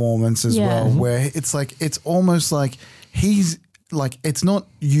the performance as well, where it's like, it's almost like he's like, it's not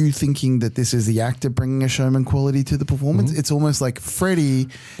you thinking that this is the actor bringing a showman quality to the performance. It's almost like Freddy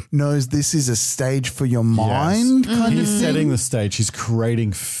knows this is a stage for your mind. He's setting the stage. He's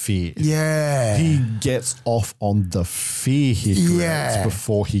creating fear. Yeah. He gets off on the fear he creates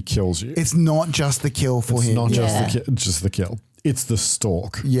before he kills you. It's not just the kill for him. It's not just the kill. It's the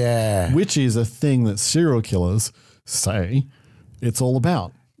stalk. Yeah. Which is a thing that serial killers say it's all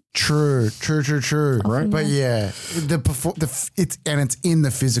about. True. Right? But yeah, it's in the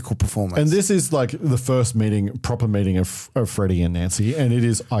physical performance. And this is like the first proper meeting of Freddy and Nancy, and it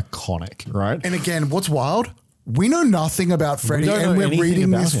is iconic, right? And again, what's wild? We know nothing about Freddy, and we're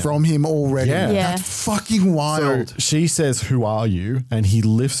reading this from him already. Yeah. That's fucking wild. So she says, "Who are you?" And he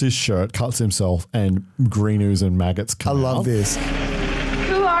lifts his shirt, cuts himself, and green ooze and maggots come out. I love this.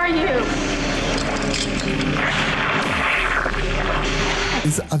 Who are you?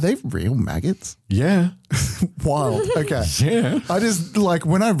 Are they real maggots? Yeah. Wild. Okay. Yeah. I just like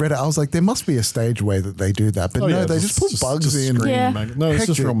when I read it, I was like, there must be a stage way that they do that, but they just put bugs in. No, it's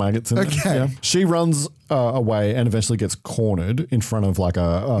just real maggots in there. Okay. Yeah. She runs away and eventually gets cornered in front of like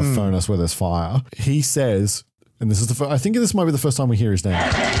a furnace where there's fire. He says, and this is I think this might be the first time we hear his name.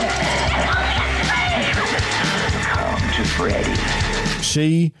 Come to Freddy.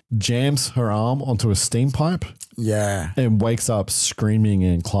 She jams her arm onto a steam pipe. Yeah. And wakes up screaming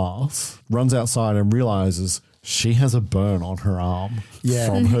in class, runs outside and realizes she has a burn on her arm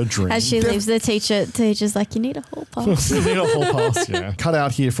from her dream. As she leaves the teacher's like, you need a hall pass. You need a hall pass, yeah. Cut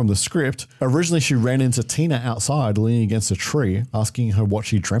out here from the script. Originally, she ran into Tina outside leaning against a tree, asking her what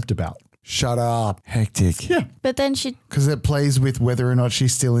she dreamt about. Shut up. Hectic. Yeah. But then she... Because it plays with whether or not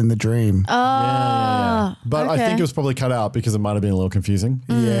she's still in the dream. Oh. Yeah. But okay. I think it was probably cut out because it might have been a little confusing.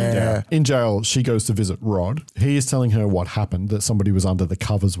 Yeah. In jail, she goes to visit Rod. He is telling her what happened, that somebody was under the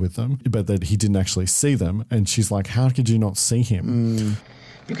covers with them, but that he didn't actually see them. And she's like, how could you not see him?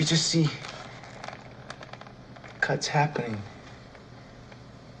 You could just see cuts happening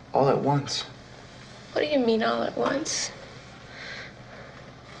all at once. What do you mean all at once?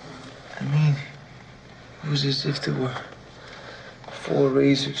 I mean, it was as if there were 4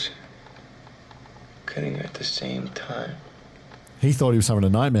 razors getting her at the same time. He thought he was having a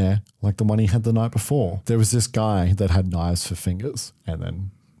nightmare like the one he had the night before. There was this guy that had knives for fingers, and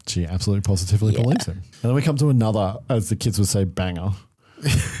then she absolutely positively believes him. And then we come to another, as the kids would say, banger.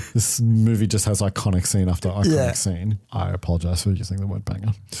 This movie just has iconic scene after iconic scene. I apologize for using the word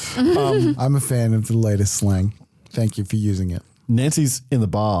banger. I'm a fan of the latest slang. Thank you for using it. Nancy's in the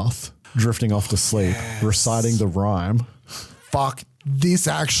bath, drifting off to sleep, reciting the rhyme. Fuck, this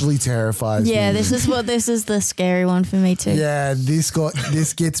actually terrifies me. Yeah, this is the scary one for me too. Yeah,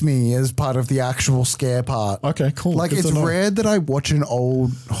 this gets me as part of the actual scare part. Okay, cool. Like, it's rare that I watch an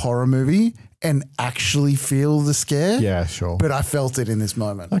old horror movie and actually feel the scare. Yeah, sure. But I felt it in this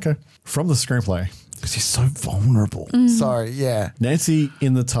moment. Okay. From the screenplay. Because he's so vulnerable. Sorry, yeah. Nancy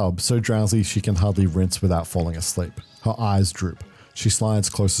in the tub, so drowsy she can hardly rinse without falling asleep. Her eyes droop. She slides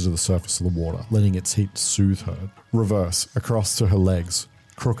closer to the surface of the water, letting its heat soothe her. Reverse, across to her legs,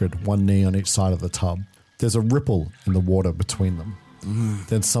 crooked, one knee on each side of the tub. There's a ripple in the water between them.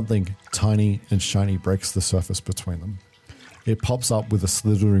 Then something tiny and shiny breaks the surface between them. It pops up with a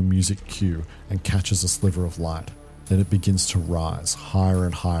slithering music cue and catches a sliver of light. Then it begins to rise, higher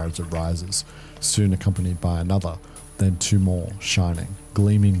and higher as it rises, soon accompanied by another, then two more, shining,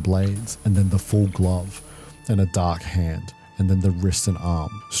 gleaming blades, and then the full glove, and a dark hand, and then the wrist and arm,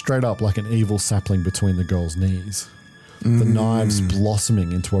 straight up like an evil sapling between the girl's knees. The knives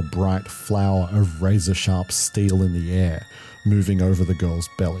blossoming into a bright flower of razor-sharp steel in the air, moving over the girl's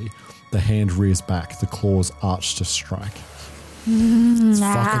belly. The hand rears back, the claws arch to strike. It's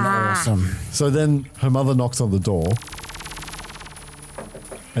fucking awesome. So then her mother knocks on the door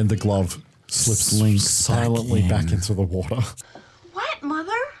and the glove slips silently back into the water. What,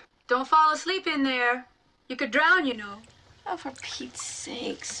 Mother? Don't fall asleep in there. You could drown, you know. Oh, for Pete's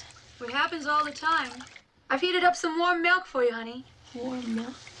sakes. It happens all the time. I've heated up some warm milk for you, honey. Warm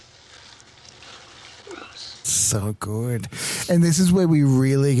milk? Gross. So good. And this is where we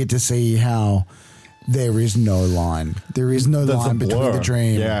really get to see how there is no line. There is no line between the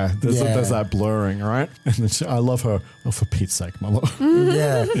dream. Yeah, there's that blurring, right? And then I love her. Oh, for Pete's sake, mother.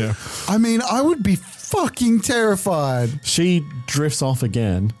 Yeah. I mean, I would be fucking terrified. She drifts off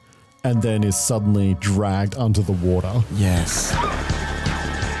again and then is suddenly dragged under the water. Yes.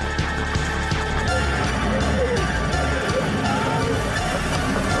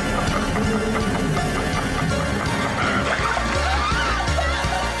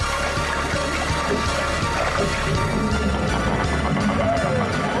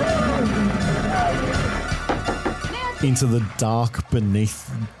 Into the dark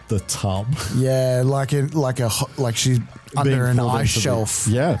beneath the tub. Yeah, like she's under an ice shelf.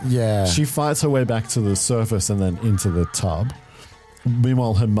 Yeah. She fights her way back to the surface and then into the tub.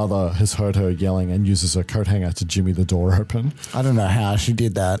 Meanwhile, her mother has heard her yelling and uses her coat hanger to jimmy the door open. I don't know how she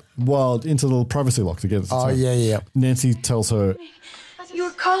did that. Well, into the privacy lock to get it. Oh, yeah. Nancy tells her, You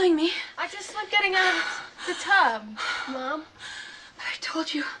were calling me. I just was getting out of the tub, Mom. I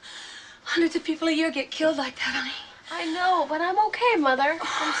told you, hundreds of people a year get killed like that, honey. I know, but I'm okay, Mother.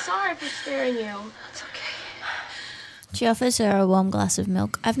 I'm sorry for scaring you. It's okay. She offers her a warm glass of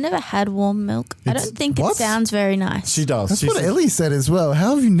milk. I've never had warm milk. I don't think it sounds very nice. She does. That's what Ellie said as well.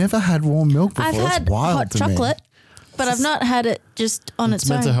 How have you never had warm milk before? I've That's had wild hot to chocolate, but I've not had it just on its own. It's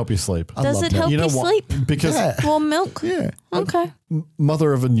meant to help you sleep. Does it help you sleep? Because warm milk? Yeah. Okay.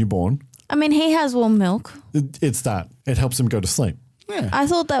 Mother of a newborn. I mean, he has warm milk. It's that. It helps him go to sleep. Yeah. I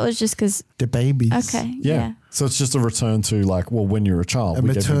thought that was just because the babies. Okay. Yeah. So it's just a return to when you're a child,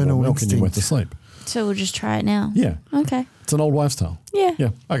 we gave you warm milk and you went to sleep. So we'll just try it now. Yeah. Okay. It's an old wives' tale. Yeah. Yeah.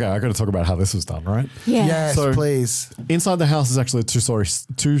 Okay, I got to talk about how this was done, right? Yeah. Yes, so please. Inside the house is actually a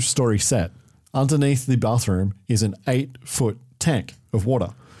two-story set. Underneath the bathroom is an 8-foot tank of water.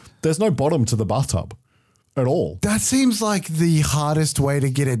 There's no bottom to the bathtub at all. That seems like the hardest way to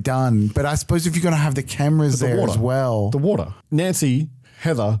get it done. But I suppose if you're going to have the cameras there as well. The water. Nancy,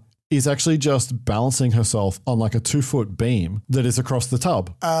 Heather, is actually just balancing herself on like a 2-foot beam that is across the tub.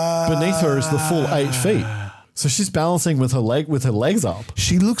 Beneath her is the full 8 feet. So she's balancing with her legs up.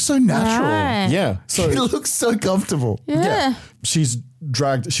 She looks so natural. Right. Yeah. So she looks so comfortable. Yeah. She's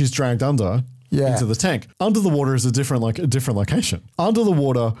dragged under into the tank. Under the water is a different location. Under the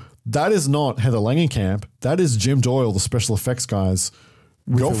water, that is not Heather Langenkamp. That is Jim Doyle, the special effects guy's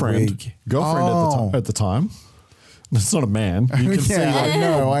girlfriend at the time. It's not a man. You can see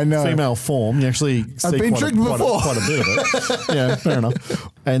I know. Female form. You actually see quite a bit of it. Yeah, fair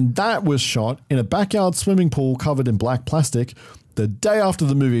enough. And that was shot in a backyard swimming pool covered in black plastic the day after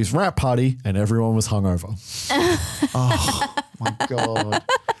the movie's wrap party and everyone was hungover. Oh, my God.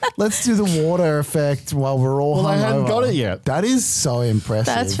 Let's do the water effect while we're all I hadn't hungover. got it yet. That is so impressive.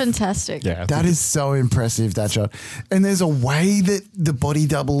 That's fantastic. Yeah. That is so impressive, that shot. And there's a way that the body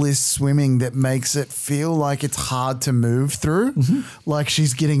double is swimming that makes it feel like it's hard to move through. Like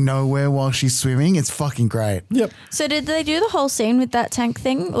she's getting nowhere while she's swimming. It's fucking great. Yep. So did they do the whole scene with that tank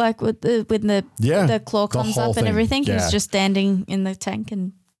thing, like with the claw comes whole up thing. and everything? Yeah. He's just standing in the tank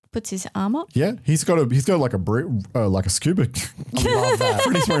and puts his arm up. Yeah, he's got like a scuba. I love that.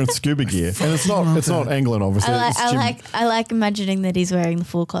 He's wearing scuba gear, and it's not angling obviously. I like imagining that he's wearing the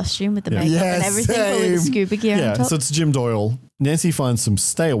full costume with the makeup Yeah, and everything, but with the same. scuba gear on top. So it's Jim Doyle. Nancy finds some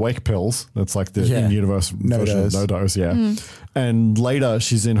stay awake pills. That's like the in-universe version of no dose. Yeah. And later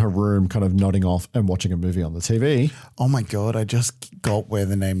she's in her room kind of nodding off and watching a movie on the TV. Oh my God, I just got where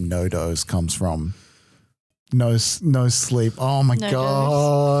the name No Dose comes from. No sleep. Oh my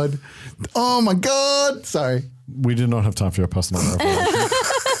God. Oh my God. Sorry. We do not have time for your personal revelation.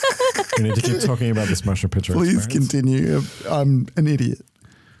 We need to keep talking about this motion picture Please experience. continue. I'm an idiot.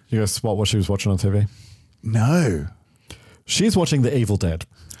 You guys spot what she was watching on TV? No. She's watching The Evil Dead.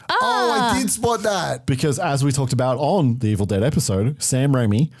 Oh, I did spot that. Because as we talked about on the Evil Dead episode, Sam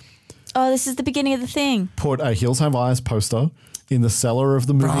Raimi Oh, this is the beginning of the thing. put a Hills Have Eyes poster in the cellar of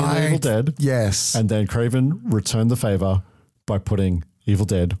the movie The Evil Dead. Yes. And then Craven returned the favor by putting Evil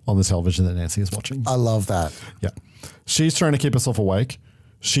Dead on the television that Nancy is watching. I love that. Yeah. She's trying to keep herself awake.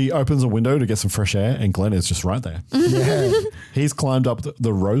 She opens a window to get some fresh air, and Glenn is just right there. Yeah. He's climbed up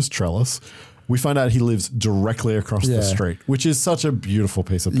the rose trellis. We find out he lives directly across the street, which is such a beautiful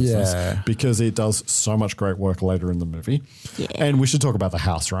piece of business because it does so much great work later in the movie. Yeah. And we should talk about the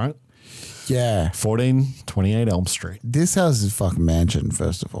house, right? Yeah. 1428 Elm Street. This house is a fucking mansion,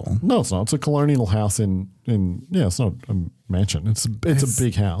 first of all. No, it's not. It's a colonial house in it's not a mansion. It's a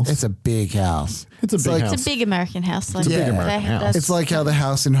big house. It's a big house. It's a big house. It's a big American house. Like It's a big American house. It's like how the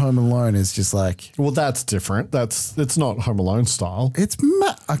house in Home Alone is just like. Well, that's different. It's not Home Alone style. It's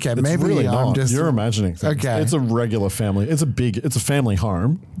okay. It's Maybe really I'm not. just. You're imagining things. Okay. It's a regular family. It's a family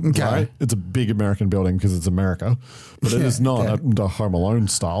home. Okay. Right? It's a big American building because it's America, but it is not the Home Alone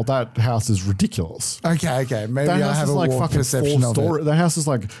style. That house is ridiculous. Okay. Maybe That I house have is a like warped fucking perception of it. That house is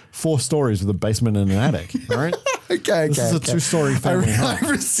like 4 stories with a basement and an attic. Right? Okay. This is a 2-story family home. I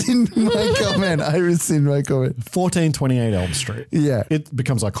rescind my comment. 1428 Elm Street. Yeah. It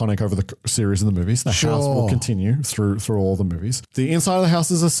becomes iconic over the series of the movies. The Sure. house will continue through all the movies. The inside of the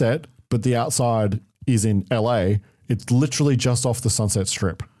house is a set, but the outside is in LA. It's literally just off the Sunset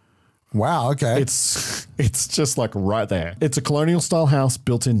Strip. Wow. Okay. It's just like right there. It's a colonial style house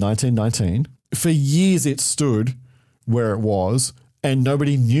built in 1919. For years it stood where it was, and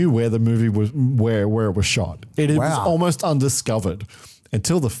nobody knew where the movie was, where it was shot. It was almost undiscovered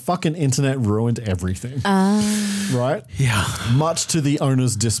until the fucking internet ruined everything. Right? Yeah. Much to the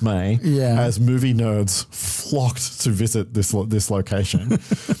owner's dismay, as movie nerds flocked to visit this location.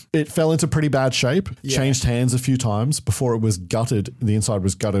 It fell into pretty bad shape, changed hands a few times before it was gutted. The inside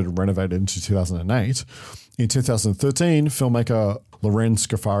was gutted and renovated into 2008. In 2013, filmmaker Loren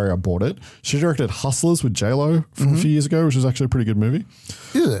Scafaria bought it. She directed Hustlers with J-Lo from a few years ago, which was actually a pretty good movie.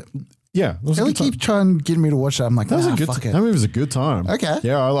 Is it? Yeah. Ellie keeps trying to get me to watch that. I'm like, That was a good. fuck it. That movie was a good time. Okay.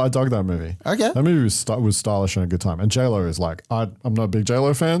 Yeah, I dug that movie. Okay. That movie was stylish and a good time. And J-Lo is like, I'm not a big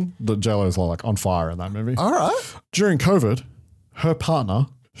J-Lo fan, but J-Lo is like on fire in that movie. All right. During COVID, her partner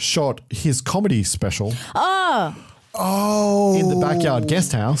shot his comedy special Oh. in the backyard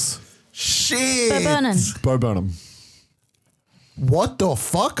guest house. Shit. Bo Burnham. What the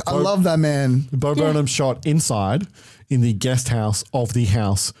fuck? I love that man. Bo Burnham shot inside in the guest house of the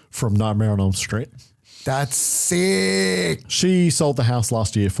house from Nightmare on Elm Street. That's sick. She sold the house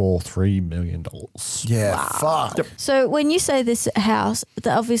last year for $3 million. Yeah, fuck. Yep. So when you say this house,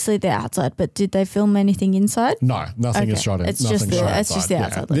 obviously they're outside, but did they film anything inside? No, nothing is shot in. It's nothing just shot the, it's just the Yeah.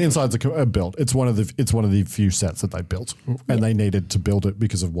 outside. The insides are built. It's one of the few sets that they built, and they needed to build it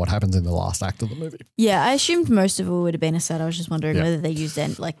because of what happens in the last act of the movie. Yeah, I assumed most of it would have been a set. I was just wondering Yeah. whether they used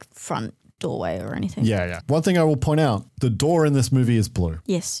any like front doorway or anything. Yeah. One thing I will point out: the door in this movie is blue.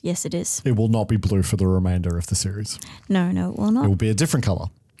 Yes, it is. It will not be blue for the remainder of the series. No, it will It not. will be a different color.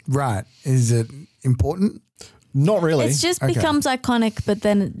 Right. Is it important? Not really. It just Okay. becomes iconic, but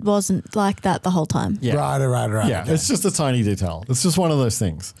then it wasn't like that the whole time. Yeah. Right. Yeah, okay. it's just a tiny detail. It's just one of those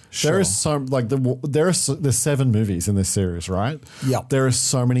things. Sure. There is there's 7 movies in this series, right? Yep. There are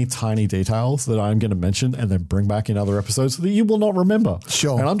so many tiny details that I'm going to mention and then bring back in other episodes that you will not remember.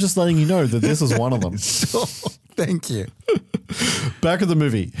 Sure. And I'm just letting you know that this is one of them. Sure. Thank you. Back at the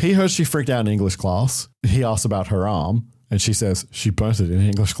movie, he heard she freaked out in English class. He asked about her arm, And she says she burnt it in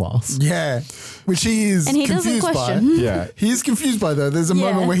English class. Yeah. Which he is And he doesn't confused by. question. Yeah. He is confused by though. There's a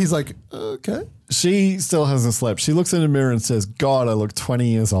moment where he's like, okay. She still hasn't slept. She looks in the mirror and says, God, I look 20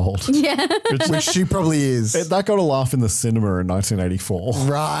 years old. Yeah. Which she probably is. That got a laugh in the cinema in 1984.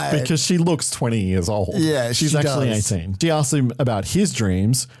 Right. Because she looks 20 years old. Yeah, she's she actually does. 18. She asks him about his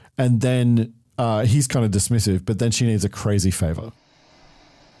dreams and then he's kind of dismissive, but then she needs a crazy favor.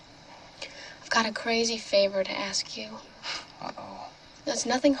 I've got a crazy favor to ask you. Uh-oh. It's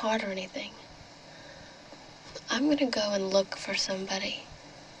nothing hard or anything. I'm gonna go and look for somebody.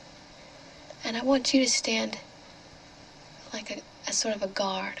 And I want you to stand like a sort of a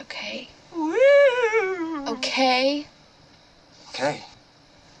guard, okay? Okay? Okay.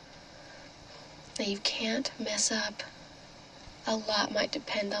 Now you can't mess up. A lot might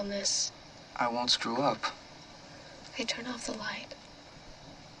depend on this. I won't screw up. Okay, turn off the light.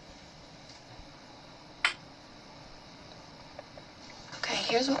 Okay,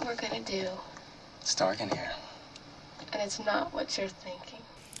 here's what we're gonna do. It's dark in here. And it's not what you're thinking.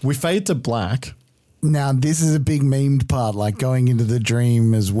 We fade to black. Now, this is a big memed part, like going into the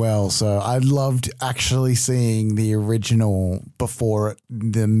dream as well. So I loved actually seeing the original before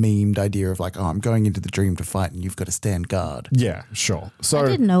the memed idea of like, oh, I'm going into the dream to fight and you've got to stand guard. Yeah, sure. So I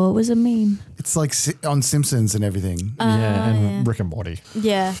didn't know it was a meme. It's like on Simpsons and everything. and Rick and Morty.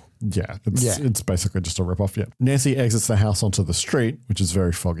 Yeah. Yeah, it's basically just a ripoff. Yeah. Nancy exits the house onto the street, which is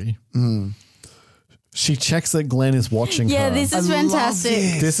very foggy. She checks that Glenn is watching her. Yeah, this is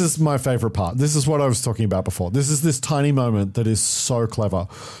fantastic. This is my favorite part. This is what I was talking about before. This is this tiny moment that is so clever.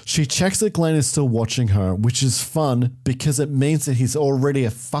 She checks that Glenn is still watching her, which is fun because it means that he's already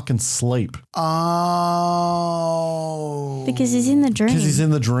fucking asleep. Oh. Because he's in the dream. Because he's in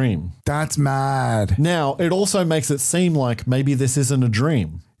the dream. That's mad. Now, it also makes it seem like maybe this isn't a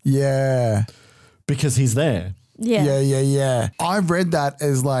dream. Yeah. Because he's there. Yeah. Yeah. I read that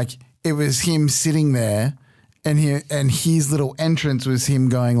as like, it was him sitting there and his little entrance was him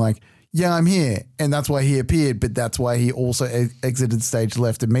going like, yeah, I'm here. And that's why he appeared. But that's why he also exited stage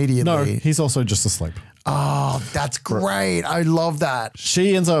left immediately. No, he's also just asleep. Oh, that's great. I love that.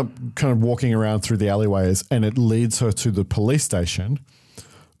 She ends up kind of walking around through the alleyways and it leads her to the police station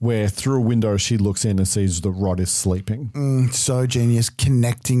where through a window she looks in and sees that Rod is sleeping. So genius.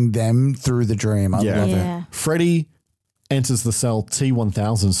 Connecting them through the dream. I love it. Freddie enters the cell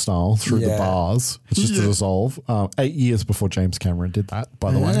T-1000 style through the bars. It's just a dissolve. 8 years before James Cameron did that,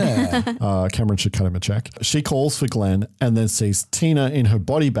 by the way. Cameron should cut him a check. She calls for Glenn and then sees Tina in her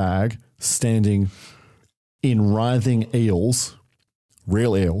body bag standing in writhing eels,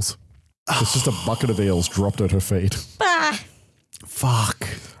 real eels. It's just a bucket of eels dropped at her feet. Fuck.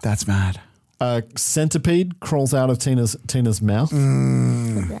 That's mad. A centipede crawls out of Tina's mouth.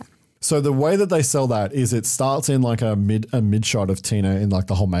 So the way that they sell that is it starts in like a mid shot of Tina in like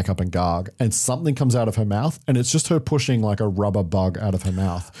the whole makeup and garg, and something comes out of her mouth, and it's just her pushing like a rubber bug out of her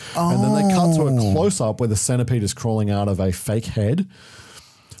mouth. And then they cut to a close up where the centipede is crawling out of a fake head,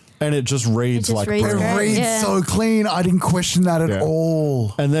 and it just reads It reads so clean. I didn't question that at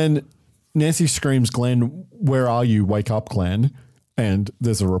all. And then Nancy screams, "Glenn, where are you? Wake up, Glenn!" And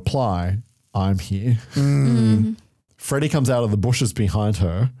there's a reply, "I'm here." Freddie comes out of the bushes behind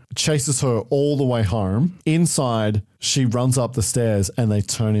her, chases her all the way home. Inside, she runs up the stairs and they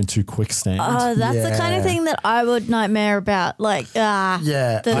turn into quicksand. Oh, that's the kind of thing that I would nightmare about. Like,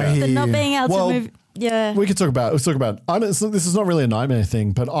 the not being able to move. Yeah. We could talk about, this is not really a nightmare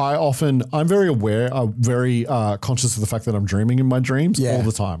thing, but I'm very aware, I'm very conscious of the fact that I'm dreaming in my dreams all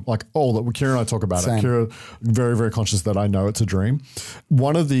the time. Like Kira and I talk about it. Kira, very, very conscious that I know it's a dream.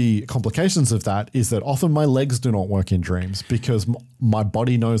 One of the complications of that is that often my legs do not work in dreams because my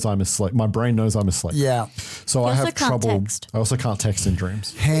body knows I'm asleep. My brain knows I'm asleep. Yeah. So I have trouble. I also can't text in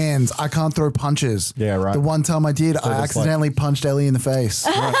dreams. Hands. I can't throw punches. Yeah, right. The one time I did, I accidentally punched Ellie in the face.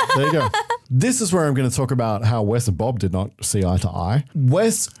 Right, there you go. This is where I'm going to talk about how Wes and Bob did not see eye to eye.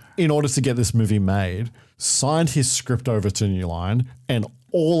 Wes, in order to get this movie made, signed his script over to New Line and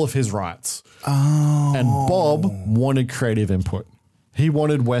all of his rights. Oh. And Bob wanted creative input. He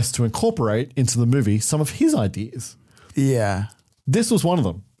wanted Wes to incorporate into the movie some of his ideas. Yeah. This was one of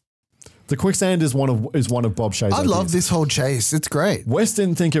them. The quicksand is one of Bob Shaye's ideas. I love this whole chase. It's great. Wes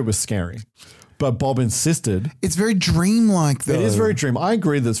didn't think it was scary. But Bob insisted. It's very dreamlike, though. It is very dream. I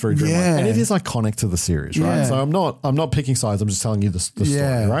agree that it's very dreamlike. Yeah. And it is iconic to the series, right? Yeah. So I'm not picking sides. I'm just telling you the story,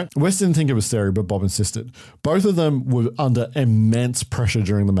 right? Wes didn't think it was scary, but Bob insisted. Both of them were under immense pressure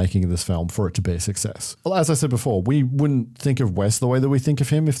during the making of this film for it to be a success. Well, as I said before, we wouldn't think of Wes the way that we think of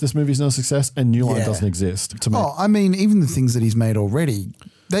him if this movie's no success, and New Line doesn't exist to make. Oh, I mean, even the things that he's made already,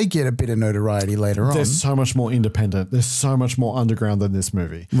 They get a bit of notoriety later on. They're so much more independent. They're so much more underground than this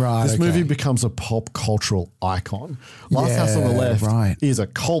movie. Right, This okay. movie becomes a pop cultural icon. Last House on the Left is a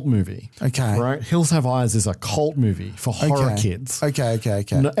cult movie. Okay. Right? Hills Have Eyes is a cult movie for horror kids. Okay.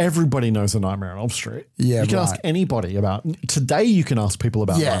 No, everybody knows The Nightmare on Elm Street. Yeah, you can right. ask anybody about. Today, you can ask people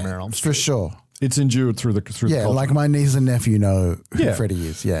about Nightmare on Elm Street for sure. It's endured through the culture. Like my niece and nephew know who Freddy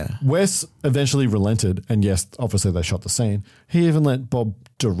is. Yeah. Wes eventually relented, and yes, obviously they shot the scene. He even let Bob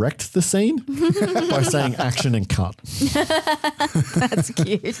direct the scene by saying action and cut. That's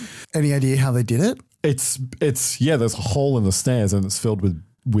cute. Any idea how they did it? It's there's a hole in the stairs and it's filled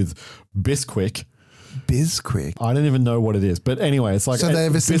with Bisquick. Bisquick? I don't even know what it is. But anyway, it's like... So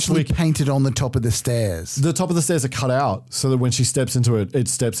they've essentially Bisquick, painted on the top of the stairs. the top of the stairs are cut out so that when she steps into it, it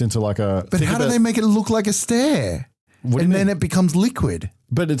steps into like a... But how do they make it look like a stair? And then it becomes liquid.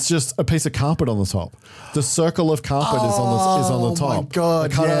 But it's just a piece of carpet on the top. The circle of carpet is on the top. Oh my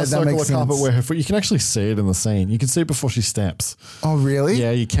God. They cut out Yeah, a that circle makes of carpet sense. where her foot... You can actually see it in the scene. You can see it before she steps. Oh, really?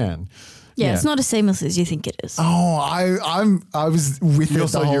 Yeah, you can. Yeah, it's not as seamless as you think it is. Oh, I was with it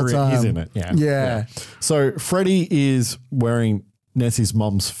the whole time. He's in it. Yeah. Yeah. So Freddy is wearing Nancy's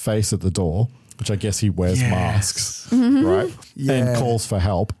mum's face at the door, which I guess he wears masks, right? Yeah. And calls for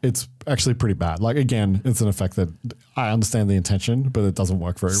help. It's actually pretty bad. Like, again, it's an effect that I understand the intention, but it doesn't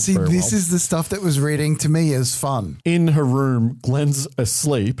work very well. This is the stuff that was reading to me as fun. In her room, Glenn's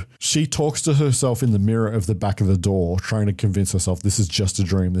asleep. She talks to herself in the mirror of the back of the door, trying to convince herself this is just a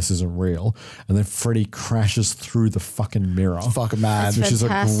dream, this isn't real. And then Freddy crashes through the fucking mirror. Fucking mad. Which is a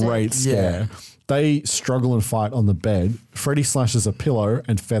fantastic. great scare. Yeah. They struggle and fight on the bed. Freddy slashes a pillow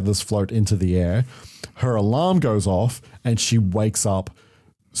and feathers float into the air. Her alarm goes off and she wakes up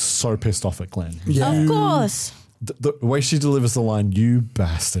so pissed off at Glenn. Yeah. Of course. The way she delivers the line, "You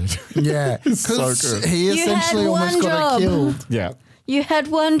bastard." Yeah. It's so Because good. he You essentially had almost one got her job. killed. Yeah. You had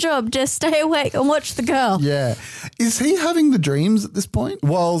one job, just stay awake and watch the girl. Yeah. Is he having the dreams at this point?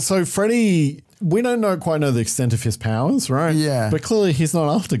 Well, so Freddy, we don't quite know the extent of his powers, right? Yeah. But clearly he's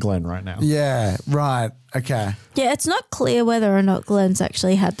not after Glenn right now. Yeah. Right. Okay. Yeah, it's not clear whether or not Glenn's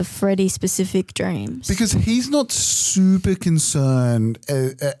actually had the Freddy specific dreams. Because he's not super concerned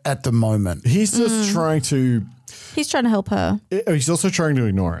at the moment. He's just trying to... He's trying to help her. He's also trying to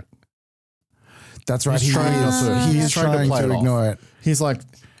ignore it. That's right. He's trying to play it ignore off. it. He's like,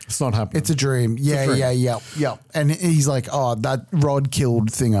 it's not happening. It's a dream. Yeah, dream. yeah. And he's like, oh, that Rod killed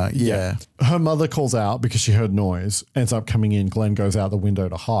thinger. Yeah. Her mother calls out because she heard noise, ends up coming in. Glenn goes out the window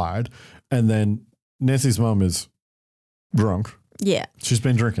to hide. And then Nancy's mum is drunk. Yeah. She's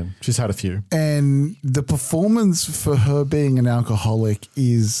been drinking. She's had a few. And the performance for her being an alcoholic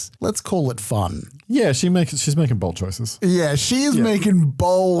is, let's call it fun. Yeah, she's making bold choices. Yeah, she is making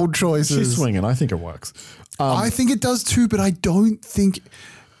bold choices. She's swinging. I think it works. I think it does too, but I don't think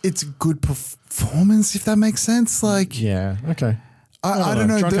it's good performance, if that makes sense. Like, yeah, okay. I don't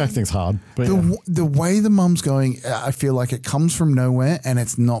know. Drunk acting's hard. But the way the mum's going, I feel like it comes from nowhere and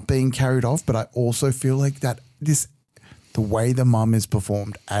it's not being carried off. But I also feel like that the way the mum is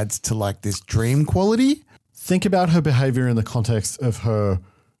performed adds to like this dream quality. Think about her behavior in the context of her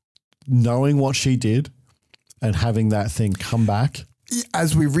knowing what she did and having that thing come back.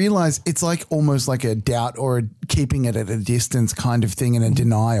 As we realize, it's like almost like a doubt or a keeping it at a distance kind of thing and a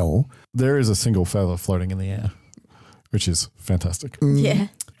denial. There is a single feather floating in the air, which is fantastic. Yeah.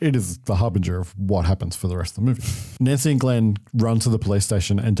 It is the harbinger of what happens for the rest of the movie. Nancy and Glenn run to the police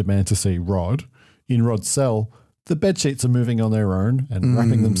station and demand to see Rod. In Rod's cell, the bedsheets are moving on their own and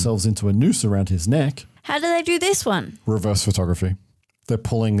wrapping themselves into a noose around his neck. How do they do this one? Reverse photography. They're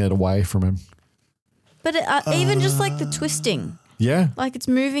pulling it away from him. But even just like the twisting, Yeah. like it's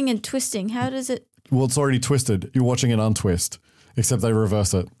moving and twisting. How does it? Well, it's already twisted. You're watching it untwist, except they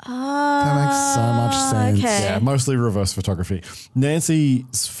reverse it. That makes so much sense. Okay. Yeah, mostly reverse photography.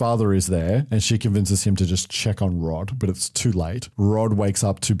 Nancy's father is there and she convinces him to just check on Rod, but it's too late. Rod wakes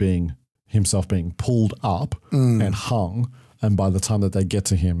up to himself being pulled up and hung. And by the time that they get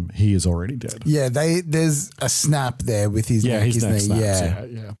to him, he is already dead. Yeah, there's a snap there with his neck, his isn't neck there? snaps.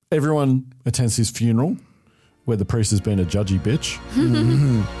 Yeah. Everyone attends his funeral where the priest has been a judgy bitch.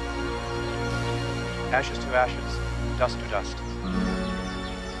 Ashes to ashes, dust to dust.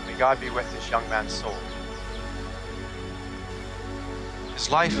 May God be with this young man's soul. His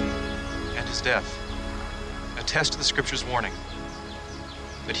life and his death attest to the Scripture's warning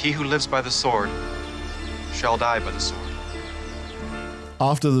that he who lives by the sword shall die by the sword.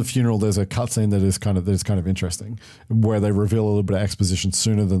 After the funeral, there's a cutscene that is kind of interesting, where they reveal a little bit of exposition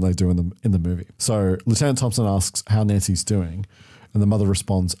sooner than they do in the movie. So Lieutenant Thompson asks how Nancy's doing, and the mother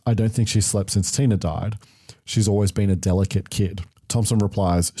responds, "I don't think she's slept since Tina died. She's always been a delicate kid." Thompson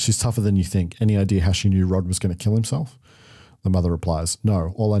replies, she's tougher than you think. Any idea how she knew Rod was going to kill himself? The mother replies,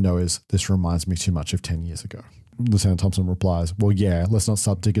 no, all I know is this reminds me too much of 10 years ago. Lieutenant Thompson replies, well, yeah, let's not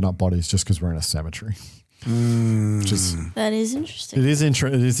start digging up bodies just because we're in a cemetery. That is interesting. It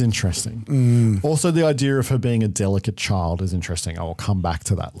is interesting. Also, the idea of her being a delicate child is interesting. I will come back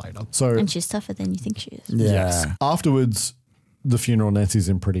to that later. And she's tougher than you think she is. Yeah. Yes. Afterwards, the funeral, Nancy's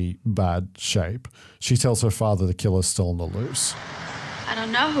in pretty bad shape. She tells her father the killer's still on the loose. I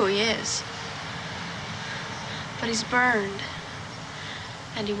don't know who he is, but he's burned,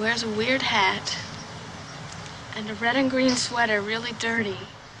 and he wears a weird hat, and a red and green sweater, really dirty.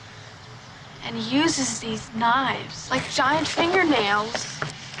 And he uses these knives, like giant fingernails.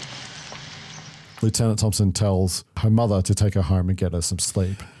 Lieutenant Thompson tells her mother to take her home and get her some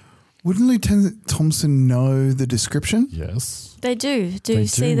sleep. Wouldn't Lieutenant Thompson know the description? Yes. They do. Do you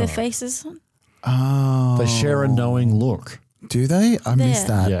see their faces? Oh. They share a knowing look. Do they? I missed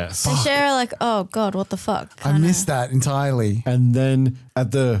that. Yes. They share like, oh God, what the fuck? I missed that entirely. And then at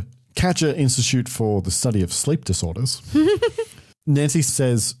the Katcher Institute for the Study of Sleep Disorders, Nancy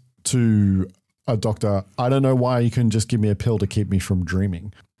says to a doctor, I don't know why you couldn't just give me a pill to keep me from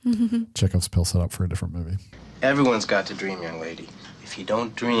dreaming. Chekhov's pill set up for a different movie. Everyone's got to dream, young lady. If you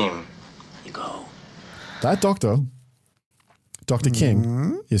don't dream, you go. That doctor, Dr.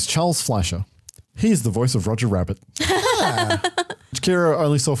 King, is Charles Fleischer. He is the voice of Roger Rabbit. Which Kira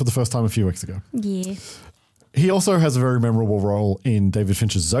only saw for the first time a few weeks ago. Yeah. He also has a very memorable role in David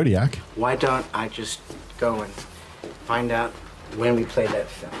Fincher's Zodiac. Why don't I just go and find out when we play that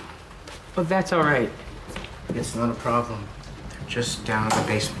film? But that's all right. It's not a problem. They're just down in the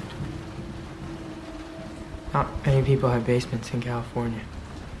basement. Not many people have basements in California.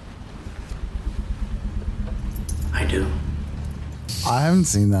 I do. I haven't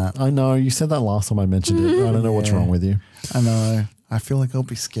seen that. I know. You said that last time I mentioned it. I don't know what's wrong with you. I know. I feel like I'll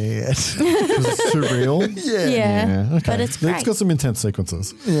be scared. Because it's too real? Yeah. Okay. But it's great. It's got some intense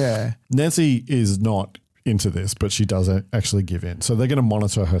sequences. Yeah. Nancy is not into this, but she does actually give in. So they're going to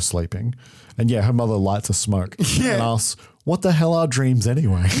monitor her sleeping. And yeah, her mother lights a smoke and asks, what the hell are dreams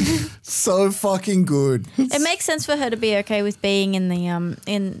anyway? So fucking good. It makes sense for her to be okay with being in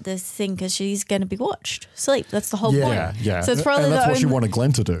the thing because she's going to be watched. Sleep. That's the whole point. Yeah. So it's probably and that's what she only, wanted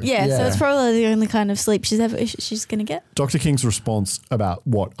Glenn to do. Yeah, so it's probably the only kind of sleep she's going to get. Dr. King's response about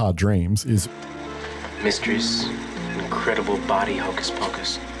what are dreams is Mysteries, incredible body hocus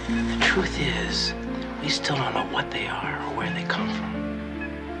pocus. The truth is, we still don't know what they are or where they come from.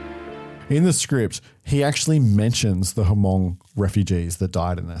 in the script, he actually mentions the Hmong refugees that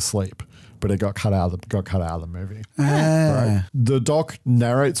died in their sleep, but it got cut out of the movie. Right? The doc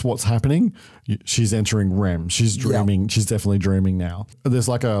narrates what's happening. She's entering REM. She's dreaming. She's definitely dreaming now. There's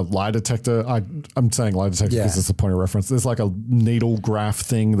like a lie detector. I'm saying lie detector because it's a point of reference. There's like a needle graph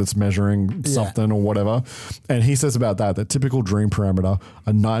thing that's measuring something or whatever. And he says about that typical dream parameter,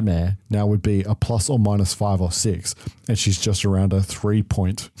 a nightmare now would be a plus or minus 5 or 6. And she's just around a 3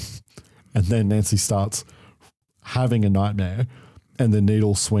 point. And then Nancy starts having a nightmare and the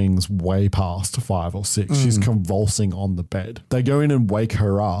needle swings way past 5 or 6. She's convulsing on the bed. They go in and wake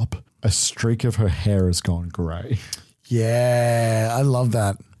her up. A streak of her hair has gone grey. Yeah, I love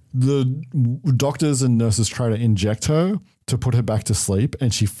that. The doctors and nurses try to inject her to put her back to sleep,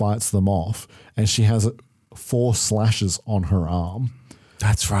 and she fights them off. And she has 4 slashes on her arm.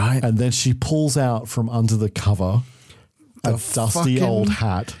 That's right. And then she pulls out from under the cover a dusty old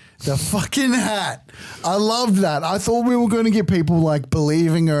hat. The fucking hat. I loved that. I thought we were going to get people like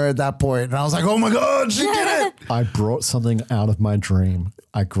believing her at that point. And I was like, oh my God, she did it. I brought something out of my dream.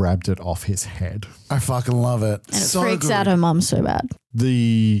 I grabbed it off his head. I fucking love it. And it freaks out her mum so bad.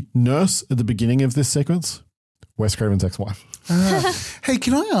 The nurse at the beginning of this sequence, Wes Craven's ex-wife. Hey,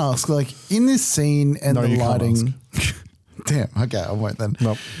 can I ask, like in this scene and No, the you can't lighting... Damn, okay, I won't then.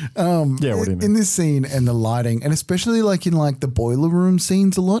 Nope. What do you mean? In this scene and the lighting, and especially like in like the boiler room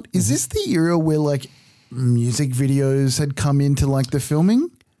scenes a lot, is this the era where like music videos had come into like the filming?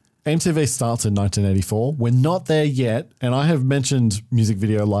 MTV starts in 1984. We're not there yet, and I have mentioned music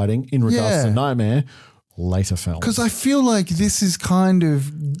video lighting in regards to Nightmare, later films. Because I feel like this is kind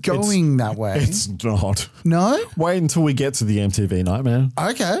of going that way. It's not. No? Wait until we get to the MTV Nightmare.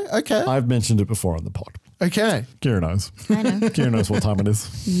 Okay. I've mentioned it before on the pod. Okay. Kira knows. I know. Kira knows what time it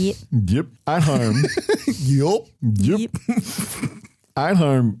is. Yep. At home. Yep. At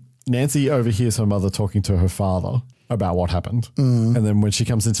home, Nancy overhears her mother talking to her father about what happened. And then when she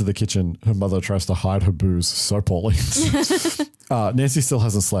comes into the kitchen, her mother tries to hide her booze so poorly. Nancy still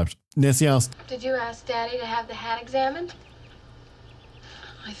hasn't slept. Nancy asks, Did you ask Daddy to have the hat examined?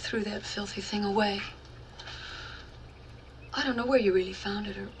 I threw that filthy thing away. I don't know where you really found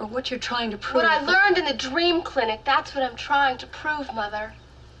it or what you're trying to prove. What I learned in the dream clinic, that's what I'm trying to prove, Mother.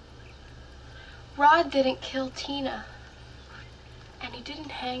 Rod didn't kill Tina. And he didn't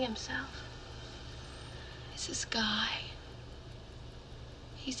hang himself. It's this guy.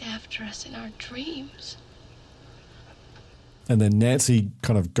 He's after us in our dreams. And then Nancy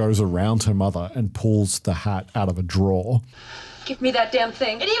kind of goes around her mother and pulls the hat out of a drawer. Give me that damn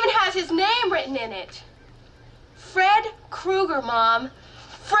thing. It even has his name written in it. Fred Krueger, Mom.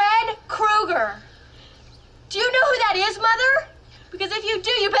 Fred Krueger. Do you know who that is, Mother? Because if you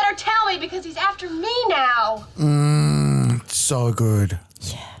do, you better tell me, because he's after me now. So good.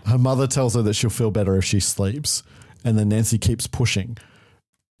 Yeah. Her mother tells her that she'll feel better if she sleeps, and then Nancy keeps pushing.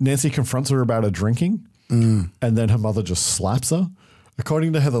 Nancy confronts her about her drinking, and then her mother just slaps her.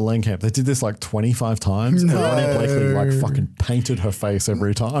 According to Heather Langenkamp, they did this like 25 times. No. And Ronnie Blakely like fucking painted her face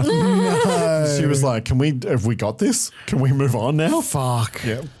every time. No. She was like, have we got this? Can we move on now? Fuck.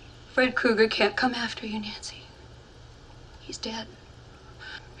 Yeah. Fred Krueger can't come after you, Nancy. He's dead.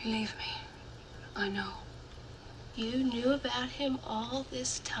 Believe me, I know. You knew about him all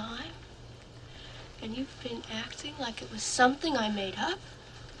this time? And you've been acting like it was something I made up?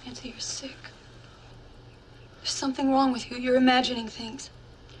 Nancy, you're sick. There's something wrong with you. You're imagining things.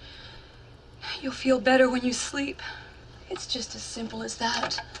 You'll feel better when you sleep. It's just as simple as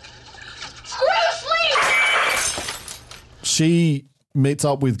that. Sleep! She meets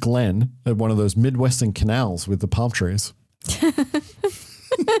up with Glenn at one of those Midwestern canals with the palm trees.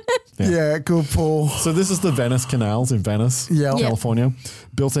 Yeah, good Paul. So this is the Venice Canals in Venice, California,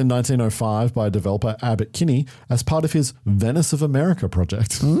 built in 1905 by developer Abbott Kinney as part of his Venice of America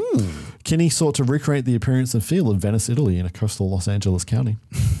project. Kinney sought to recreate the appearance and feel of Venice, Italy in a coastal Los Angeles county.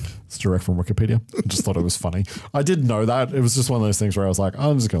 It's direct from Wikipedia. I just thought it was funny. I did know that. It was just one of those things where I was like,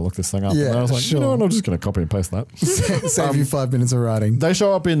 I'm just going to look this thing up. Yeah, and I was like, sure. you know what? I'm just going to copy and paste that. Save you 5 minutes of writing. They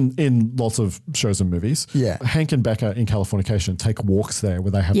show up in lots of shows and movies. Yeah. Hank and Becca in Californication take walks there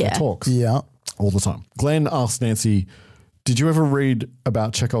where they have their talks. Yeah. All the time. Glenn asks Nancy, did you ever read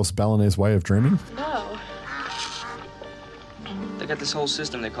about Chekhov's Balinese way of dreaming? No. They got this whole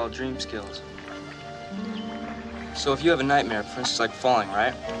system they call dream skills. So if you have a nightmare, for instance, like falling,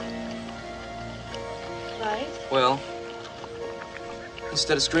 right? Right? Well,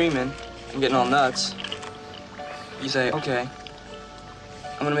 instead of screaming and getting all nuts, you say, okay,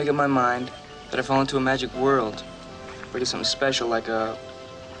 I'm gonna make up my mind that I fall into a magic world where I get something special like a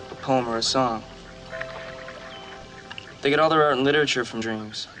poem or a song. They get all their art and literature from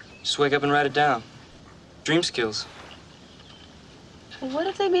dreams. Just wake up and write it down. Dream skills. And what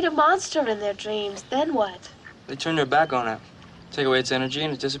if they meet a monster in their dreams? Then what? They turn their back on it, take away its energy,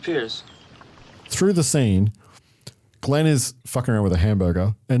 and it disappears. Through the scene, Glenn is fucking around with a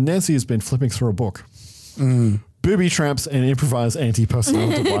hamburger, and Nancy has been flipping through a book. Booby traps and improvised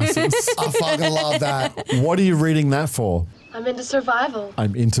anti-personnel devices. I fucking love that. What are you reading that for? I'm into survival.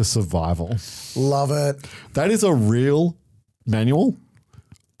 I'm into survival. Love it. That is a real manual,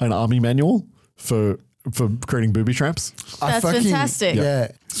 an army manual for creating booby traps. That's fantastic.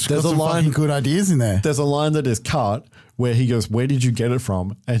 Yeah. There's a line, good ideas in there. There's a line that is cut where he goes, "Where did you get it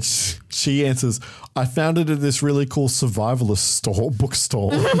from?" And she answers, "I found it at this really cool survivalist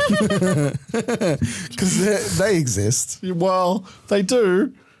bookstore." Because they exist. Well, they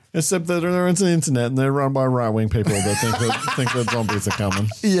do, except that they're on the internet and they're run by right-wing people that think that zombies are coming.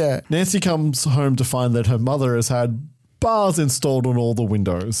 Yeah. Nancy comes home to find that her mother has had bars installed on all the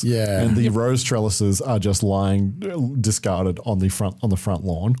windows. Yeah. And the rose trellises are just lying discarded on the front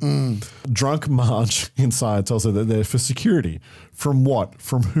lawn. Drunk Marge inside tells her that they're for security. From what?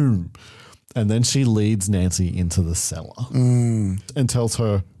 From whom? And then she leads Nancy into the cellar and tells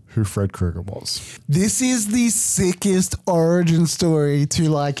her who Fred Krueger was. This is the sickest origin story to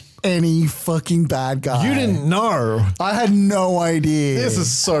like any fucking bad guy. You didn't know. I had no idea. This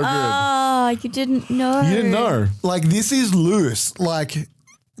is so good. Oh, you didn't know. You didn't know. Like, this is loose. Like,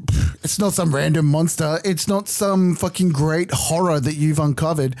 it's not some random monster. It's not some fucking great horror that you've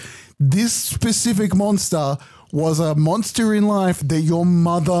uncovered. This specific monster was a monster in life that your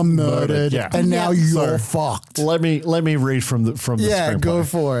mother murdered, and now you're fucked. Let me read from the Yeah, screenplay. go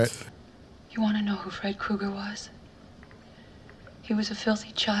for it. You want to know who Fred Krueger was? He was a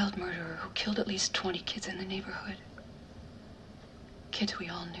filthy child murderer who killed at least 20 kids in the neighborhood. Kids we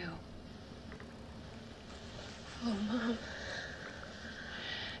all knew. Oh, Mom.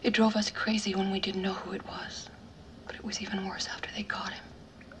 It drove us crazy when we didn't know who it was. But it was even worse after they caught him.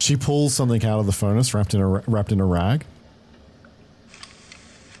 She pulls something out of the furnace wrapped in a rag.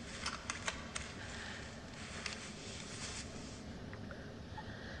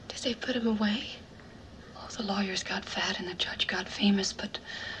 Did they put him away? The lawyers got fat and the judge got famous, but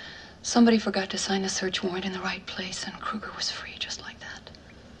somebody forgot to sign the search warrant in the right place, and Kruger was free just like that.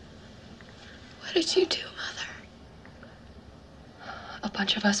 What did you do, Mother? A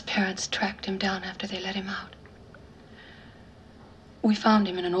bunch of us parents tracked him down after they let him out. We found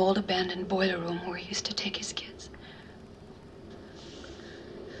him in an old abandoned boiler room where he used to take his kids.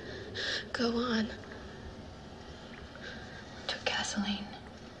 Go on. Took gasoline.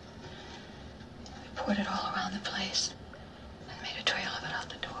 We poured it all around the place and made a trail of it out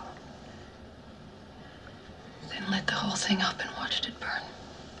the door. Then lit the whole thing up and watched it burn.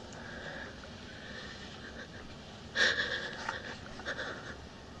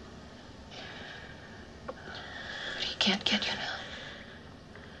 But he can't get you now.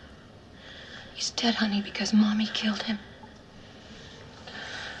 He's dead, honey, because Mommy killed him.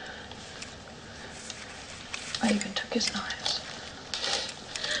 I even took his knives.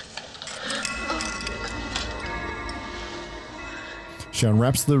 She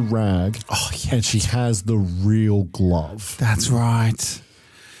unwraps the rag, and she has the real glove. That's right.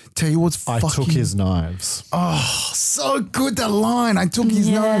 Tell you what's I took his knives. Oh, so good, that line. I took his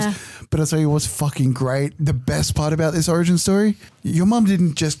knives. But I'll tell you what's fucking great. The best part about this origin story, your mum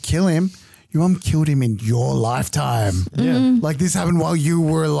didn't just kill him. Your mum killed him in your lifetime. Yeah. Like this happened while you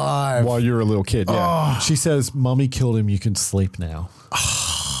were alive. While you were a little kid, yeah. She says, Mummy killed him, you can sleep now.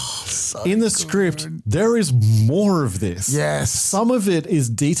 So in the script, there is more of this. Yes. Some of it is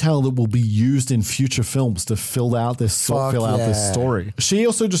detail that will be used in future films to fill out this story. She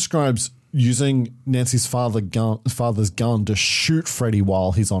also describes using Nancy's father's gun to shoot Freddy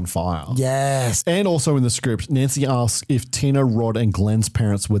while he's on fire. Yes. And also in the script, Nancy asks if Tina, Rod, and Glenn's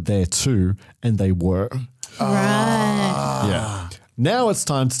parents were there too, and they were. Right. Yeah. Now it's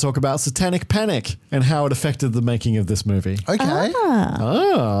time to talk about Satanic Panic and how it affected the making of this movie. Okay.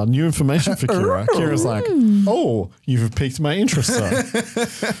 New information for Kira. Kira's like, oh, you've piqued my interest, sir.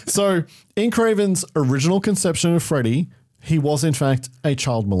 So, in Craven's original conception of Freddy, he was in fact a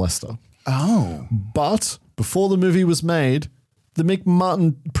child molester. Oh. But before the movie was made, the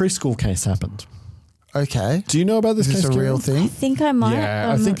McMartin preschool case happened. Okay. Do you know about this case? Is this a real thing? I think I might.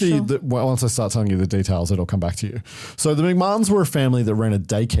 Yeah, I think once I start telling you the details, it'll come back to you. So the McMartins were a family that ran a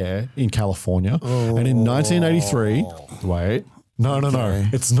daycare in California. And in 1983, No.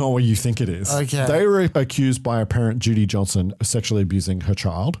 It's not what you think it is. Okay. They were accused by a parent, Judy Johnson, of sexually abusing her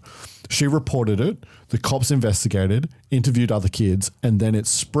child. She reported it. The cops investigated, interviewed other kids, and then it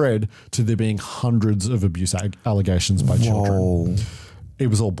spread to there being hundreds of abuse allegations by children. It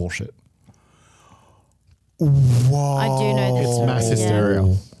was all bullshit. Whoa. I do know this. It's mass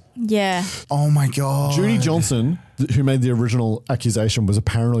hysteria. Yeah. Oh my God. Judy Johnson, who made the original accusation, was a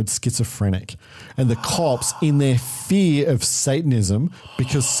paranoid schizophrenic. And the cops, in their fear of Satanism,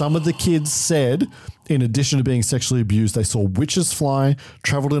 because some of the kids said, in addition to being sexually abused, they saw witches fly,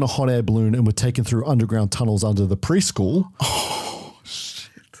 traveled in a hot air balloon, and were taken through underground tunnels under the preschool. Oh,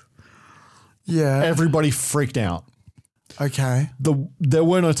 shit. Yeah. Everybody freaked out. Okay. There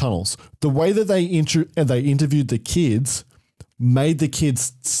were no tunnels. The way that they interviewed the kids made the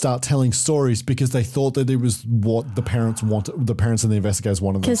kids start telling stories because they thought that it was what the parents wanted. The parents and the investigators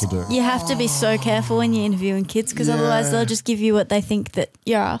wanted them to do. You have to be so careful when you're interviewing kids because otherwise they'll just give you what they think that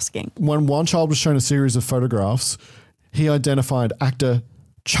you're asking. When one child was shown a series of photographs, he identified actor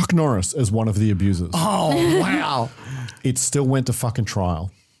Chuck Norris as one of the abusers. Oh, wow. It still went to fucking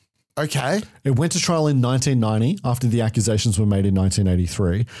trial. Okay. It went to trial in 1990 after the accusations were made in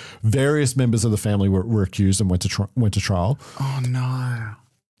 1983. Various members of the family were accused and went to trial. Oh, no.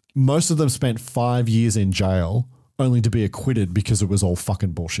 Most of them spent 5 years in jail only to be acquitted because it was all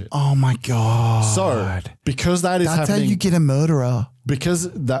fucking bullshit. Oh, my God. So, because that's happening... That's how you get a murderer. Because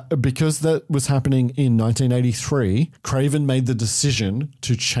that was happening in 1983, Craven made the decision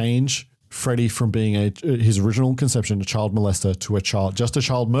to change Freddy from being his original conception, a child molester, to a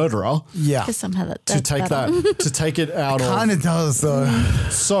child murderer. Yeah. Because somehow to take it out of. Kind of does though.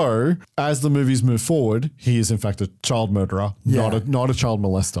 So as the movies move forward, he is in fact a child murderer, not a child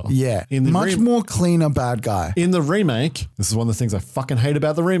molester. Yeah. Much more cleaner bad guy. In the remake, this is one of the things I fucking hate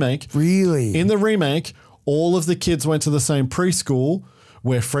about the remake. Really? In the remake, all of the kids went to the same preschool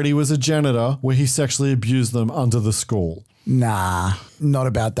where Freddy was a janitor, where he sexually abused them under the school. Nah, not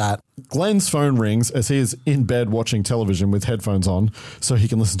about that. Glenn's phone rings as he is in bed watching television with headphones on so he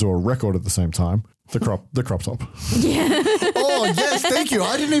can listen to a record at the same time. The crop top. Yeah. Oh, yes, thank you.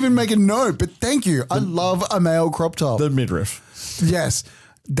 I didn't even make a note, but thank you. I love a male crop top. The midriff. Yes.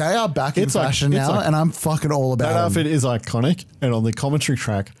 They are back in fashion now, and I'm fucking all about it. That outfit is iconic, and on the commentary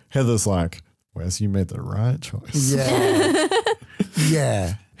track, Heather's like, Wes, you made the right choice. Yeah.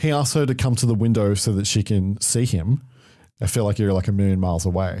 Yeah. he asks her to come to the window so that she can see him. I feel like you're like a million miles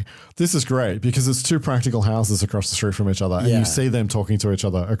away. This is great because it's two practical houses across the street from each other, and you see them talking to each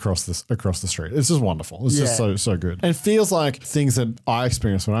other across the street. It's just wonderful. It's just so good. And it feels like things that I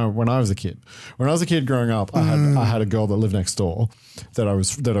experienced when I was a kid. When I was a kid growing up, I had a girl that lived next door that I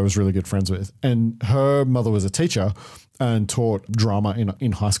was really good friends with, and her mother was a teacher and taught drama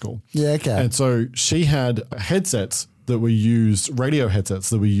in high school. Yeah, okay. And so she had headsets that were used, radio headsets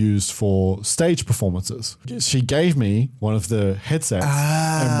that were used for stage performances. She gave me one of the headsets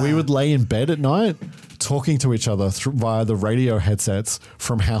and we would lay in bed at night talking to each other via the radio headsets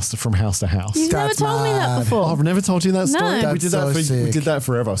from house to house. You've never told me that before. I've never told you that story. No. We did that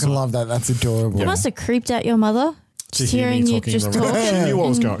forever. I love that. That's adorable. It must have creeped out your mother. Just hearing you just talking. She knew what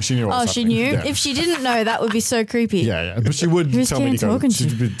was going on. She knew what was she happening. knew? Yeah. If she didn't know, that would be so creepy. Yeah. But she would tell me to go.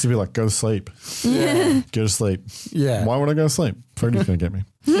 She'd be like, go to sleep. Yeah. Go to sleep. Yeah. Why would I go to sleep? Freddie's going to get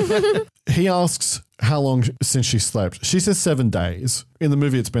me. He asks how long since she slept. She says 7 days. In the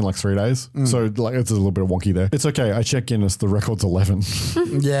movie, it's been like 3 days. So like it's a little bit wonky there. It's okay. I check Guinness. The record's 11.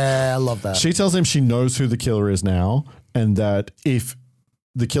 Yeah, I love that. She tells him she knows who the killer is now and that if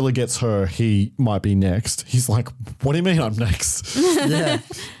the killer gets her, he might be next. He's like, what do you mean I'm next? Yeah.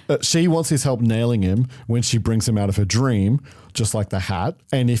 She wants his help nailing him when she brings him out of her dream, just like the hat.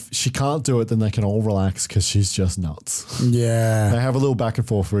 And if she can't do it, then they can all relax because she's just nuts. Yeah. They have a little back and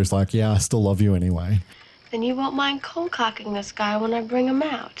forth where he's like, yeah, I still love you anyway. Then you won't mind cold cocking this guy when I bring him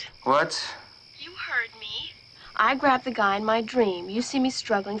out. What? You heard me. I grab the guy in my dream. You see me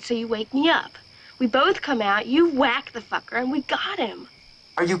struggling, so you wake me up. We both come out, you whack the fucker, and we got him.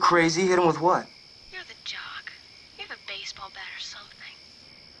 Are you crazy? Hit him with what? You're the jock. You're the baseball bat or something.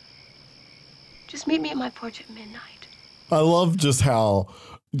 Just meet me at my porch at midnight. I love just how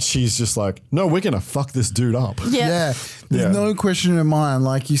she's just like, no, we're going to fuck this dude up. Yeah. There's no question in her mind.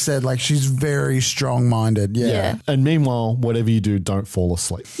 Like you said, like she's very strong-minded. Yeah. And meanwhile, whatever you do, don't fall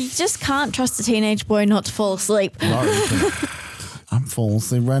asleep. You just can't trust a teenage boy not to fall asleep. No, you can't. I'm falling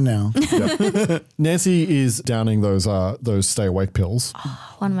asleep right now. Nancy is downing those stay awake pills.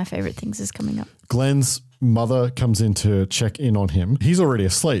 One of my favorite things is coming up. Glenn's mother comes in to check in on him. He's already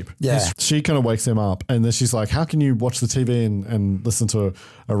asleep. Yeah. She kind of wakes him up and then she's like, how can you watch the TV and listen to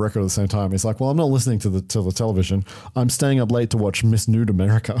a record at the same time? He's like, well, I'm not listening to the television. I'm staying up late to watch Miss Nude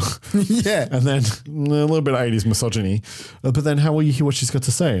America. Yeah. And then a little bit of 80s misogyny. But then how will you hear what she's got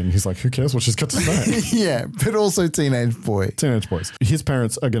to say? And he's like, who cares what she's got to say? Yeah, but also teenage boy. Teenage boys. His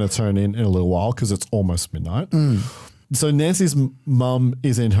parents are going to turn in a little while because it's almost midnight. So Nancy's mum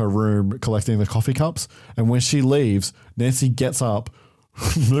is in her room collecting the coffee cups. And when she leaves, Nancy gets up,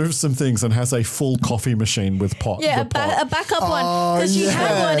 moves some things and has a full coffee machine with pot. Yeah, a backup one. Because she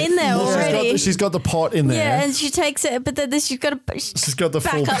had one in there already. She's got the pot in there. Yeah, and she takes it, but then she's got the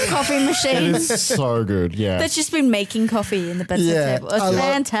backup coffee machine. It is so good, yeah. That's just been making coffee in the bedside table. It's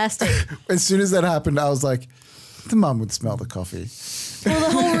fantastic. As soon as that happened, I was like, the mum would smell the coffee. Well,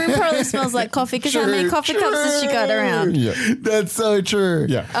 the whole room probably smells like coffee because how many coffee cups has she got around? Yeah. That's so true.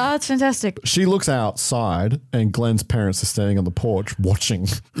 Yeah. Oh, it's fantastic. She looks outside and Glenn's parents are standing on the porch watching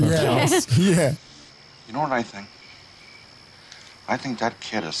her house. Yeah. You know what I think? I think that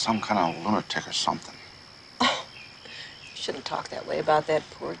kid is some kind of lunatic or something. You shouldn't talk that way about that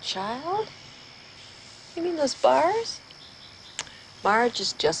poor child. You mean those bars? Marge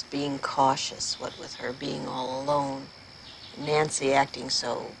is just being cautious, what with her being all alone. Nancy acting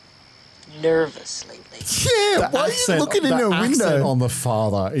so nervous lately. Yeah, why are you looking in her window? The accent on the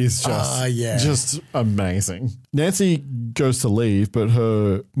father is just amazing. Nancy goes to leave, but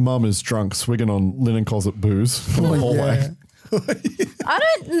her mum is drunk, swigging on linen closet booze from the hallway. Yeah. I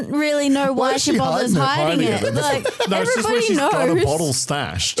don't really know why she bothers hiding it. Like, no, it's just where she's knows. got a bottle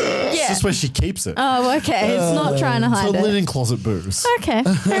stashed. It's just where she keeps it. Oh, okay. It's not trying to hide it's a it. linen closet booze. Okay,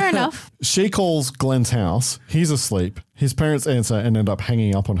 fair enough. She calls Glenn's house. He's asleep. His parents answer and end up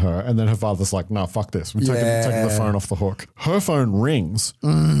hanging up on her. And then her father's like, no, fuck this. We're taking the phone off the hook. Her phone rings.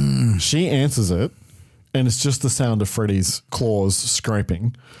 She answers it. And it's just the sound of Freddy's claws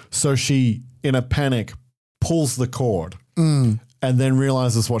scraping. So she, in a panic, pulls the cord and then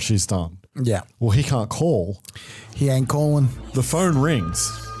realizes what she's done. Yeah. Well, he can't call. He ain't calling. The phone rings.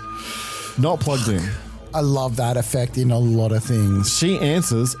 Not plugged in. I love that effect in a lot of things. She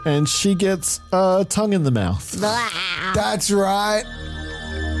answers and she gets a tongue in the mouth. That's right.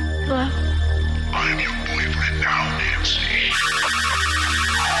 Hello? I'm your boyfriend now, Nancy.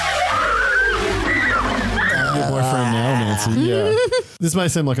 Your boyfriend now, Nancy. Yeah. This may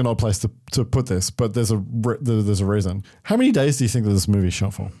seem like an odd place to put this, but there's a reason. How many days do you think that this movie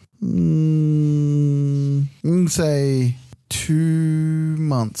shot for? Say 2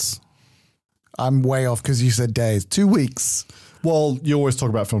 months. I'm way off because you said days. 2 weeks. Well, you always talk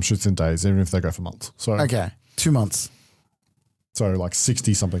about film shoots in days, even if they go for months. So Okay, 2 months. So like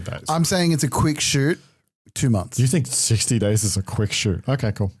 60-something days. I'm saying it's a quick shoot, 2 months. You think 60 days is a quick shoot?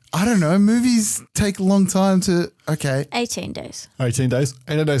 Okay, cool. I don't know. Movies take a long time to. Okay. 18 days. 18 days?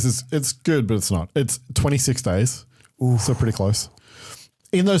 18 days it's good, but it's not. It's 26 days. So pretty close.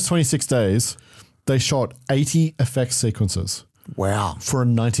 In those 26 days, they shot 80 effects sequences. Wow. For a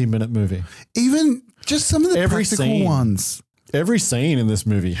 90-minute movie. Even just some of the practical ones. Every scene in this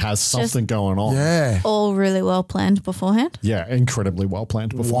movie has something going on. Yeah. All really well planned beforehand. Yeah, incredibly well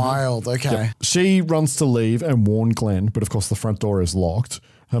planned beforehand. Wild, okay. Yep. She runs to leave and warn Glenn, but of course the front door is locked.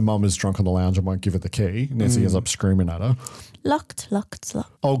 Her mum is drunk on the lounge and won't give her the key. Nancy ends up screaming at her. Locked.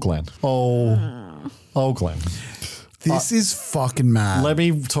 Oh, Glenn. Oh, Glenn. This is fucking mad. Let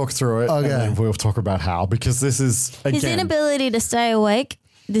me talk through it and then we'll talk about how, because this is, again... His inability to stay awake,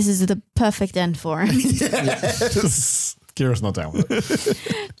 this is the perfect end for him. Yes. Kira's not down with it.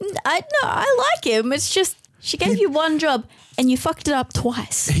 I like him. It's just, she gave you one job and you fucked it up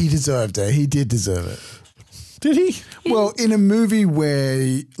twice. He deserved it. He did deserve it. Did he? Well, in a movie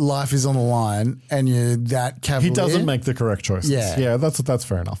where life is on the line and you're that cavalier. He doesn't make the correct choices. Yeah, that's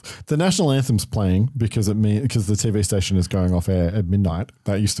fair enough. The national anthem's playing because the TV station is going off air at midnight.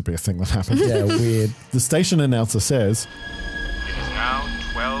 That used to be a thing that happened. Yeah, weird. The station announcer says, "It is now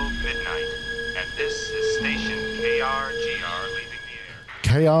 12 midnight, and this is station KRGR leaving the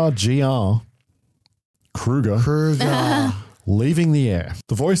air." KRGR Kruger leaving the air.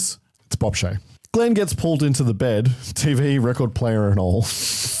 The voice, it's Bob Shea. Glenn gets pulled into the bed, TV, record player and all.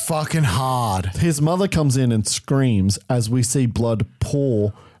 Fucking hard. His mother comes in and screams as we see blood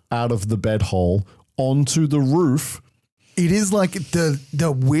pour out of the bed hole onto the roof. It is like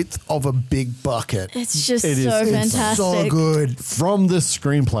the width of a big bucket. It's just fantastic. It's so good. From the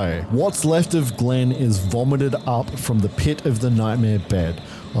screenplay, what's left of Glenn is vomited up from the pit of the nightmare bed.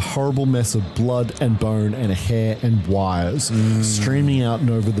 A horrible mess of blood and bone and hair and wires streaming out and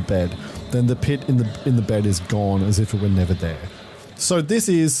over the bed. Then the pit in the bed is gone as if it were never there. So this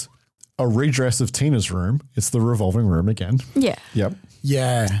is a redress of Tina's room. It's the revolving room again. Yeah. Yep.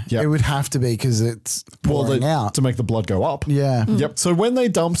 Yeah. It would have to be because it's pouring out. To make the blood go up. Yeah. Yep. So when they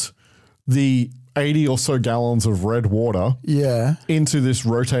dumped the 80 or so gallons of red water into this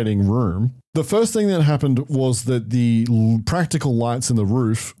rotating room, the first thing that happened was that the practical lights in the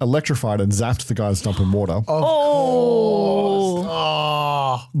roof electrified and zapped the guys dumping water.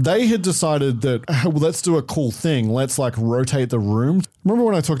 They had decided that, well, let's do a cool thing. Let's like rotate the room. Remember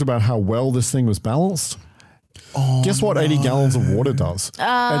when I talked about how well this thing was balanced? Guess what 80 gallons of water does? It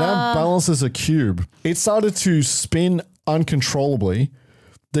balances a cube. It started to spin uncontrollably.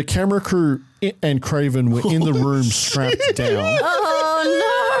 The camera crew and Craven were in the room strapped down.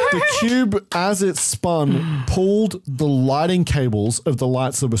 The cube, as it spun, pulled the lighting cables of the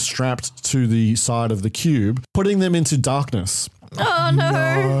lights that were strapped to the side of the cube, putting them into darkness. Oh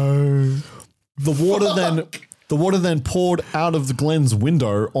no. The water then poured out of the Glenn's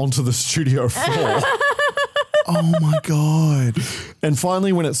window onto the studio floor. Oh my God. And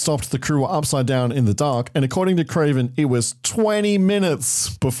finally, when it stopped, the crew were upside down in the dark. And according to Craven, it was 20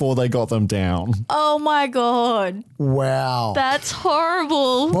 minutes before they got them down. Oh my God. Wow. That's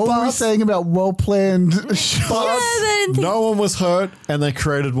horrible. What were we saying about well-planned shots? No one was hurt, and they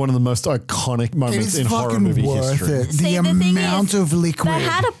created one of the most iconic moments in horror movie history. It. The amount of liquid. They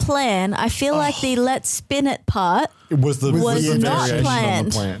had a plan. I feel like the let's spin it part was not variation planned. on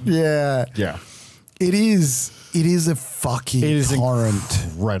the plan. Yeah. Yeah. It is a fucking torrent.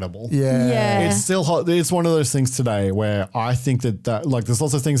 Incredible. Yeah. It's still hot. It's one of those things today where I think that like there's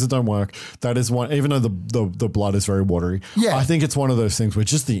lots of things that don't work. That is one, even though the blood is very watery. Yeah. I think it's one of those things where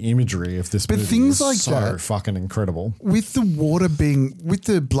just the imagery of this movie things is like so that, fucking incredible. With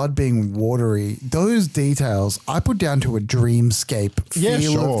the blood being watery, those details I put down to a dreamscape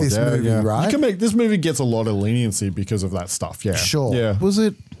feel of this movie, right? You can make this movie gets a lot of leniency because of that stuff. Yeah. Sure. Yeah. Was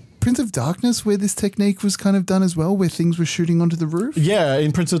it Prince of Darkness where this technique was kind of done as well, where things were shooting onto the roof? Yeah,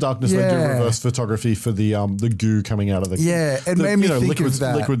 in Prince of Darkness, they do reverse photography for the goo coming out of the... Yeah, it made me think of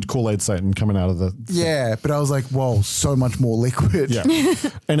that. Liquid Kool-Aid Satan coming out of the... Yeah, but I was like, whoa, so much more liquid. Yeah.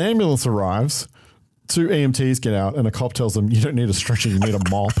 An ambulance arrives, 2 EMTs get out, and a cop tells them, you don't need a stretcher, you need a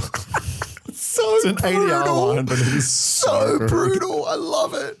mop. It's an 80-hour line, but it is so brutal. I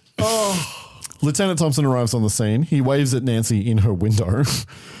love it. Oh. Lieutenant Thompson arrives on the scene. He waves at Nancy in her window.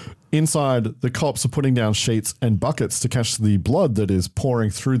 Inside, the cops are putting down sheets and buckets to catch the blood that is pouring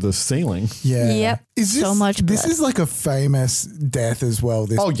through the ceiling. Yeah. Yep. So much blood. This is like a famous death as well.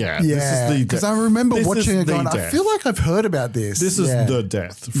 This, Oh, yeah. Yeah. This is the Because death. I remember This watching is it going, the I death. feel like I've heard about this. This is the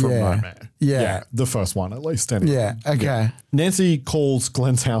death from Nightmare. Yeah. The first one, at least. Anyway. Yeah. Okay. Nancy calls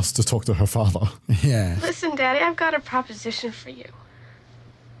Glenn's house to talk to her father. Yeah. Listen, Daddy, I've got a proposition for you.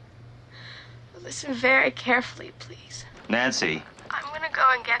 Listen very carefully, please. Nancy. I'm gonna go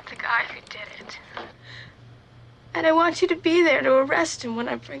and get the guy who did it. And I want you to be there to arrest him when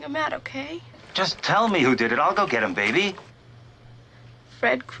I bring him out, okay? Just tell me who did it. I'll go get him, baby.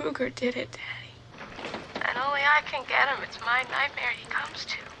 Fred Krueger did it, Daddy. And only I can get him. It's my nightmare he comes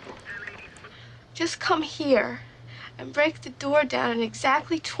to. Just come here and break the door down in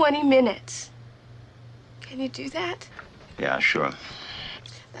exactly 20 minutes. Can you do that? Yeah, sure.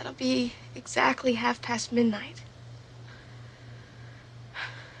 That'll be exactly midnight.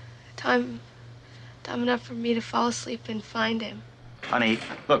 Time enough for me to fall asleep and find him. Honey,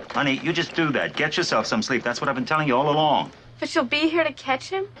 look, honey, you just do that. Get yourself some sleep. That's what I've been telling you all along. But you'll be here to catch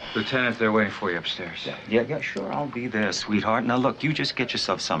him? Lieutenant, they're waiting for you upstairs. Yeah, sure, I'll be there, sweetheart. Now, look, you just get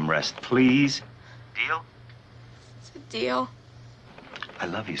yourself some rest, please. Deal? It's a deal. I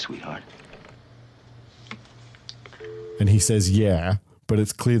love you, sweetheart. And he says, yeah, but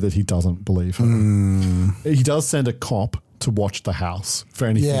it's clear that he doesn't believe her. He does send a cop to watch the house for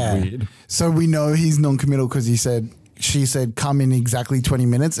anything weird. So we know he's non-committal because she said, come in exactly 20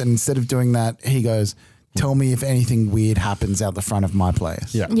 minutes. And instead of doing that, he goes, tell me if anything weird happens out the front of my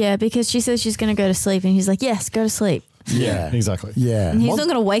place. Yeah. Yeah, because she says she's going to go to sleep and he's like, yes, go to sleep. Yeah, exactly. Yeah. And he's not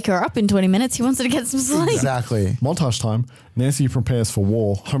going to wake her up in 20 minutes. He wants her to get some sleep. Exactly. Montage time. Nancy prepares for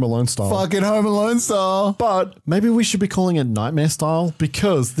war, Home Alone style. Fucking Home Alone style. But maybe we should be calling it Nightmare style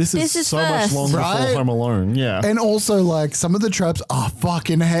because this is so much longer Right? before Home Alone. Yeah. And also, like, some of the traps are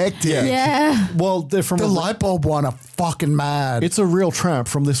fucking hectic. Yeah. Well, they're from the light bulb one are fucking mad. It's a real trap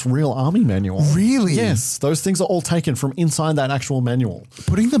from this real army manual. Really? Yes. Those things are all taken from inside that actual manual.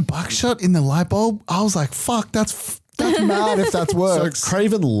 Putting the buckshot in the light bulb, I was like, fuck, that's mad if that works. So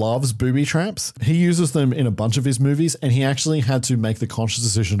Craven loves booby traps. He uses them in a bunch of his movies, and he actually had to make the conscious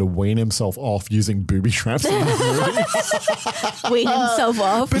decision to wean himself off using booby traps in his movies. Wean himself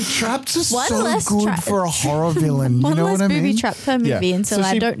off. But traps are One so less good for a horror villain. You One know less what I mean? booby trap per movie until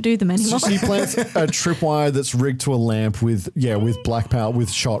I don't do them anymore. So she plants a tripwire that's rigged to a lamp with black powder with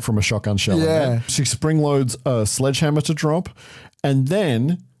shot from a shotgun shell. Yeah. In it. She spring loads a sledgehammer to drop, and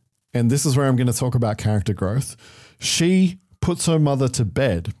then, and this is where I'm going to talk about character growth. She puts her mother to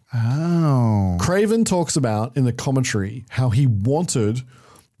bed. Oh. Craven talks about in the commentary how he wanted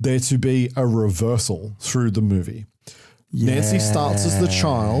there to be a reversal through the movie. Nancy starts as the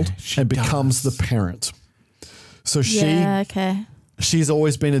child and becomes the parent. So she's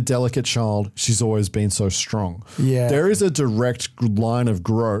always been a delicate child. She's always been so strong. Yeah. There is a direct line of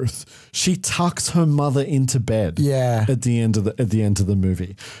growth. She tucks her mother into bed. Yeah. At the end of the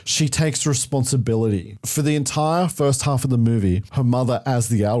movie. She takes responsibility. For the entire first half of the movie, her mother as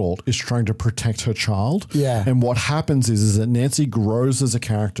the adult is trying to protect her child. Yeah. And what happens is that Nancy grows as a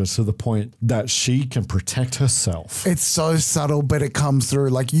character to the point that she can protect herself. It's so subtle, but it comes through.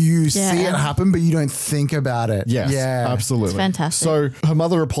 Like you see it happen, but you don't think about it. Yes, Yeah. absolutely. It's fantastic. So her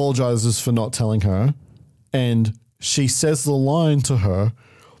mother apologizes for not telling her, and she says the line to her,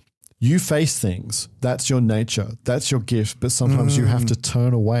 you face things. That's your nature. That's your gift. But sometimes you have to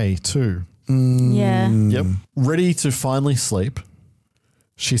turn away too. Yeah. Yep. Ready to finally sleep.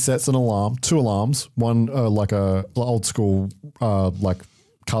 She sets an alarm, 2 alarms, one like a old school like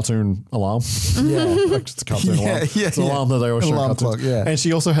cartoon alarm. Yeah. Like just a cartoon alarm. It's an alarm that they always show Alarm cartoons. clock, yeah. And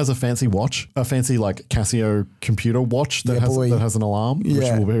she also has a fancy watch, a fancy like Casio computer watch that has an alarm, which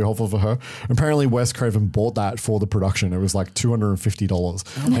Yeah. will be helpful for her. Apparently Wes Craven bought that for the production. It was like $250.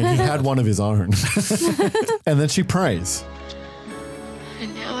 And he had one of his own. And then she prays.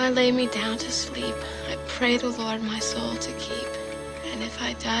 And now I lay me down to sleep. I pray the Lord my soul to keep. And if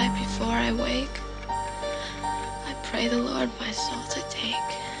I die before I wake, I pray the Lord my soul to take.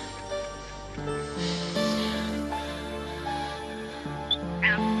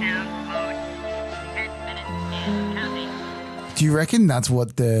 Do you reckon that's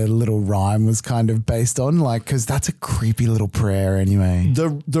what the little rhyme was kind of based on? Like, because that's a creepy little prayer anyway.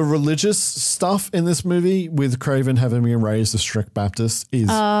 The religious stuff in this movie with Craven having been raised a strict Baptist is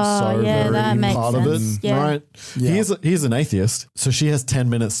very that makes part of it, sense. Yeah. right? Yeah. He's an atheist, so she has 10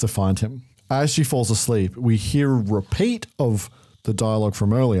 minutes to find him. As she falls asleep, we hear a repeat of the dialogue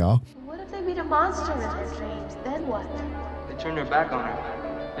from earlier. What if they meet a monster in her dreams? Then what? They turn their back on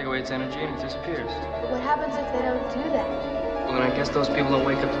her, take away its energy, and it disappears. What happens if they don't do that? Well, then I guess those people don't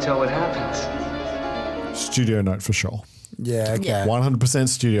wake up to tell what happens. Studio note for sure. Yeah, okay. 100%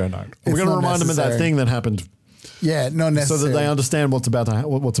 studio note. We're It's going to not remind them of that necessary. thing that happened Yeah, not necessarily. so that they understand what's about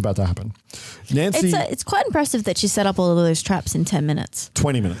to happen. Nancy, It's quite impressive that she set up all of those traps in 10 minutes.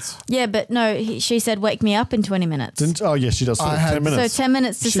 20 minutes. Yeah, but no, she said, wake me up in 20 minutes. Oh, yeah, she does. 10 minutes. So 10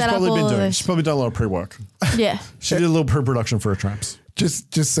 minutes to set up all of those. She's probably done a lot of pre-work. Yeah. She did a little pre-production for her traps.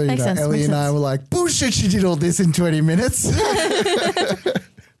 Just so you Makes know, sense, Ellie makes and I sense. were like, bullshit, she did all this in 20 minutes.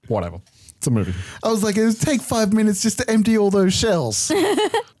 Whatever. It's a movie. I was like, it would take 5 minutes just to empty all those shells.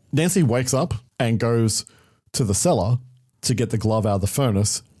 Nancy wakes up and goes to the cellar to get the glove out of the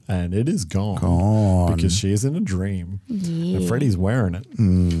furnace, and it is gone. Because she is in a dream. Yeah. And Freddy's wearing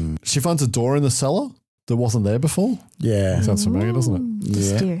it. She finds a door in the cellar that wasn't there before. Yeah. Sounds familiar, doesn't it?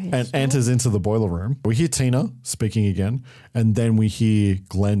 Mysterious. And enters into the boiler room. We hear Tina speaking again, and then we hear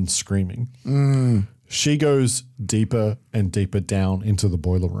Glenn screaming. She goes deeper and deeper down into the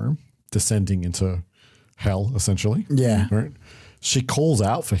boiler room, descending into hell, essentially. Yeah. Right? She calls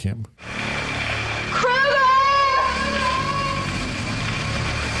out for him.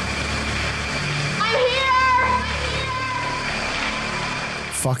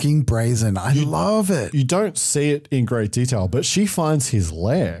 Fucking brazen. I love it. You don't see it in great detail, but she finds his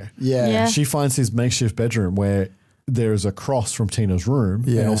lair. Yeah. She finds his makeshift bedroom where there's a cross from Tina's room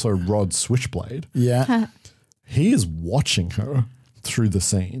and also Rod's switchblade. Yeah. He is watching her through the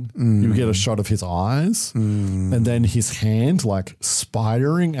scene. You get a shot of his eyes and then his hand like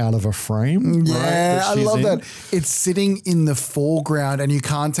spidering out of a frame. Yeah, I she's love in. that. It's sitting in the foreground and you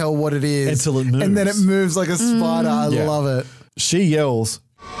can't tell what it is. Until it moves. And then it moves like a spider. I Yeah. love it. She yells,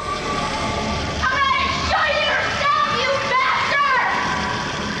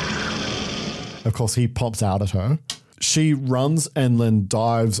 of course, he pops out at her. She runs and then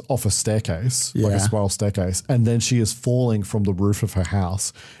dives off a staircase, like Yeah. a spiral staircase, and then she is falling from the roof of her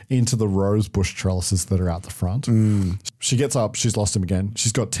house into the rose bush trellises that are out the front. She gets up, she's lost him again.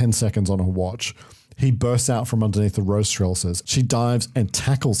 She's got 10 seconds on her watch. He bursts out from underneath the rose trellises. She dives and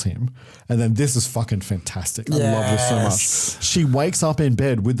tackles him. And then this is fucking fantastic. I love this so much. She wakes up in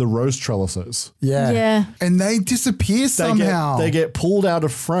bed with the rose trellises. Yeah. Yeah. And they disappear somehow. They get pulled out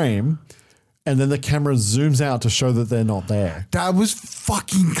of frame, and then the camera zooms out to show that they're not there. That was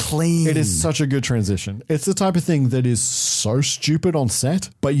fucking clean. It is such a good transition. It's the type of thing that is so stupid on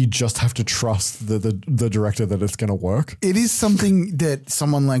set, but you just have to trust the director that it's going to work. It is something that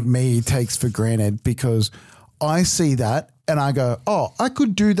someone like me takes for granted because I see that and I go, oh, I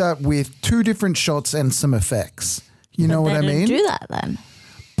could do that with 2 different shots and some effects. You know what I mean? Do that then.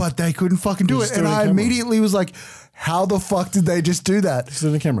 But they couldn't fucking do it. just do And it in I camera. immediately was like, how the fuck did they just do that? Just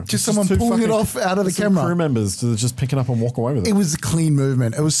in the camera. Just someone pulling it off out of the camera. Crew members to just pick it up and walk away with it. It was a clean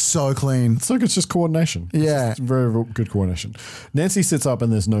movement. It was so clean. It's like it's just coordination. Yeah. It's just very, very good coordination. Nancy sits up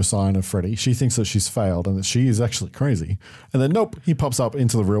and there's no sign of Freddy. She thinks that she's failed and that she is actually crazy. And then nope, he pops up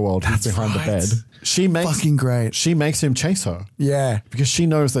into the real world. He's behind the bed. She makes Fucking great. She makes him chase her Yeah. because she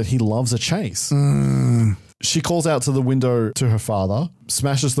knows that he loves a chase. She calls out to the window to her father,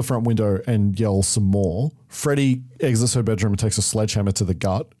 smashes the front window and yells some more. Freddy exits her bedroom and takes a sledgehammer to the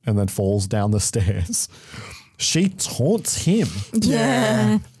gut and then falls down the stairs. She taunts him.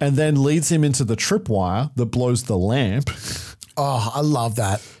 Yeah. And then leads him into the tripwire that blows the lamp. Oh, I love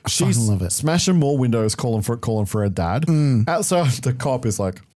that. I She's fucking love it. smashing more windows, calling for her dad. Outside, the cop is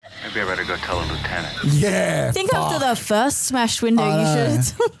like, Maybe I better go tell the lieutenant. Yeah. I think after the first smashed window, you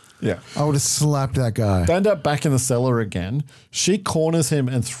should. yeah. I would have slapped that guy. They end up back in the cellar again. She corners him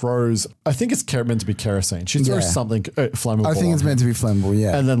and throws, I think it's meant to be kerosene. She throws Yeah. something flammable. I think it's on meant him to be flammable,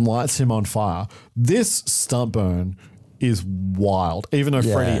 yeah. and then lights him on fire. This stunt burn is wild, even though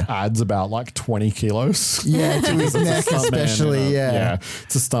Yeah. Freddy adds about like 20 kilos. Yeah, to his neck especially, yeah.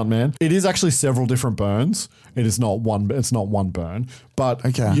 It's a stunt man. It is actually several different burns. It's not one burn, but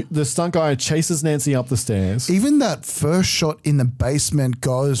the stunt guy chases Nancy up the stairs. Even that first shot in the basement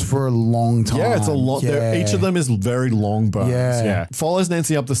goes for a long time. Yeah, it's a lot. Yeah. Each of them is very long burns. Yeah. Follows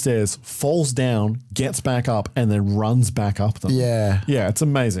Nancy up the stairs, falls down, gets back up, and then runs back up them. Yeah. Yeah, it's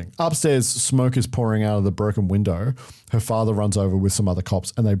amazing. Upstairs, smoke is pouring out of the broken window. Her father runs over with some other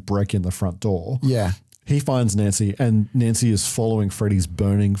cops and they break in the front door. Yeah. He finds Nancy and Nancy is following Freddy's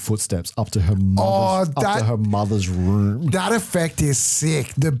burning footsteps up to her mother's room. That effect is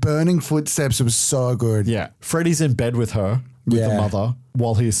sick. The burning footsteps was so good. Yeah. Freddy's in bed with her, with the mother,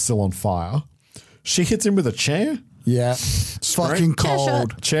 while he is still on fire. She hits him with a chair. Yeah. Fucking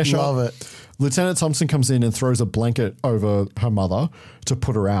cold. Chair shot. Love it. Lieutenant Thompson comes in and throws a blanket over her mother to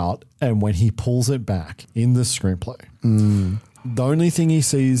put her out. And when he pulls it back in the screenplay, The only thing he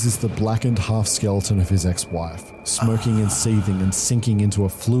sees is the blackened half skeleton of his ex-wife, smoking and seething and sinking into a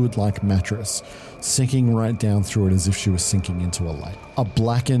fluid-like mattress, sinking right down through it as if she was sinking into a lake. A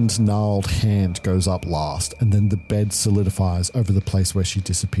blackened, gnarled hand goes up last, and then the bed solidifies over the place where she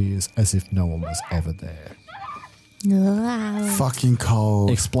disappears as if no one was ever there. Fucking cold.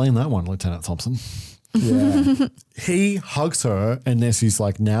 Explain that one, Lieutenant Thompson. Yeah. He hugs her, and Nessie's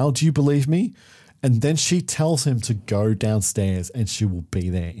like, now do you believe me? And then she tells him to go downstairs and she will be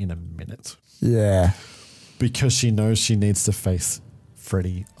there in a minute. Yeah. Because she knows she needs to face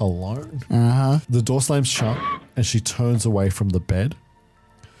Freddy alone. Uh-huh. The door slams shut and she turns away from the bed.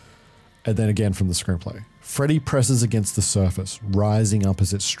 And then again from the screenplay. Freddy presses against the surface, rising up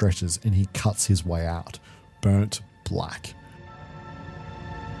as it stretches, and he cuts his way out. Burnt black.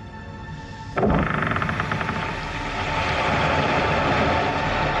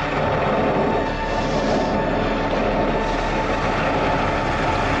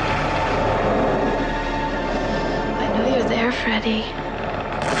 Freddy.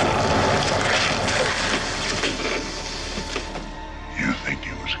 You think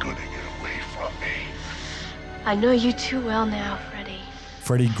you was gonna get away from me? I know you too well now, Freddy.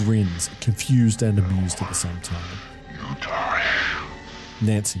 Freddy grins, confused and amused at the same time. You die.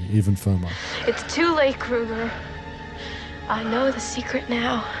 Nancy, even firmer. It's too late, Kruger. I know the secret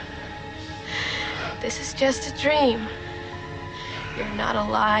now. This is just a dream. You're not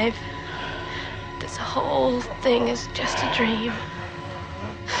alive. This whole thing is just a dream.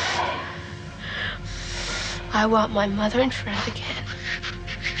 I want my mother and friend again.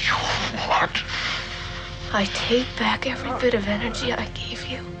 What? I take back every bit of energy I gave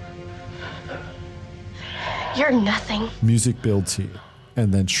you. You're nothing. Music builds here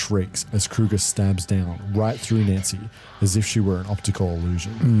and then shrieks as Kruger stabs down right through Nancy as if she were an optical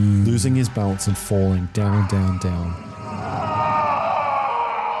illusion, losing his balance and falling down, down, down.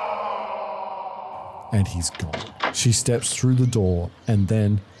 And he's gone. She steps through the door, and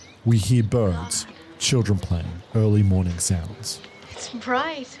then we hear birds, children playing, early morning sounds. It's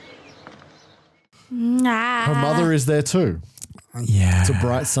bright. Her mother is there too. Yeah. It's a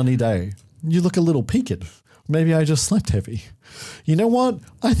bright sunny day. You look a little peaked. Maybe I just slept heavy. You know what?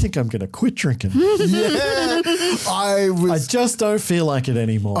 I think I'm going to quit drinking. Yeah. I just don't feel like it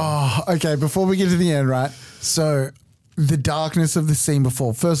anymore. Oh, okay. Before we get to the end, right? So the darkness of the scene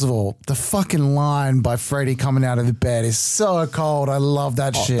before. First of all, the fucking line by Freddy coming out of the bed is so cold. I love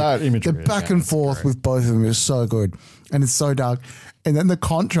that shit. That imagery. The back and forth with both of them is so good. And it's so dark. And then the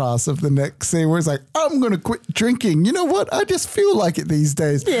contrast of the next scene where it's like, I'm going to quit drinking. You know what? I just feel like it these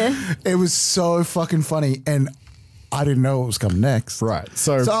days. Yeah. It was so fucking funny. And I didn't know what was coming next. Right.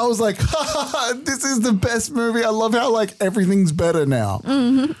 So I was like, this is the best movie. I love how like everything's better now.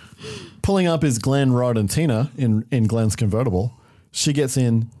 Mm-hmm. Pulling up is Glenn, Rod, and Tina in Glenn's convertible. She gets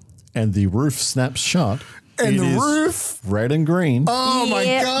in and the roof snaps shut. And the is roof. Red and green. Oh my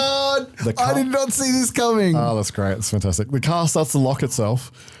God. I did not see this coming. Oh, that's great. That's fantastic. The car starts to lock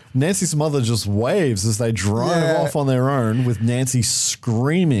itself. Nancy's mother just waves as they drive off on their own with Nancy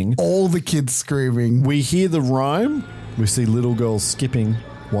screaming. All the kids screaming. We hear the rhyme. We see little girls skipping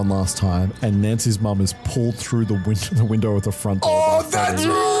one last time, and Nancy's mum is pulled through the window of the front door. Oh, that's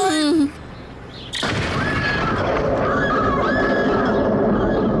right.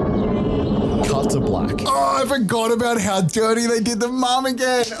 Cut to black. Oh, I forgot about how dirty they did the mum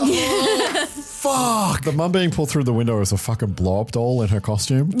again. Oh, fuck. The mum being pulled through the window is a fucking blow-up doll in her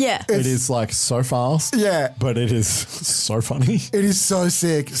costume. Yeah. It is like so fast. Yeah. But it is so funny. It is so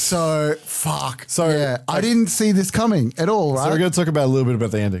sick. So, fuck. So yeah, I didn't see this coming at all, right? So we're going to talk about a little bit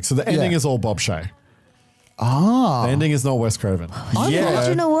about the ending. So the ending is all Bob Shaye. Ah. The ending is not Wes Craven.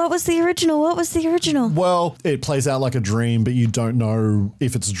 Original. What was the original? What was the original? Well, it plays out like a dream, but you don't know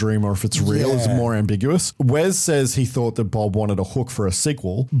if it's a dream or if it's real. Yeah. It's more ambiguous. Wes says he thought that Bob wanted a hook for a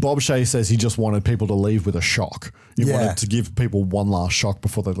sequel. Bob Shaye says he just wanted people to leave with a shock. He wanted to give people one last shock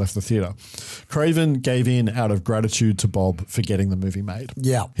before they left the theater. Craven gave in out of gratitude to Bob for getting the movie made.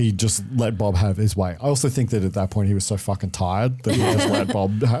 Yeah. He just let Bob have his way. I also think that at that point he was so fucking tired that he just let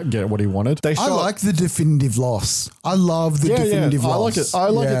Bob get what he wanted. I like the definitive loss. I love the definitive loss. I like it. I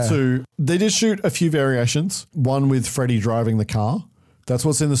like it too. They did shoot a few variations. One with Freddy driving the car. That's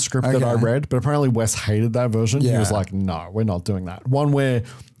what's in the script that I read. But apparently Wes hated that version. He was like, no, we're not doing that. One where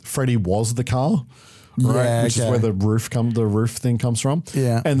Freddy was the car. Right, which is where the roof thing comes from.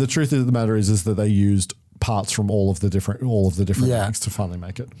 Yeah. And the truth of the matter is that they used parts from all of the different things to finally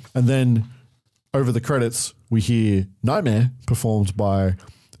make it. And then over the credits, we hear Nightmare performed by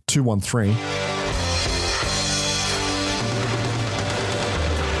 213.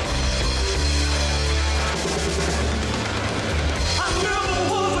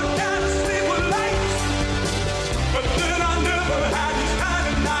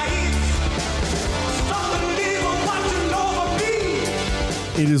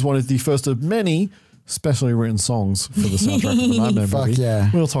 It is one of the first of many specially written songs for the soundtrack of the Nightmare Fuck movie. yeah.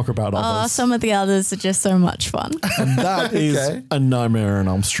 We'll talk about Oh, others. some of the others are just so much fun. And that is A Nightmare on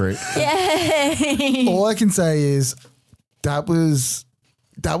Elm Street. Yay! All I can say is that was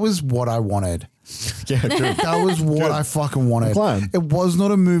what I wanted. Yeah, good. That was what I fucking wanted. Glad. It was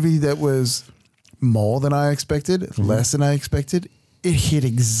not a movie that was more than I expected, less than I expected. It hit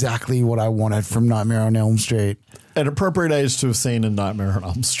exactly what I wanted from Nightmare on Elm Street. An appropriate age to have seen A Nightmare on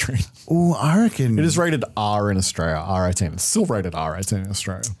Elm Street. Oh, I reckon. It is rated R in Australia, R18. It's still rated R18 in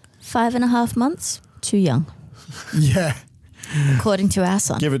Australia. 5.5 months, too young, Yeah. according to our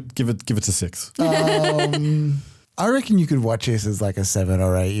son. Give it to 6. I reckon you could watch this as like a 7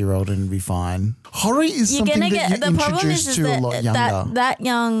 or 8 year old and be fine. Horror is You're something gonna that get you're the problem introduced is to a that, lot younger. that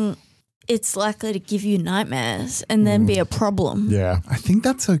young, it's likely to give you nightmares and then be a problem. Yeah. I think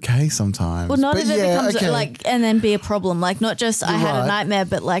that's okay sometimes. Well, not But if it yeah, becomes okay. like, and then be a problem. Like, not just I had Right. a nightmare,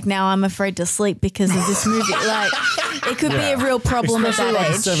 but like now I'm afraid to sleep because of this movie. Like, it could be a real problem Especially at that like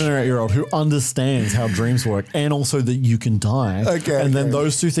age. a 7 or 8 year old who understands how dreams work and also that you can die. And then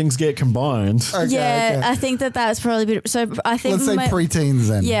those two things get combined. I think that's probably a bit. So I think Let's say preteens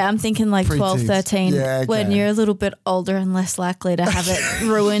then. Yeah, I'm thinking like 12, Preteens. 13, Yeah, okay. when you're a little bit older and less likely to have it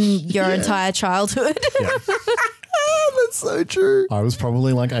ruin your entire childhood. That's so true. I was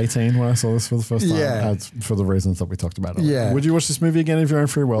probably like 18 when I saw this for the first time. Yeah. For the reasons that we talked about earlier. Yeah. Would you watch this movie again if you're in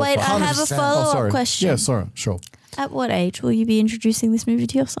free will? Wait, I have a 100%. follow-up question. Yeah, sorry. Sure. At what age will you be introducing this movie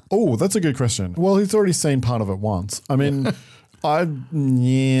to your son? Oh, that's a good question. Well, he's already seen part of it once. I mean, I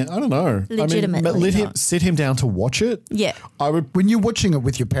don't know. Legitimately I mean, not. sit him down to watch it. Yeah. I would. When you're watching it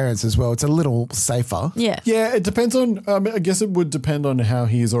with your parents as well, it's a little safer. Yeah. Yeah, it depends on. I guess it would depend on how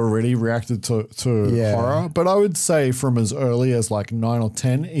he's already reacted to Yeah. horror. But I would say from as early as like 9 or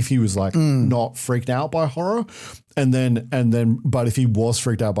 10, if he was like not freaked out by horror, and then, but if he was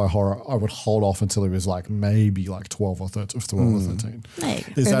freaked out by horror, I would hold off until he was like maybe like 12 or 13. There you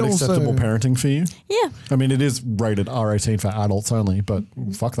go. Is that And also- acceptable parenting for you? Yeah. I mean, it is rated R18 for adults only, but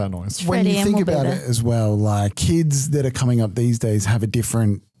fuck that noise. When you Freddie think and we'll be about there. it as well, like kids that are coming up these days have a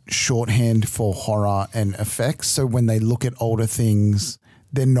different shorthand for horror and effects. So when they look at older things,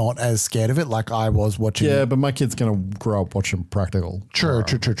 they're not as scared of it like I was watching. Yeah, but my kid's going to grow up watching practical. True.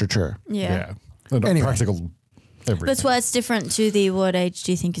 Yeah. Anyway. Practical everything. That's why it's different to the what age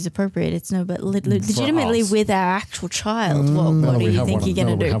do you think is appropriate? It's no, but legitimately us. with our actual child, what do you think you're going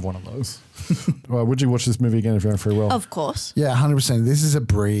to We do? have one of those. Well, would you watch this movie again if you're in free will? Of course. Yeah, 100%. This is a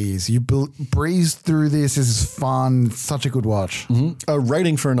breeze. You breeze through this. This is fun. It's such a good watch. A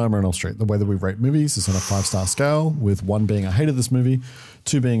rating for A Nightmare on Elm Street. The way that we rate movies is on a 5-star scale, with 1 being I hated this movie,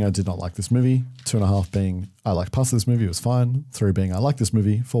 2 being I did not like this movie, 2.5 being I liked parts of this movie, it was fine, 3 being I like this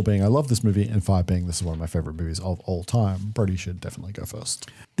movie, 4 being I love this movie, and 5 being this is one of my favorite movies of all time. Brody should definitely go first.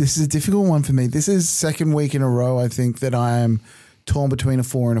 This is a difficult one for me. This is second week in a row, I think, that I am torn between a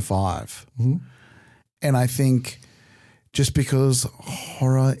 4 and a 5. And I think just because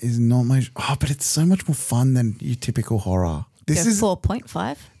horror is not my... but it's so much more fun than your typical horror. This is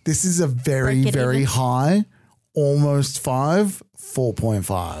 4.5. This is a very, Break it very even. high, almost 5,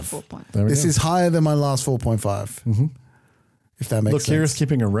 4.5. There we This go. is higher than my last 4.5. If that makes Look, sense. Kira's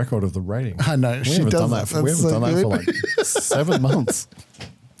keeping a record of the rating. I know, We she haven't does done that. that. We That's haven't so done that for good. like 7 months.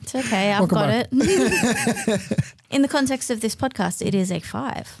 It's okay. I've Welcome got back. it. In the context of this podcast, it is a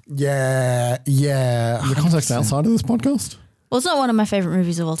 5. Yeah. The context 100%. outside of this podcast? Well, it's not one of my favorite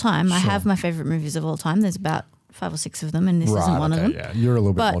movies of all time. I have my favorite movies of all time. There's about 5 or 6 of them, and this isn't one of them. Yeah, you're a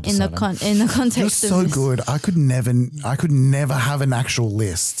little bit more But in the discerning. in the context You're of so this, good. I could never have an actual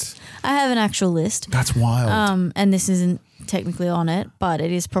list. I have an actual list. That's wild. And this isn't technically on it, but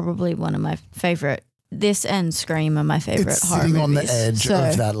it is probably one of my favorite. This and Scream are my favorite It's horror sitting on the movies. edge So-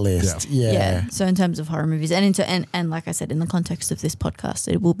 of that list. Yeah. So in terms of horror movies, and like I said, in the context of this podcast,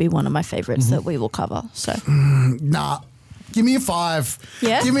 it will be one of my favorites that we will cover. So Nah. Give me a 5.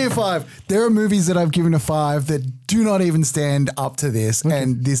 Yeah? Give me a 5. There are movies that I've given a 5 that do not even stand up to this,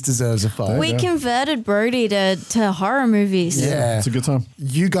 and this deserves a 5. we converted Brody to horror movies. Yeah. It's a good time.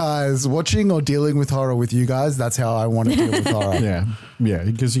 You guys watching or dealing with horror with you guys, that's how I want to deal with horror. Yeah,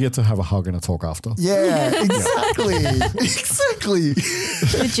 because you get to have a hug and a talk after. Yeah, exactly. Exactly.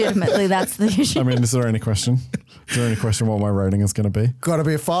 Legitimately, that's the issue. I mean, is there any question? Is there any question what my rating is going to be? Gotta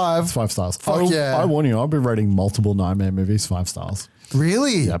be a 5. It's 5 stars. Fuck yeah. I warn you, I'll be rating multiple Nightmare movies 5 stars.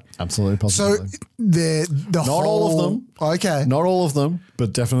 Really? Yep, absolutely, So positively. the Not whole, all of them. Okay. Not all of them,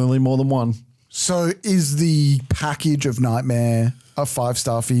 but definitely more than one. So is the package of Nightmare a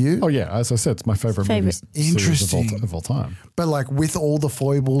 5-star for you? Oh yeah, as I said, it's my favorite movie Interesting. of all time. But like with all the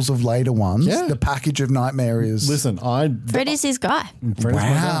foibles of later ones, the package of Nightmare is... Listen, Freddy's his guy.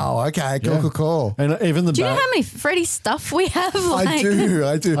 Wow, okay, cool. And even the Do you know how many Freddy stuff we have? I do.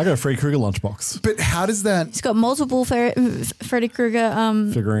 I got a Freddy Krueger lunchbox. But how does that... He's got multiple Freddy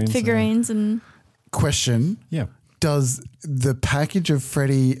Krueger figurines and... Question. Yeah. Does the package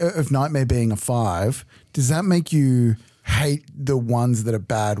of Nightmare being a 5, does that make you hate the ones that are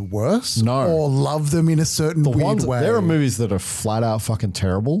bad worse? No. Or love them in a certain weird way? There are movies that are flat out fucking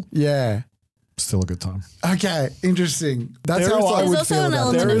terrible. Yeah. Still a good time. Okay, interesting. That's how I would feel. There's also an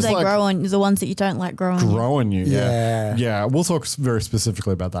element of they grow on the ones that you don't like grow on you. Grow on you, Yeah. yeah. We'll talk very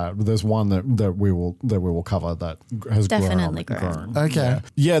specifically about that. But there's one that we will cover that has Definitely grown. Okay.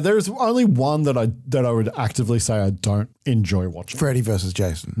 Yeah, there's only one that I would actively say I don't enjoy watching. Freddy versus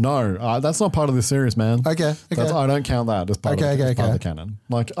Jason. No, that's not part of the series, man. Okay. I don't count that as part, part of the canon.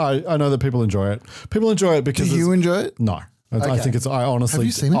 Like I know that people enjoy it. People enjoy it because Do you enjoy it? No. I think it's. I honestly, Have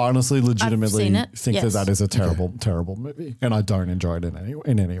you seen it? legitimately I've seen it, think yes. that is a terrible movie, and I don't enjoy it in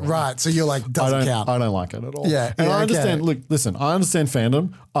any way. Right. So you're like, doesn't count. I don't like it at all. Yeah. And yeah, I understand. okay. Look, listen. I understand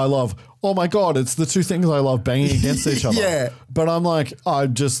fandom. I love. Oh my god, it's the two things I love banging against each other. Yeah. But I'm like, I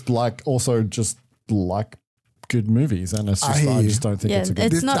just like good movies, and it's just I just don't think it's a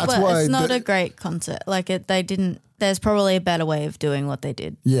good. It's not a great concept. Like they didn't. There's probably a better way of doing what they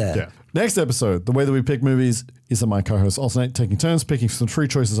did. Yeah. Next episode, the way that we pick movies is that my co-hosts alternate taking turns picking some free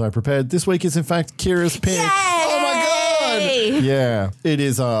choices I prepared. This week is in fact Kira's pick. Yay! Oh my god! Yeah, it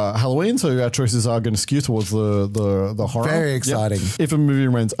is Halloween, so our choices are going to skew towards the horror. Very exciting. Yep. If a movie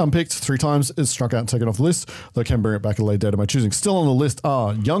remains unpicked 3 times, it's struck out and taken off the list. Though I can bring it back at a later date of my choosing. Still on the list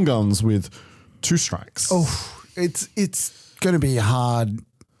are Young Guns with 2 strikes. Oh, it's going to be hard.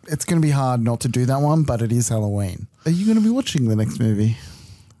 It's going to be hard not to do that one, but it is Halloween. Are you going to be watching the next movie?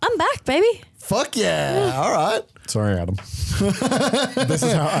 I'm back, baby. Fuck yeah. All right. Sorry, Adam. This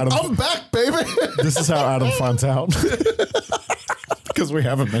is how Adam. I'm back, baby. This is how Adam finds out. Because we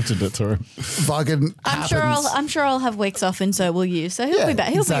haven't mentioned it to him. Fucking I'm sure I'll have weeks off, and so will you. So he'll be back.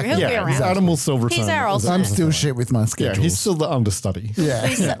 He'll be around. Adam will still return. He's our alternate. I'm still shit with my schedule. Yeah, he's still the understudy.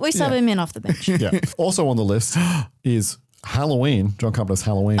 Yeah. We sub him in off the bench. Yeah. Also on the list is Halloween. John Carpenter's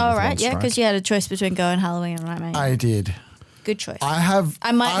Halloween. Oh, right. Yeah, because you had a choice between going Halloween and Nightmare. I did. Good choice. I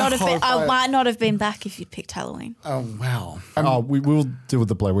might not have been back if you'd picked Halloween. Oh, wow. We will deal with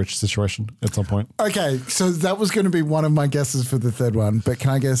the Blair Witch situation at some point. Okay, so that was going to be one of my guesses for the third one, but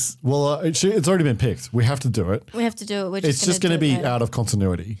can I guess? Well, it's already been picked. We have to do it. We have to do it. It's just going to be out of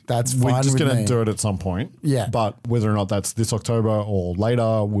continuity. That's fine. We're just going to do it at some point. Yeah. But whether or not that's this October or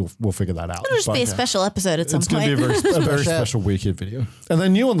later, we'll figure that out. It'll just be a special episode at some it's point. It's going to be a very special weekend video. And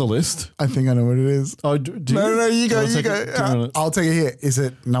then new on the list. I think I know what it is. Oh, No, you go. I'll take it here. Is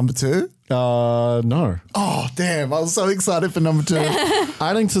it number 2? No. Oh, damn. I was so excited for number 2.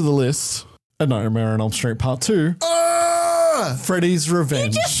 Adding to the list, A Nightmare on Elm Street Part 2. Freddy's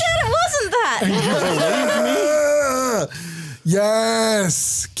Revenge. You just said it wasn't that.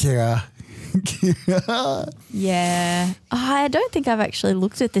 Yes, Kira. Yeah. I don't think I've actually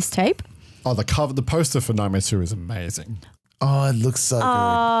looked at this tape. Oh, the poster for Nightmare 2 is amazing. Oh, it looks so good.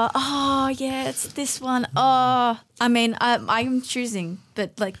 Oh, yeah, it's this one. Oh, I mean, I'm choosing,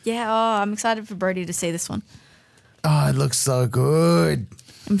 but I'm excited for Brody to see this one. Oh, it looks so good.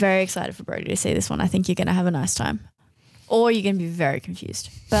 I'm very excited for Brody to see this one. I think you're going to have a nice time. Or you're going to be very confused.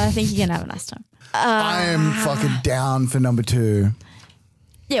 But I think you're going to have a nice time. I am fucking down for number 2.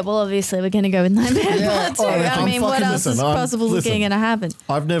 Yeah, well, obviously, we're going to go with Nightmare Part 2. I mean, what else is possible going to happen?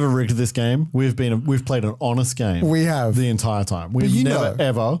 I've never rigged this game. We've played an honest game. We have. The entire time. We've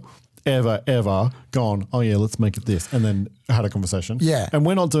never, ever gone, oh yeah, let's make it this, and then had a conversation. Yeah. And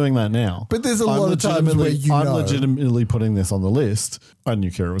we're not doing that now. But there's a lot of times where I'm legitimately putting this on the list. I knew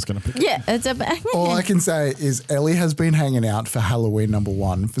Kira was going to pick it. Yeah. All I can say is Ellie has been hanging out for Halloween number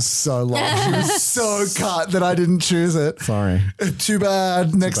 1 for so long. She was so cut that I didn't choose it. Sorry. Too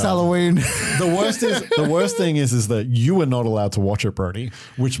bad. Next Halloween. The worst thing is that you are not allowed to watch it, Brody,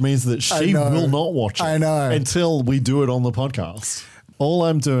 which means that she will not watch it. I know. Until we do it on the podcast. All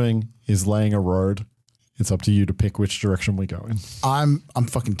I'm doing is laying a road. It's up to you to pick which direction we go in. I'm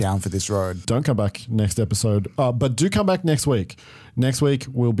fucking down for this road. Don't come back next episode, but do come back next week. Next week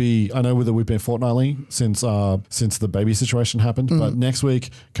will be, I know that we've been fortnightly since the baby situation happened, but next week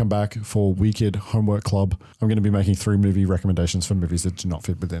come back for Wicked Homework Club. I'm going to be making 3 movie recommendations for movies that do not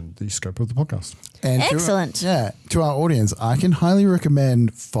fit within the scope of the podcast. And excellent. To our audience, I can highly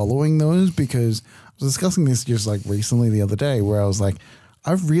recommend following those because I was discussing this just like recently the other day where I was like,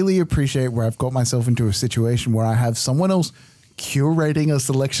 I really appreciate where I've got myself into a situation where I have someone else curating a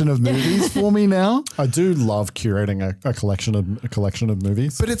selection of movies for me now. I do love curating a collection of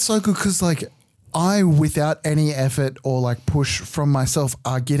movies. But it's so good because like I, without any effort or like push from myself,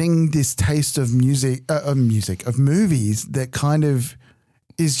 are getting this taste of movies that kind of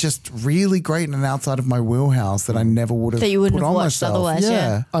is just really great and outside of my wheelhouse that I never would have that you wouldn't put have on watched myself. otherwise.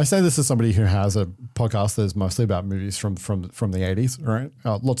 Yeah. I say this as somebody who has a podcast that is mostly about movies from the 80s, right?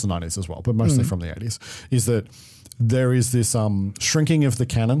 Lots of 90s as well, but mostly from the 80s, is that there is this shrinking of the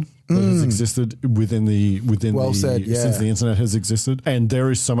canon that has existed since the internet has existed. And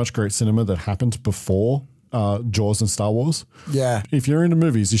there is so much great cinema that happened before Jaws and Star Wars. Yeah. If you're into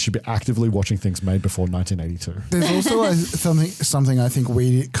movies, you should be actively watching things made before 1982. There's also something I think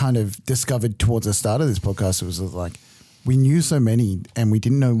we kind of discovered towards the start of this podcast. It was like we knew so many and we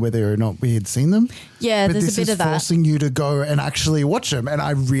didn't know whether or not we had seen them. Yeah, but there's this a bit is of that. forcing you to go and actually watch them, and I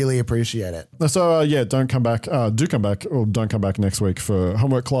really appreciate it. So don't come back. Do come back, or don't come back next week for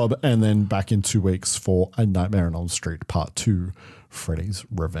Homework Club, and then back in 2 weeks for A Nightmare on Elm Street Part 2. Freddy's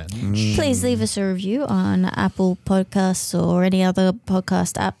Revenge. Please leave us a review on Apple Podcasts or any other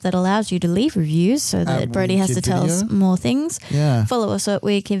podcast app that allows you to leave reviews so that Brody has to tell us more things. Yeah. Follow us at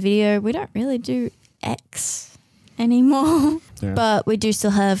Weird Kid Video. We don't really do X anymore, but we do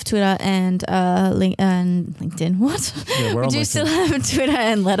still have Twitter and LinkedIn. What? Yeah, we do still have Twitter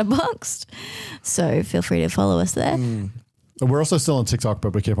and Letterboxd. So feel free to follow us there. We're also still on TikTok,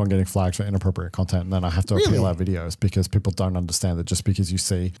 but we keep on getting flagged for inappropriate content, and then I have to appeal our videos because people don't understand that just because you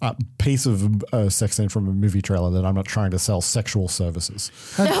see a piece of a sex scene from a movie trailer that I'm not trying to sell sexual services.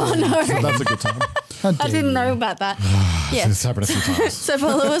 Oh, no. So that's a good time. I didn't know about that. Yes. It's happened a few times. So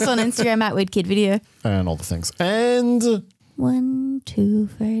follow us on Instagram at Weird Kid Video. And all the things. And 1, 2,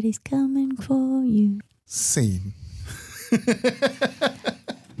 Freddy's coming for you. Scene.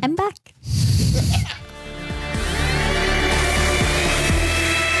 I'm back.